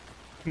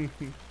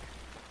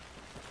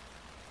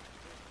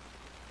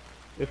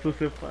 Eu sou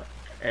seu pai.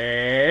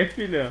 É,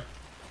 filha.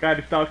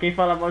 Cara, quem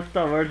fala mal de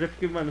Star Wars é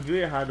porque, mano, viu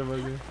errado o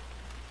bagulho.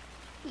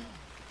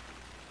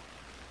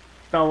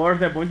 Star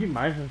Wars é bom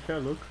demais, mano. Você é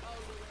louco.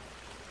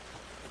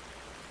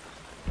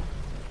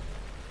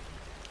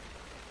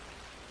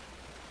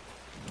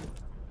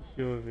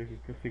 Deixa eu ver o que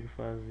eu consigo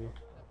fazer.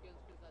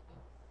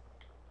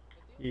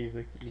 Isso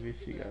aqui,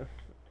 investigação.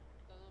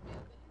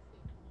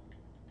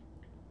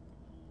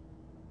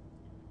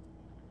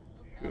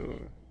 Show.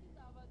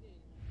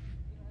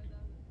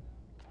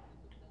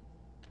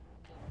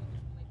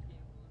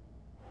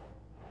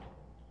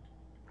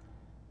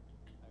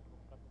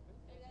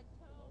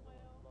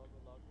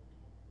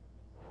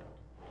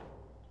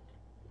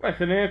 Ué,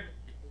 você nem é...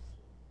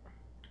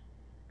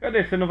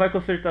 Cadê? Você não vai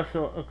consertar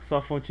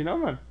sua fonte não,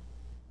 mano?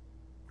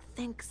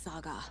 Think,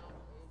 Saga.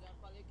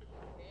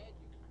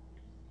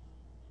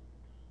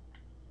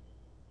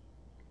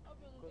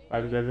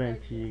 As das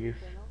antigas.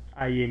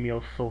 I am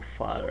your soul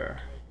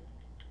father.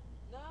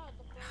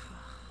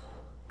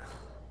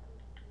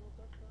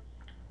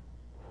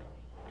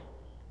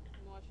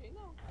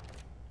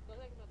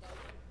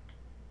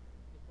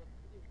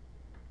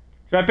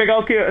 Você vai pegar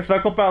o que? Você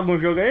vai comprar algum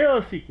jogo aí,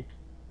 ô Sik?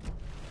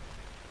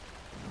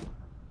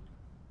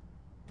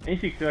 Hein,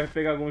 Sik? Você vai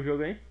pegar algum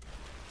jogo aí?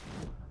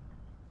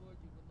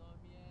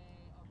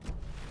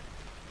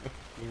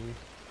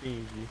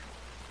 Entendi.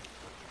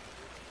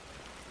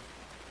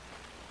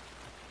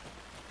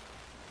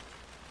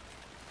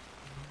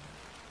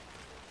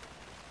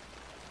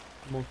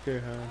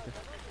 Monster Hunter.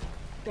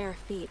 Bare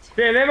feet.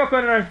 Você lembra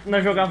quando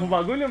nós jogávamos o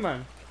bagulho,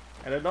 mano?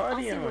 Era da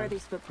horinha, mano.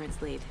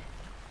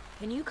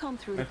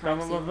 Nós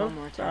estávamos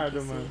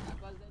avançados, mano.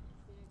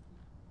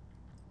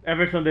 É a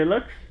versão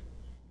deluxe?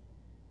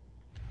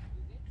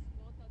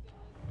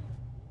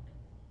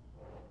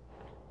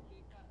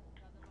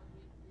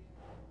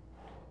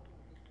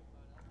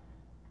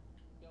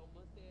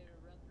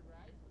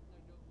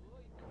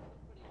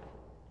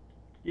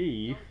 Que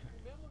isso?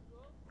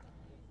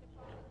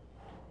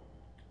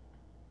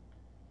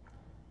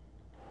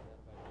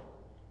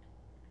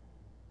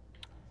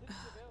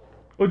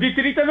 O de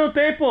 30 não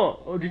tem,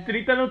 pô. O de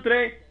 30 não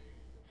tem.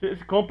 Você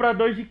compra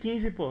 2 de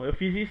 15, pô. Eu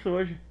fiz isso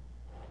hoje.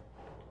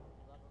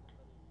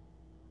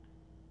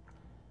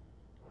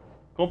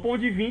 Compra um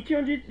de 20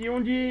 e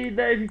um de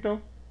 10,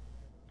 então.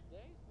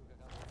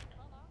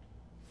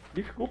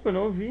 Desculpa, eu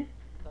não ouvi.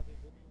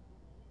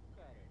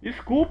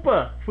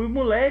 Desculpa, fui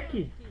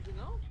moleque.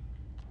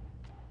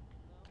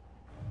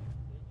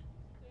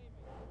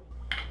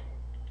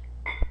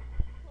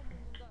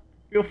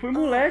 Eu fui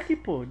moleque,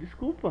 pô.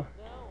 Desculpa.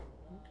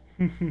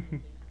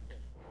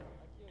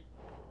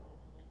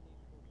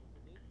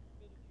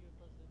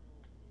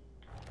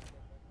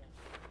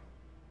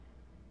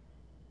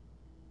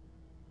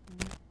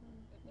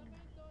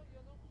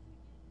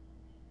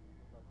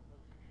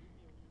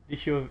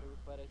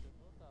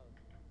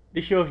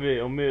 Deixa eu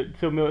ver. O meu,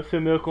 se o meu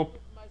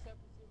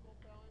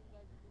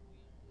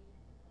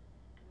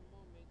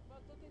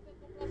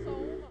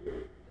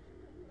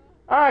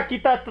Ah, aqui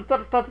tá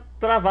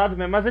travado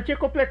mesmo, mas eu tinha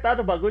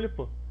completado o bagulho,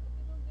 pô.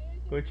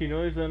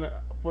 Continua usando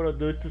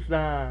produtos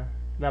da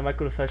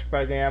Microsoft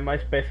para ganhar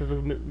mais peças.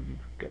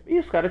 Ih,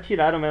 os caras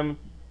tiraram mesmo.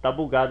 Tá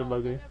bugado o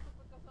bagulho.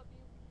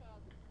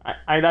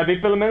 Ainda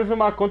bem, pelo menos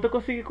uma conta eu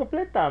consegui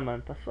completar,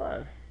 mano. Tá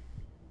suave.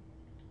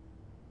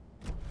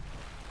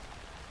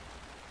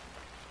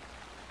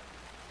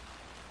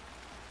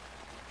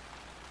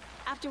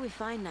 After we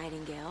find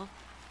Nightingale,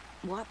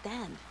 what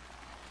then?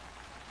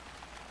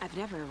 I've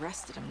never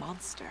arrested a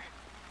monster.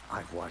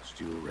 I've watched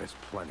you arrest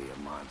plenty of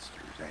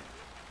monsters, eh?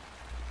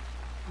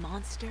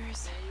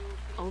 Monsters?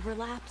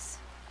 Overlaps?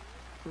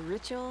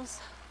 Rituals?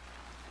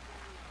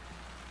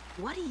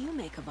 What do you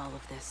make of all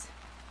of this?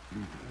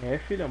 É,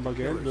 filho, um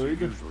bagulho é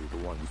doido. Usually the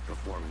ones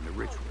performing the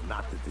ritual,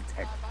 not the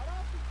detective.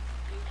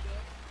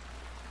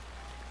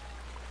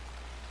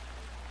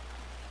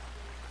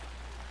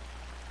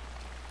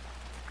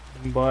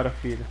 Bora,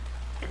 filho.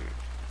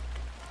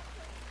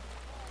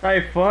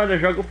 Sai fora,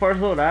 joga o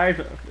Forza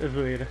Horizon,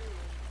 zoeira.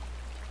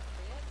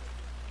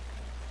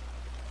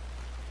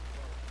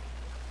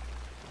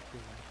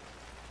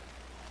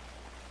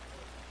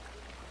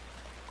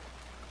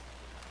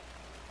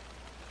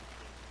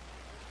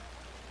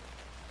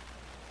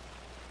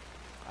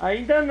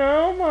 Ainda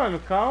não, mano,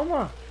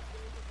 calma.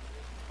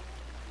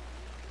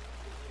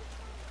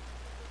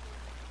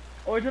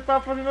 Hoje eu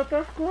tava fazendo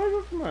outras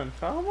coisas, mano,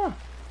 calma.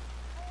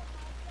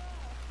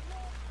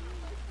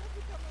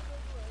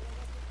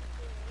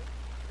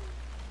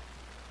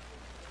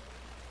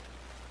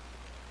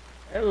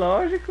 É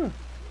lógico.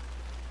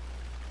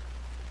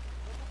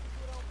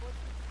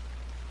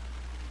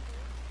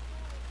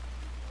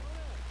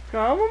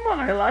 Calma,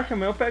 mano, relaxa,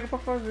 amanhã eu pego pra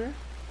fazer.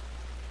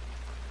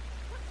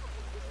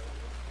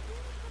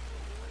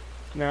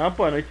 Não,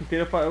 pô, a noite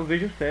inteira eu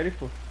vejo série,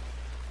 pô.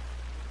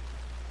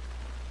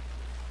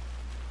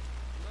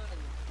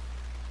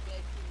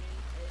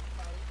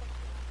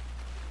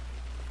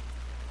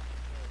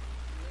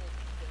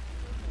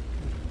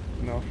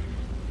 Nossa.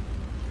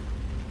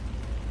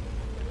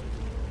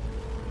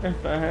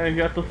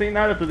 Já tô sem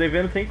nada, tô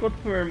devendo 100 conto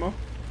pro meu irmão.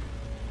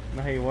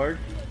 Na Reward.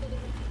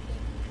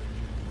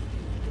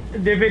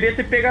 Deveria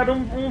ter pegado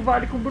um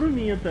vale com o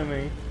Bruninho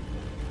também.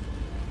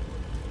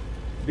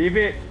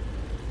 Deveria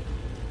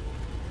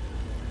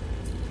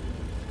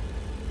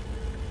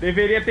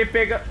ter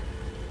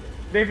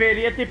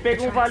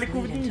pego um vale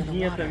com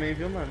Ninjinha também,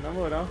 viu, mano? Na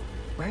moral.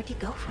 Where'd you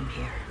go from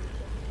here?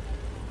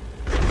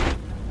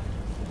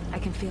 I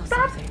can feel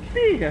tá, something.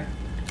 Filha.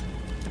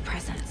 A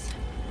presence.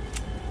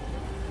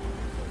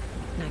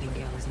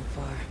 Nightingale isn't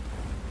far.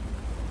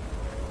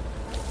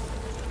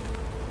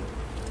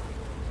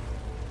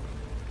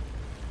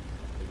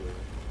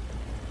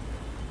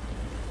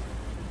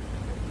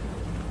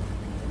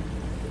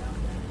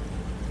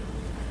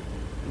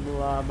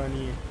 lá,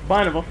 maninha.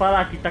 Mano, vou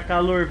falar, aqui tá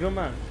calor, viu,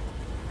 mano?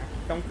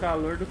 Aqui tá um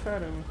calor do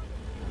caramba.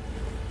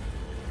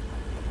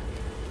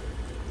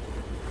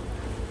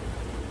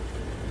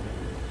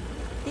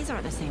 These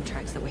aren't the same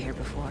tracks that were here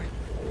before.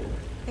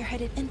 They're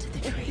headed into the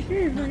tree,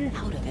 not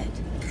out of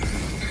it.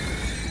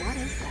 What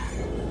is that?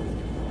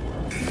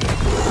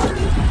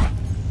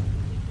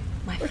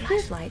 My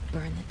flashlight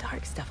burned the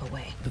dark stuff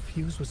away. The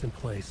fuse was in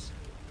place.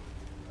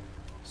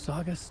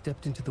 Saga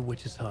stepped into the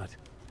witch's hut.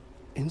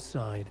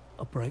 Inside,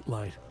 a bright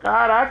light.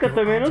 Caraca, eu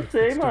também não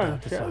sei, mano.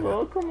 Você é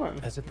louco, mano.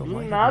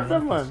 Do nada,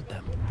 mano.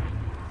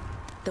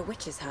 The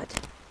witch's hut.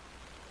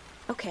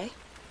 Okay.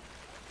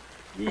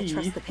 I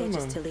trust the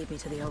pages to lead me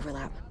to the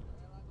overlap.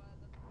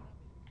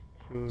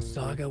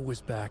 Saga was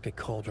back at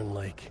Cauldron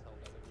Lake.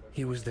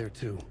 He was there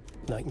too.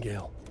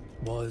 Nightingale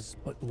was,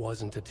 but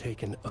wasn't a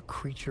taken, a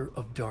creature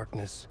of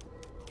darkness.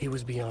 He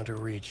was beyond her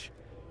reach,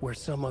 where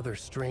some other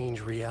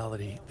strange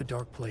reality, the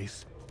dark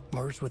place,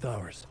 merged with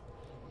ours.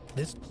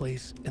 This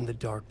place and the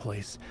dark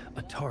place,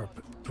 a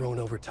tarp thrown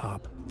over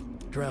top,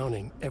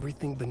 drowning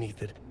everything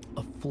beneath it,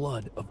 a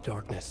flood of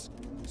darkness,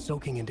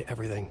 soaking into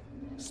everything,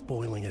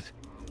 spoiling it,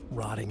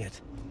 rotting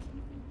it.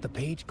 The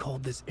page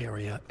called this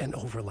area an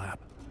overlap.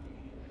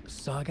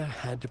 Saga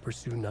had to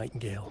pursue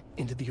Nightingale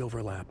into the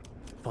overlap.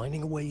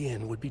 Finding a way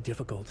in would be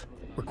difficult,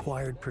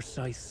 required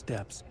precise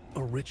steps,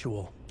 a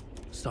ritual.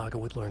 Saga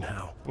would learn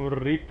how.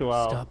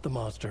 Ritual. Stop the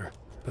monster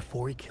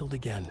before he killed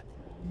again.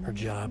 Her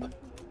job,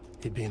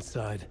 he'd be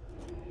inside,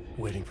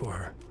 waiting for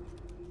her.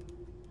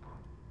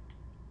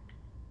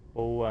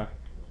 Boa.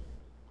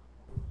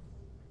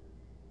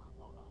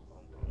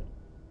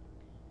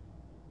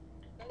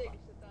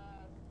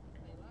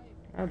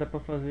 Ah, dá pra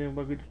fazer um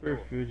bagulho de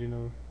perfil de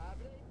novo.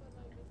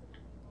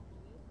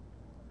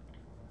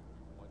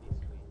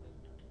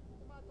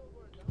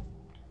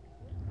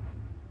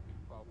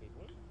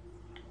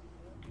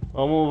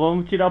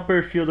 Vamos tirar o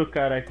perfil do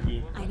cara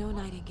aqui. I know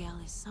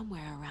Nightingale is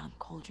somewhere around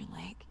Cauldron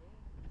Lake.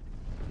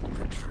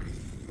 The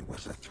tree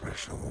was a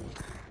threshold.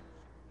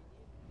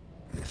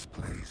 This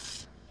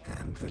place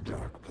and the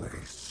dark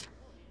place.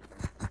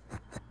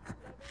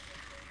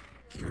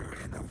 You're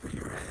in over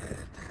your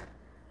head.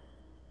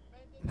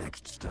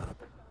 Next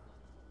stop,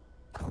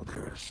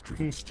 Caldera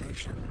Street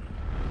Station.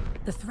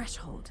 The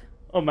threshold.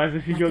 Oh, mas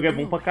esse jogo é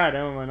bom pra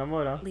caramba, mano, na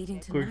moral.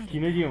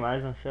 Curtindo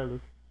demais, mano, cê é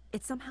louco.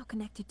 It's somehow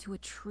connected to a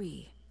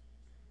tree.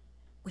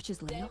 Which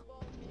is Leo?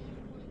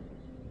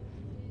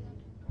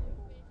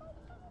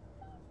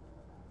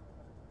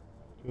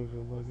 Deixa eu ver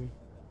o bagulho.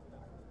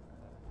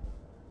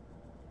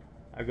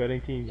 Agora eu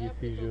entendi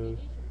esse jogo.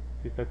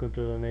 Você está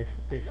controlando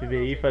esse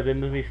FBI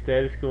fazendo os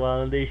mistérios que o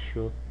Alan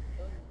deixou.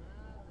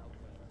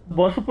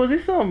 Boa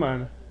suposição,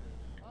 mano.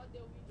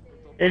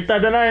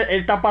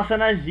 Ele tá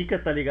passando as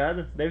dicas, tá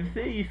ligado? Deve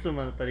ser isso,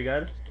 mano, tá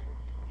ligado?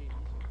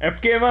 É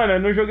porque, mano, eu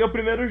não joguei o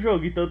primeiro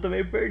jogo, então eu tô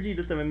meio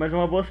perdido também, mas é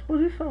uma boa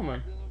suposição,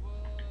 mano.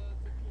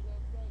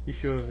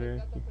 Deixa eu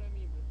ver aqui.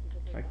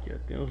 Aqui, ó,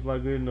 tem uns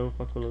bagulho novo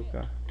pra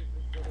colocar.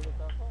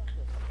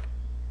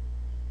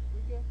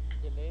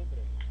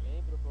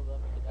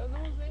 Eu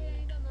não usei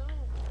ainda não.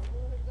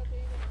 Eu não resgatei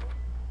ainda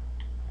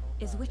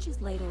não. Is Witch's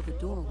Ladle the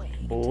doorway?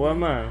 Boa,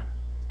 mano.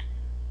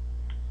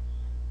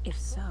 If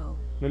so,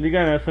 não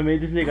liga não, eu sou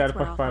meio desligado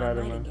pras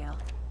paradas, mano.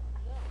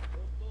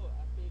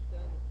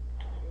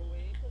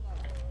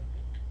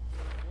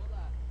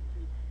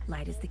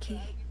 Light is the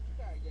key.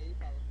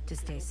 To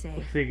stay safe.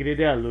 O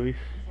segredo é a luz.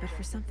 But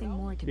for something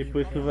more to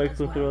Depois tu vai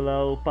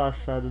controlar o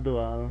passado do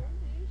Alan.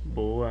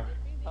 Boa.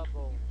 Tá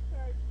bom.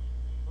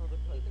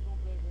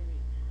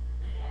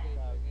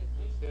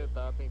 Eu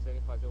tava pensando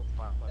em fazer um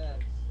farm.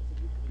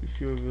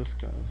 Deixa eu ver os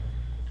caras.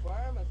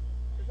 Farmas?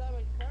 Você sabe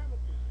onde farma?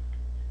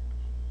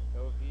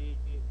 Eu vi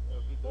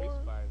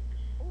 2 farms.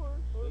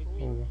 2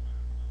 mini. Um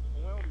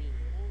é o mini.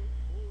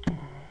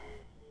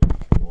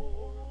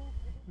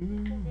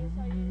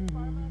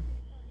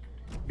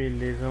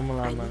 Beleza, vamos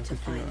lá, mano.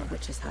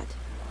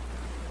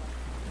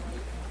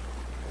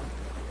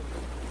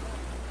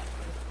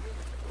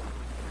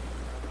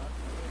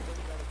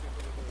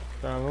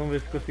 Tá, vamos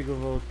ver se consigo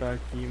voltar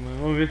aqui, mano.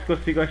 Vamos ver se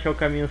consigo achar o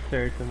caminho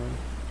certo, mano.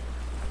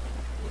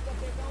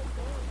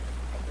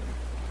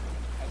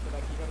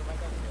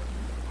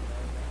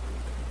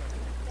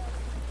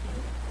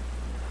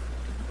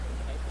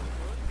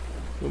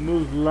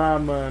 Vamos lá,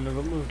 mano,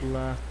 vamos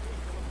lá.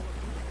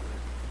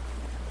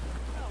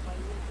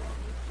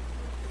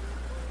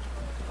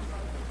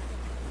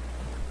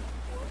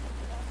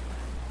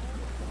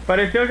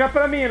 Apareceu já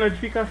pra mim a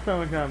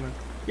notificação já, mano.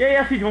 E aí,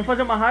 Acid, vamos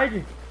fazer uma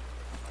raid?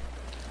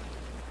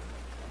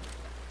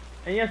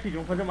 E aí, Acid,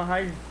 vamos fazer uma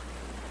raid?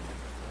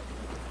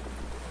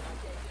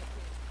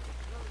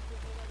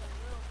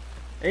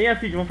 Ei,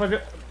 Acid, vamos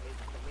fazer...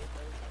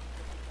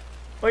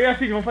 Oi,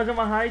 Acid, vamos fazer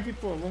uma raid,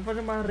 pô. Vamos fazer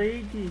uma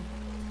raid.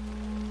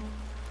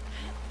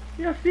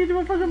 E Acid,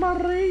 vamos fazer uma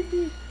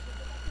raid.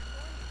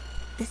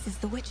 This is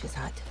the witch's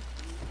hut.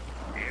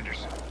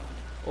 Anderson.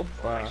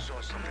 Opa. I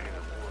saw something in the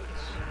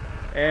woods.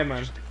 É,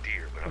 mano.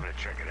 But I'm gonna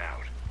check it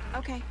out.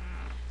 Okay.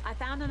 I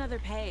found another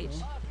page.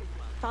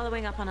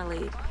 Following up on a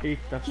lead.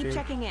 Eita, Keep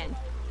checking in.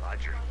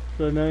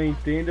 Só não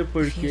entendo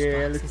porque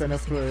ela está na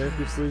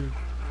floresta e depois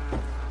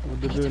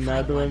muda do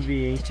nada o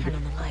ambiente.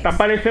 Tá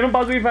parecendo um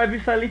bagulho vibe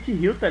Silent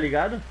Hill, tá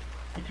ligado?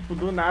 Que tipo,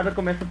 do nada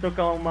começa a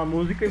tocar uma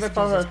música e vai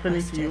pra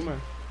Silent Hill,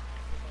 mano.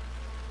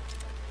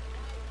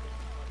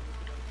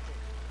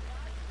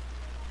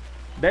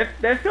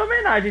 Deve ser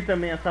homenagem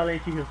também a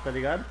Silent Hill, tá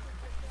ligado?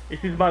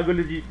 Esses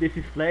bagulhos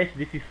desses flash,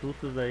 desses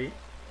sustos aí.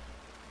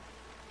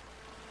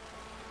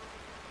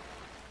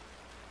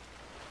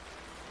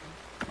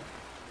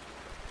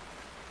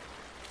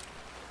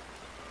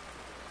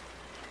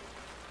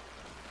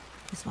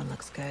 This one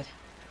looks good.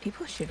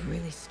 People should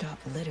really stop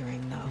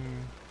littering, though.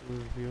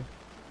 Viu?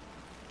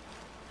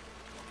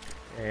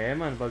 É,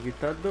 mano, o bagulho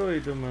tá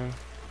doido, mano.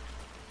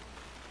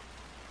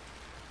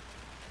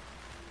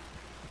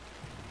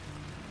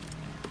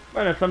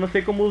 Mano, eu só não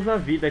sei como usa a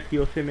vida aqui,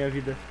 ou se é minha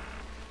vida.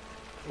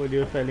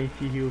 Olhei o Silent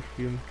Hill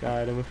filme,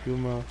 caramba,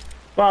 filmão.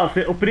 Qual?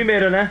 O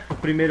primeiro, né? O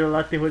primeiro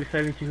lá, terror de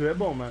Silent Hill é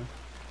bom, mano.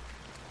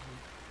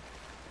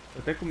 Tô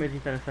até com medo de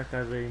entrar nessa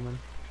casa aí, mano.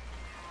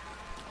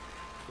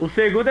 O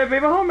segundo é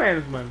bem mais ou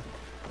menos, mano.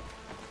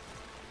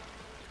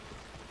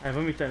 Aí,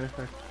 vamos entrar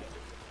nessa...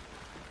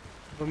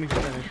 Vamos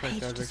entrar nessa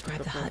casa aqui.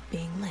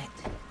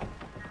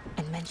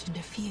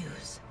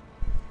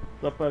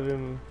 Só pra ver,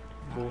 mano.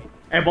 Bom.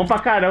 É bom pra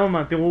caramba,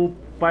 mano. Tem o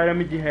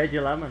Pyramid Head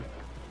lá, mano.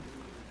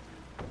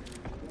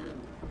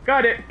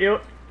 Cara,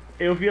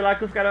 eu vi lá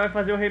que os caras vão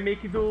fazer o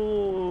remake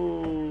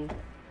do...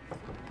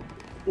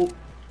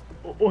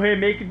 O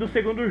remake do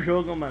segundo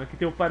jogo, mano. Que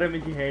tem o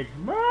Pyramid Head.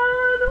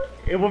 Mano,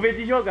 eu vou ver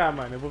de jogar,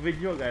 mano. Eu vou ver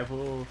de jogar.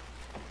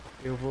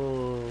 Eu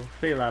vou...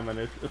 Sei lá,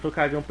 mano. Eu tô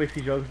cagando pra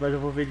esses jogos, mas eu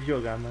vou ver de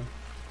jogar, mano.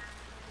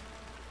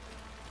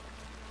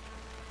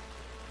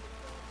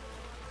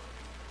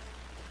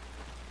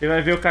 Você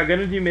vai ver eu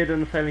cagando de medo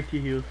no Silent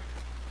Hills.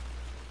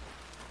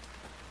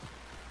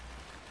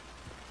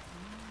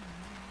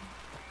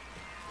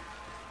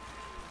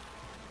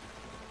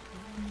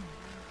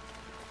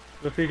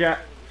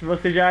 Se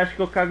você já acha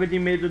que eu cago de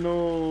medo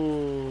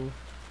no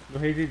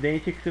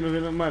Resident, é que você não vê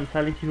no... Mano,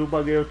 Silent Hill o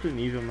bagulho é outro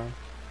nível, mano.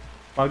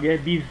 O bagulho é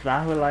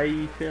bizarro lá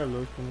e você é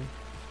louco,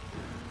 mano.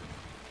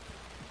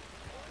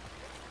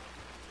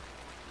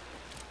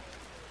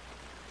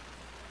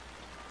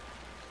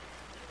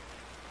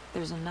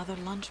 There's another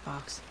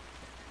lunchbox.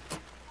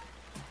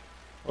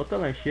 Outra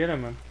lancheira,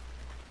 mano.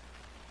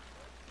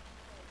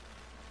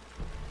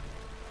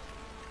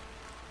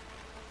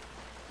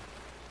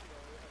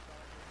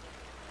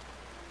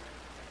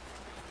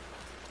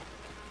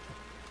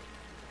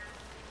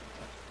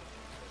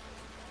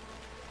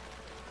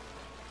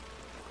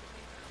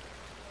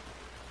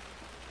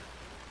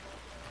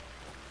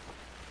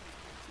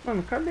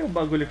 Mano, cadê o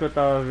bagulho que eu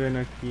tava vendo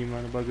aqui,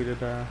 mano? O bagulho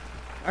da...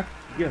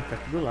 Aqui, ó, tá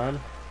aqui do lado.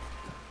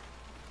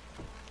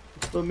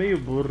 Tô meio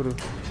burro.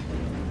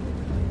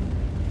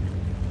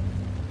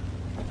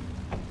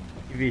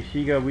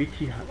 Investiga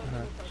Witch Hat.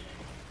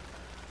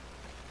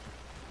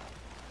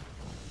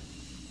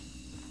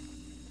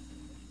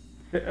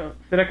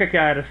 Será que aqui é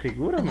a área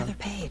segura, mano?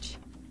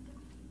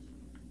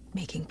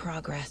 Making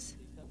progress.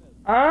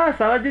 Ah,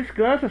 sala de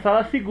descanso,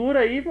 sala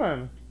segura aí,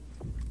 mano.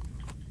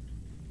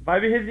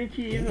 Vibe Resident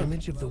Evil. The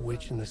image of the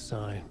witch in the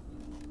sign.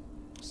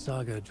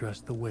 Saga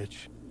addressed the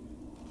witch.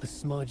 The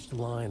smudged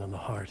line on the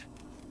heart.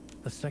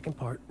 The second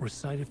part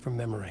recited from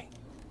memory.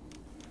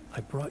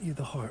 I brought you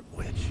the heart,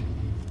 witch.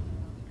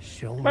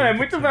 Show me. Mano, é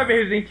muito vibe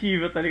Resident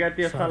Evil, tá ligado?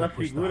 Tem a sala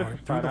segura, essas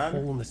paradas.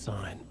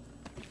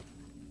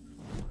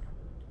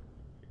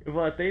 Eu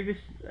vou até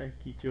investigar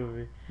aqui, deixa eu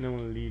ver.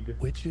 Não lido.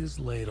 Witch's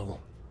ladle,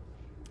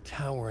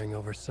 towering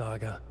over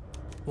Saga,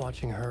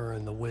 watching her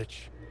and the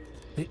witch.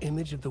 The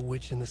image of the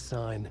witch in the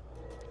sign.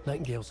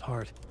 Nightingale's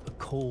heart, a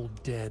cold,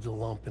 dead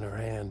lump in her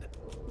hand.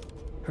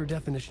 Her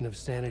definition of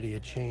sanity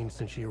had changed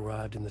since she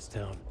arrived in this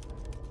town.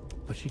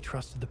 But she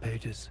trusted the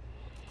pages.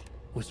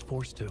 Was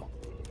forced to.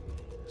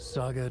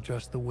 Saga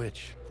addressed the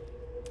witch.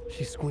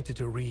 She squinted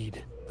to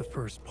read the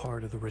first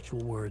part of the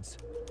ritual words.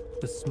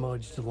 The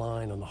smudged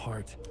line on the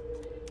heart.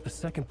 The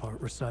second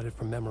part recited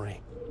from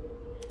memory.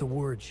 The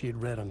words she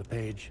had read on the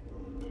page.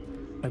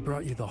 I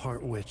brought you the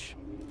heart, witch.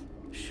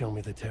 Show me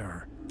the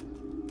terror.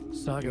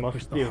 Saga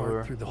pushed the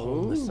heart through the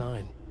hole in the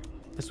sign.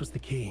 This was the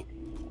key.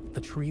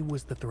 The tree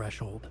was the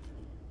threshold.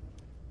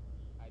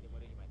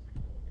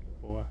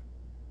 Boa.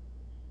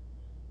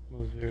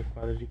 Vamos ver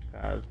quadro de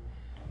casa.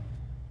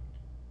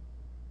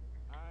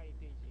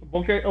 O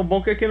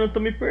bom que aqui eu não tô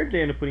me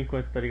perdendo por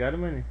enquanto, tá ligado,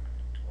 mano?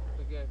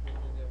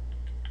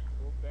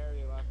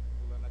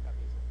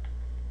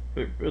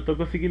 Eu tô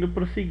conseguindo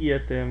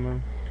prosseguir até,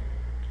 mano.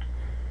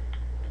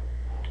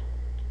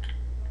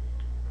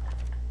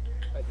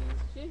 Vai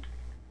desistir?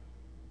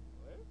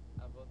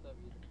 A volta à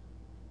vida.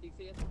 O que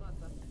você ia se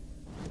matar?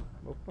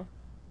 Opa.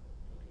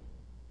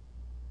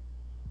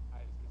 Ah,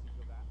 eu esqueci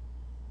de jogar.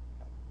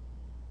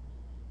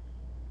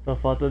 Só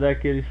falta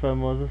daqueles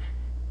famosa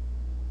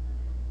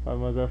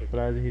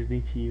frase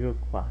Resident Evil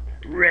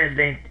 4.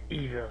 Resident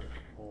Evil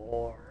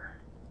 4.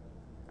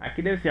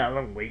 Aqui deve ser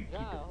Alan Wake.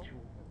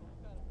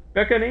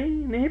 Pior que eu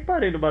nem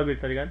reparei no bagulho,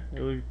 tá ligado?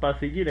 Eu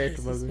passei direto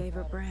o Casey's bagulho.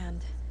 favorite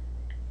brand.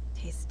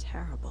 Tastes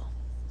terrible.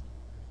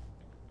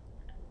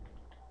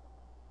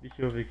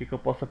 Deixa eu ver o que eu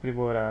posso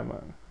aprimorar,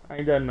 mano.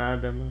 Ainda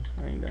nada, mano.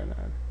 Ainda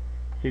nada.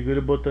 Segure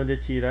o botão de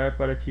atirar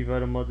para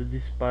ativar o modo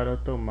disparo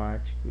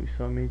automático.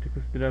 Isso aumenta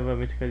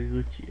consideravelmente a cadência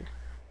do tiro.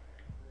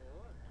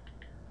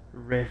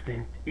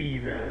 Resident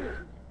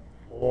Evil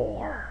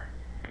 4.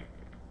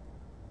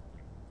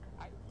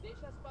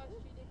 Deixa as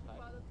pastilhas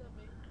equipadas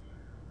também.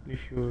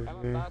 Deixa eu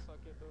Ela ver. tá, só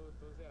que eu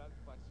tô zerado de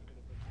pastilha,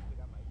 depois tem que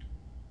pegar mais.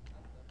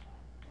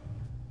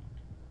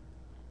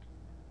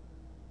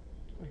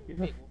 Aqui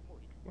já...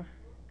 Ué.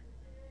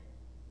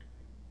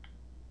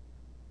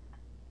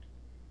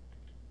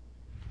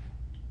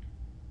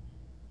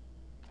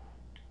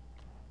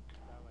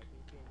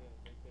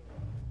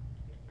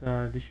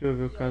 Tá, deixa eu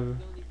ver o caso.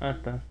 Ah,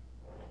 tá.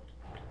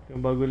 Tem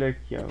um bagulho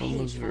aqui, ó. The Vamos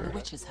page for the ver.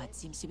 witch's hut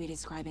seems to be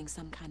describing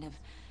some kind of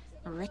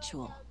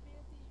ritual.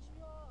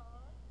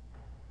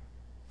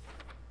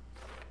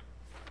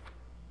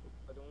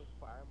 Fazer um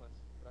farmas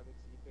pra ver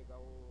se pegar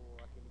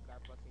aquele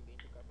carpo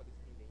ascendente e o carpo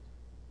descendente.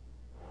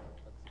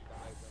 Pra que se ficar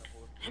mais dano a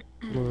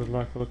boa. Vamos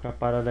lá colocar a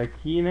parada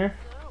aqui, né?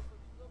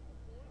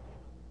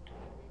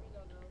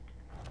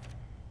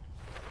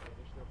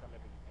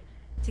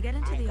 To get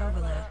into the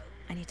overlap,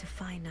 I need to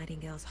find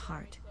Nightingale's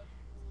heart.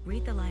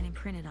 Read the line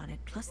imprinted on it,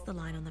 plus the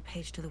line on the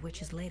page to the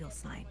witch's ladle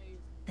sign.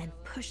 Then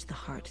push the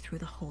heart through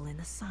the hole in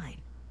the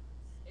sign.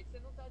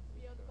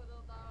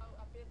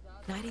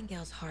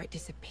 Nightingale's heart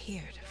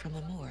disappeared from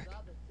the morgue.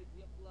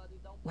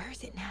 Where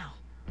is it now?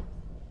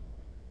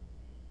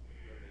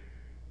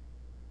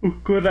 O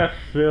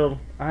coração.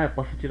 Ah, eu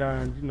posso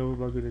tirar de novo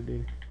o bagulho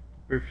dele.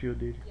 O perfil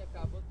dele.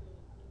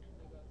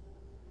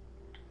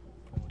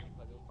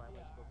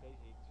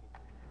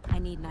 I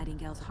need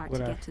Nightingale's heart to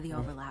get to the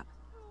overlap.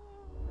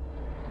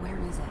 Where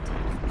is it?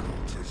 The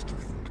cultist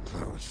leaned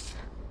close.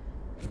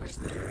 He was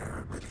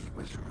there, but he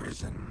was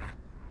risen.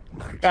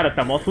 Cara,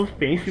 tá mó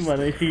suspense,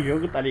 mano, esse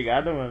jogo, tá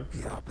ligado, mano?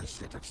 The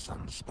opposite of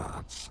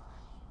sunspots.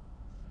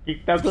 O que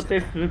tá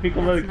acontecendo?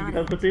 Fica, mano, o que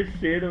tá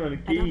acontecendo, mano?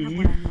 Que I don't have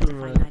what I need isso, to find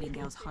mano?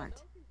 Nightingale's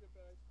heart.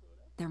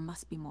 There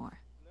must be more.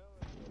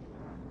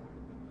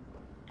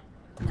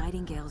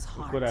 Nightingale's O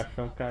heart.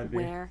 coração, cadê?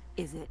 Where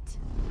is it?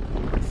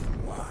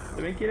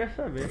 Também queria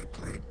saber.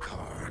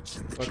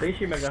 Vou até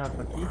encher minha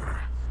garrafa aqui.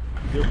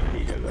 Deu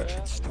sede agora.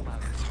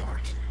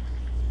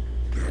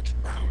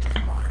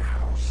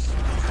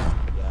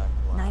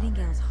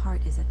 Nightingale's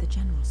heart is at the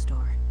general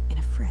store, in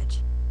a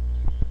fridge.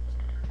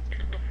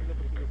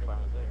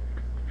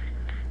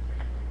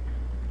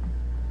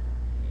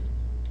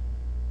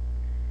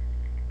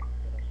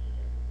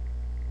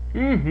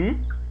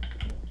 Uhum.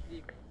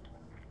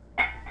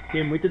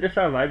 Tem muito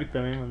dessa vibe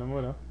também, mano, na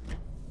moral.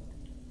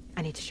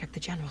 I need to check the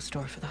general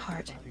store for the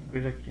heart. Tem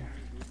coisa aqui,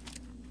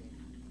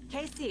 ó.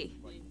 Casey,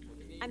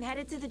 I'm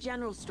headed to the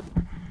general store.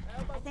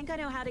 I think I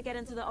know how to get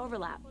into the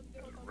overlap.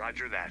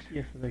 Roger that.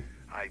 Yes, like...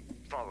 I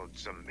followed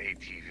some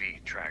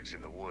ATV tracks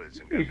in the woods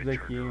and Isso got me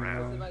daqui, turned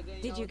around. mano.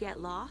 Did you get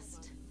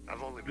lost?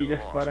 I've only been Ilhas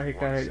lost para once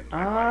recarregar. in my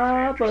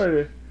Ah, life, mano.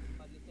 Anderson.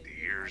 The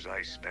years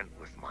I spent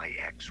with my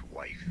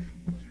ex-wife.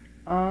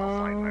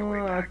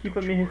 Ah, aqui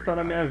pra me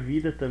restaurar minha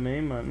vida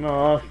também, mano.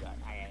 Nossa.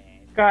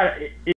 Cara,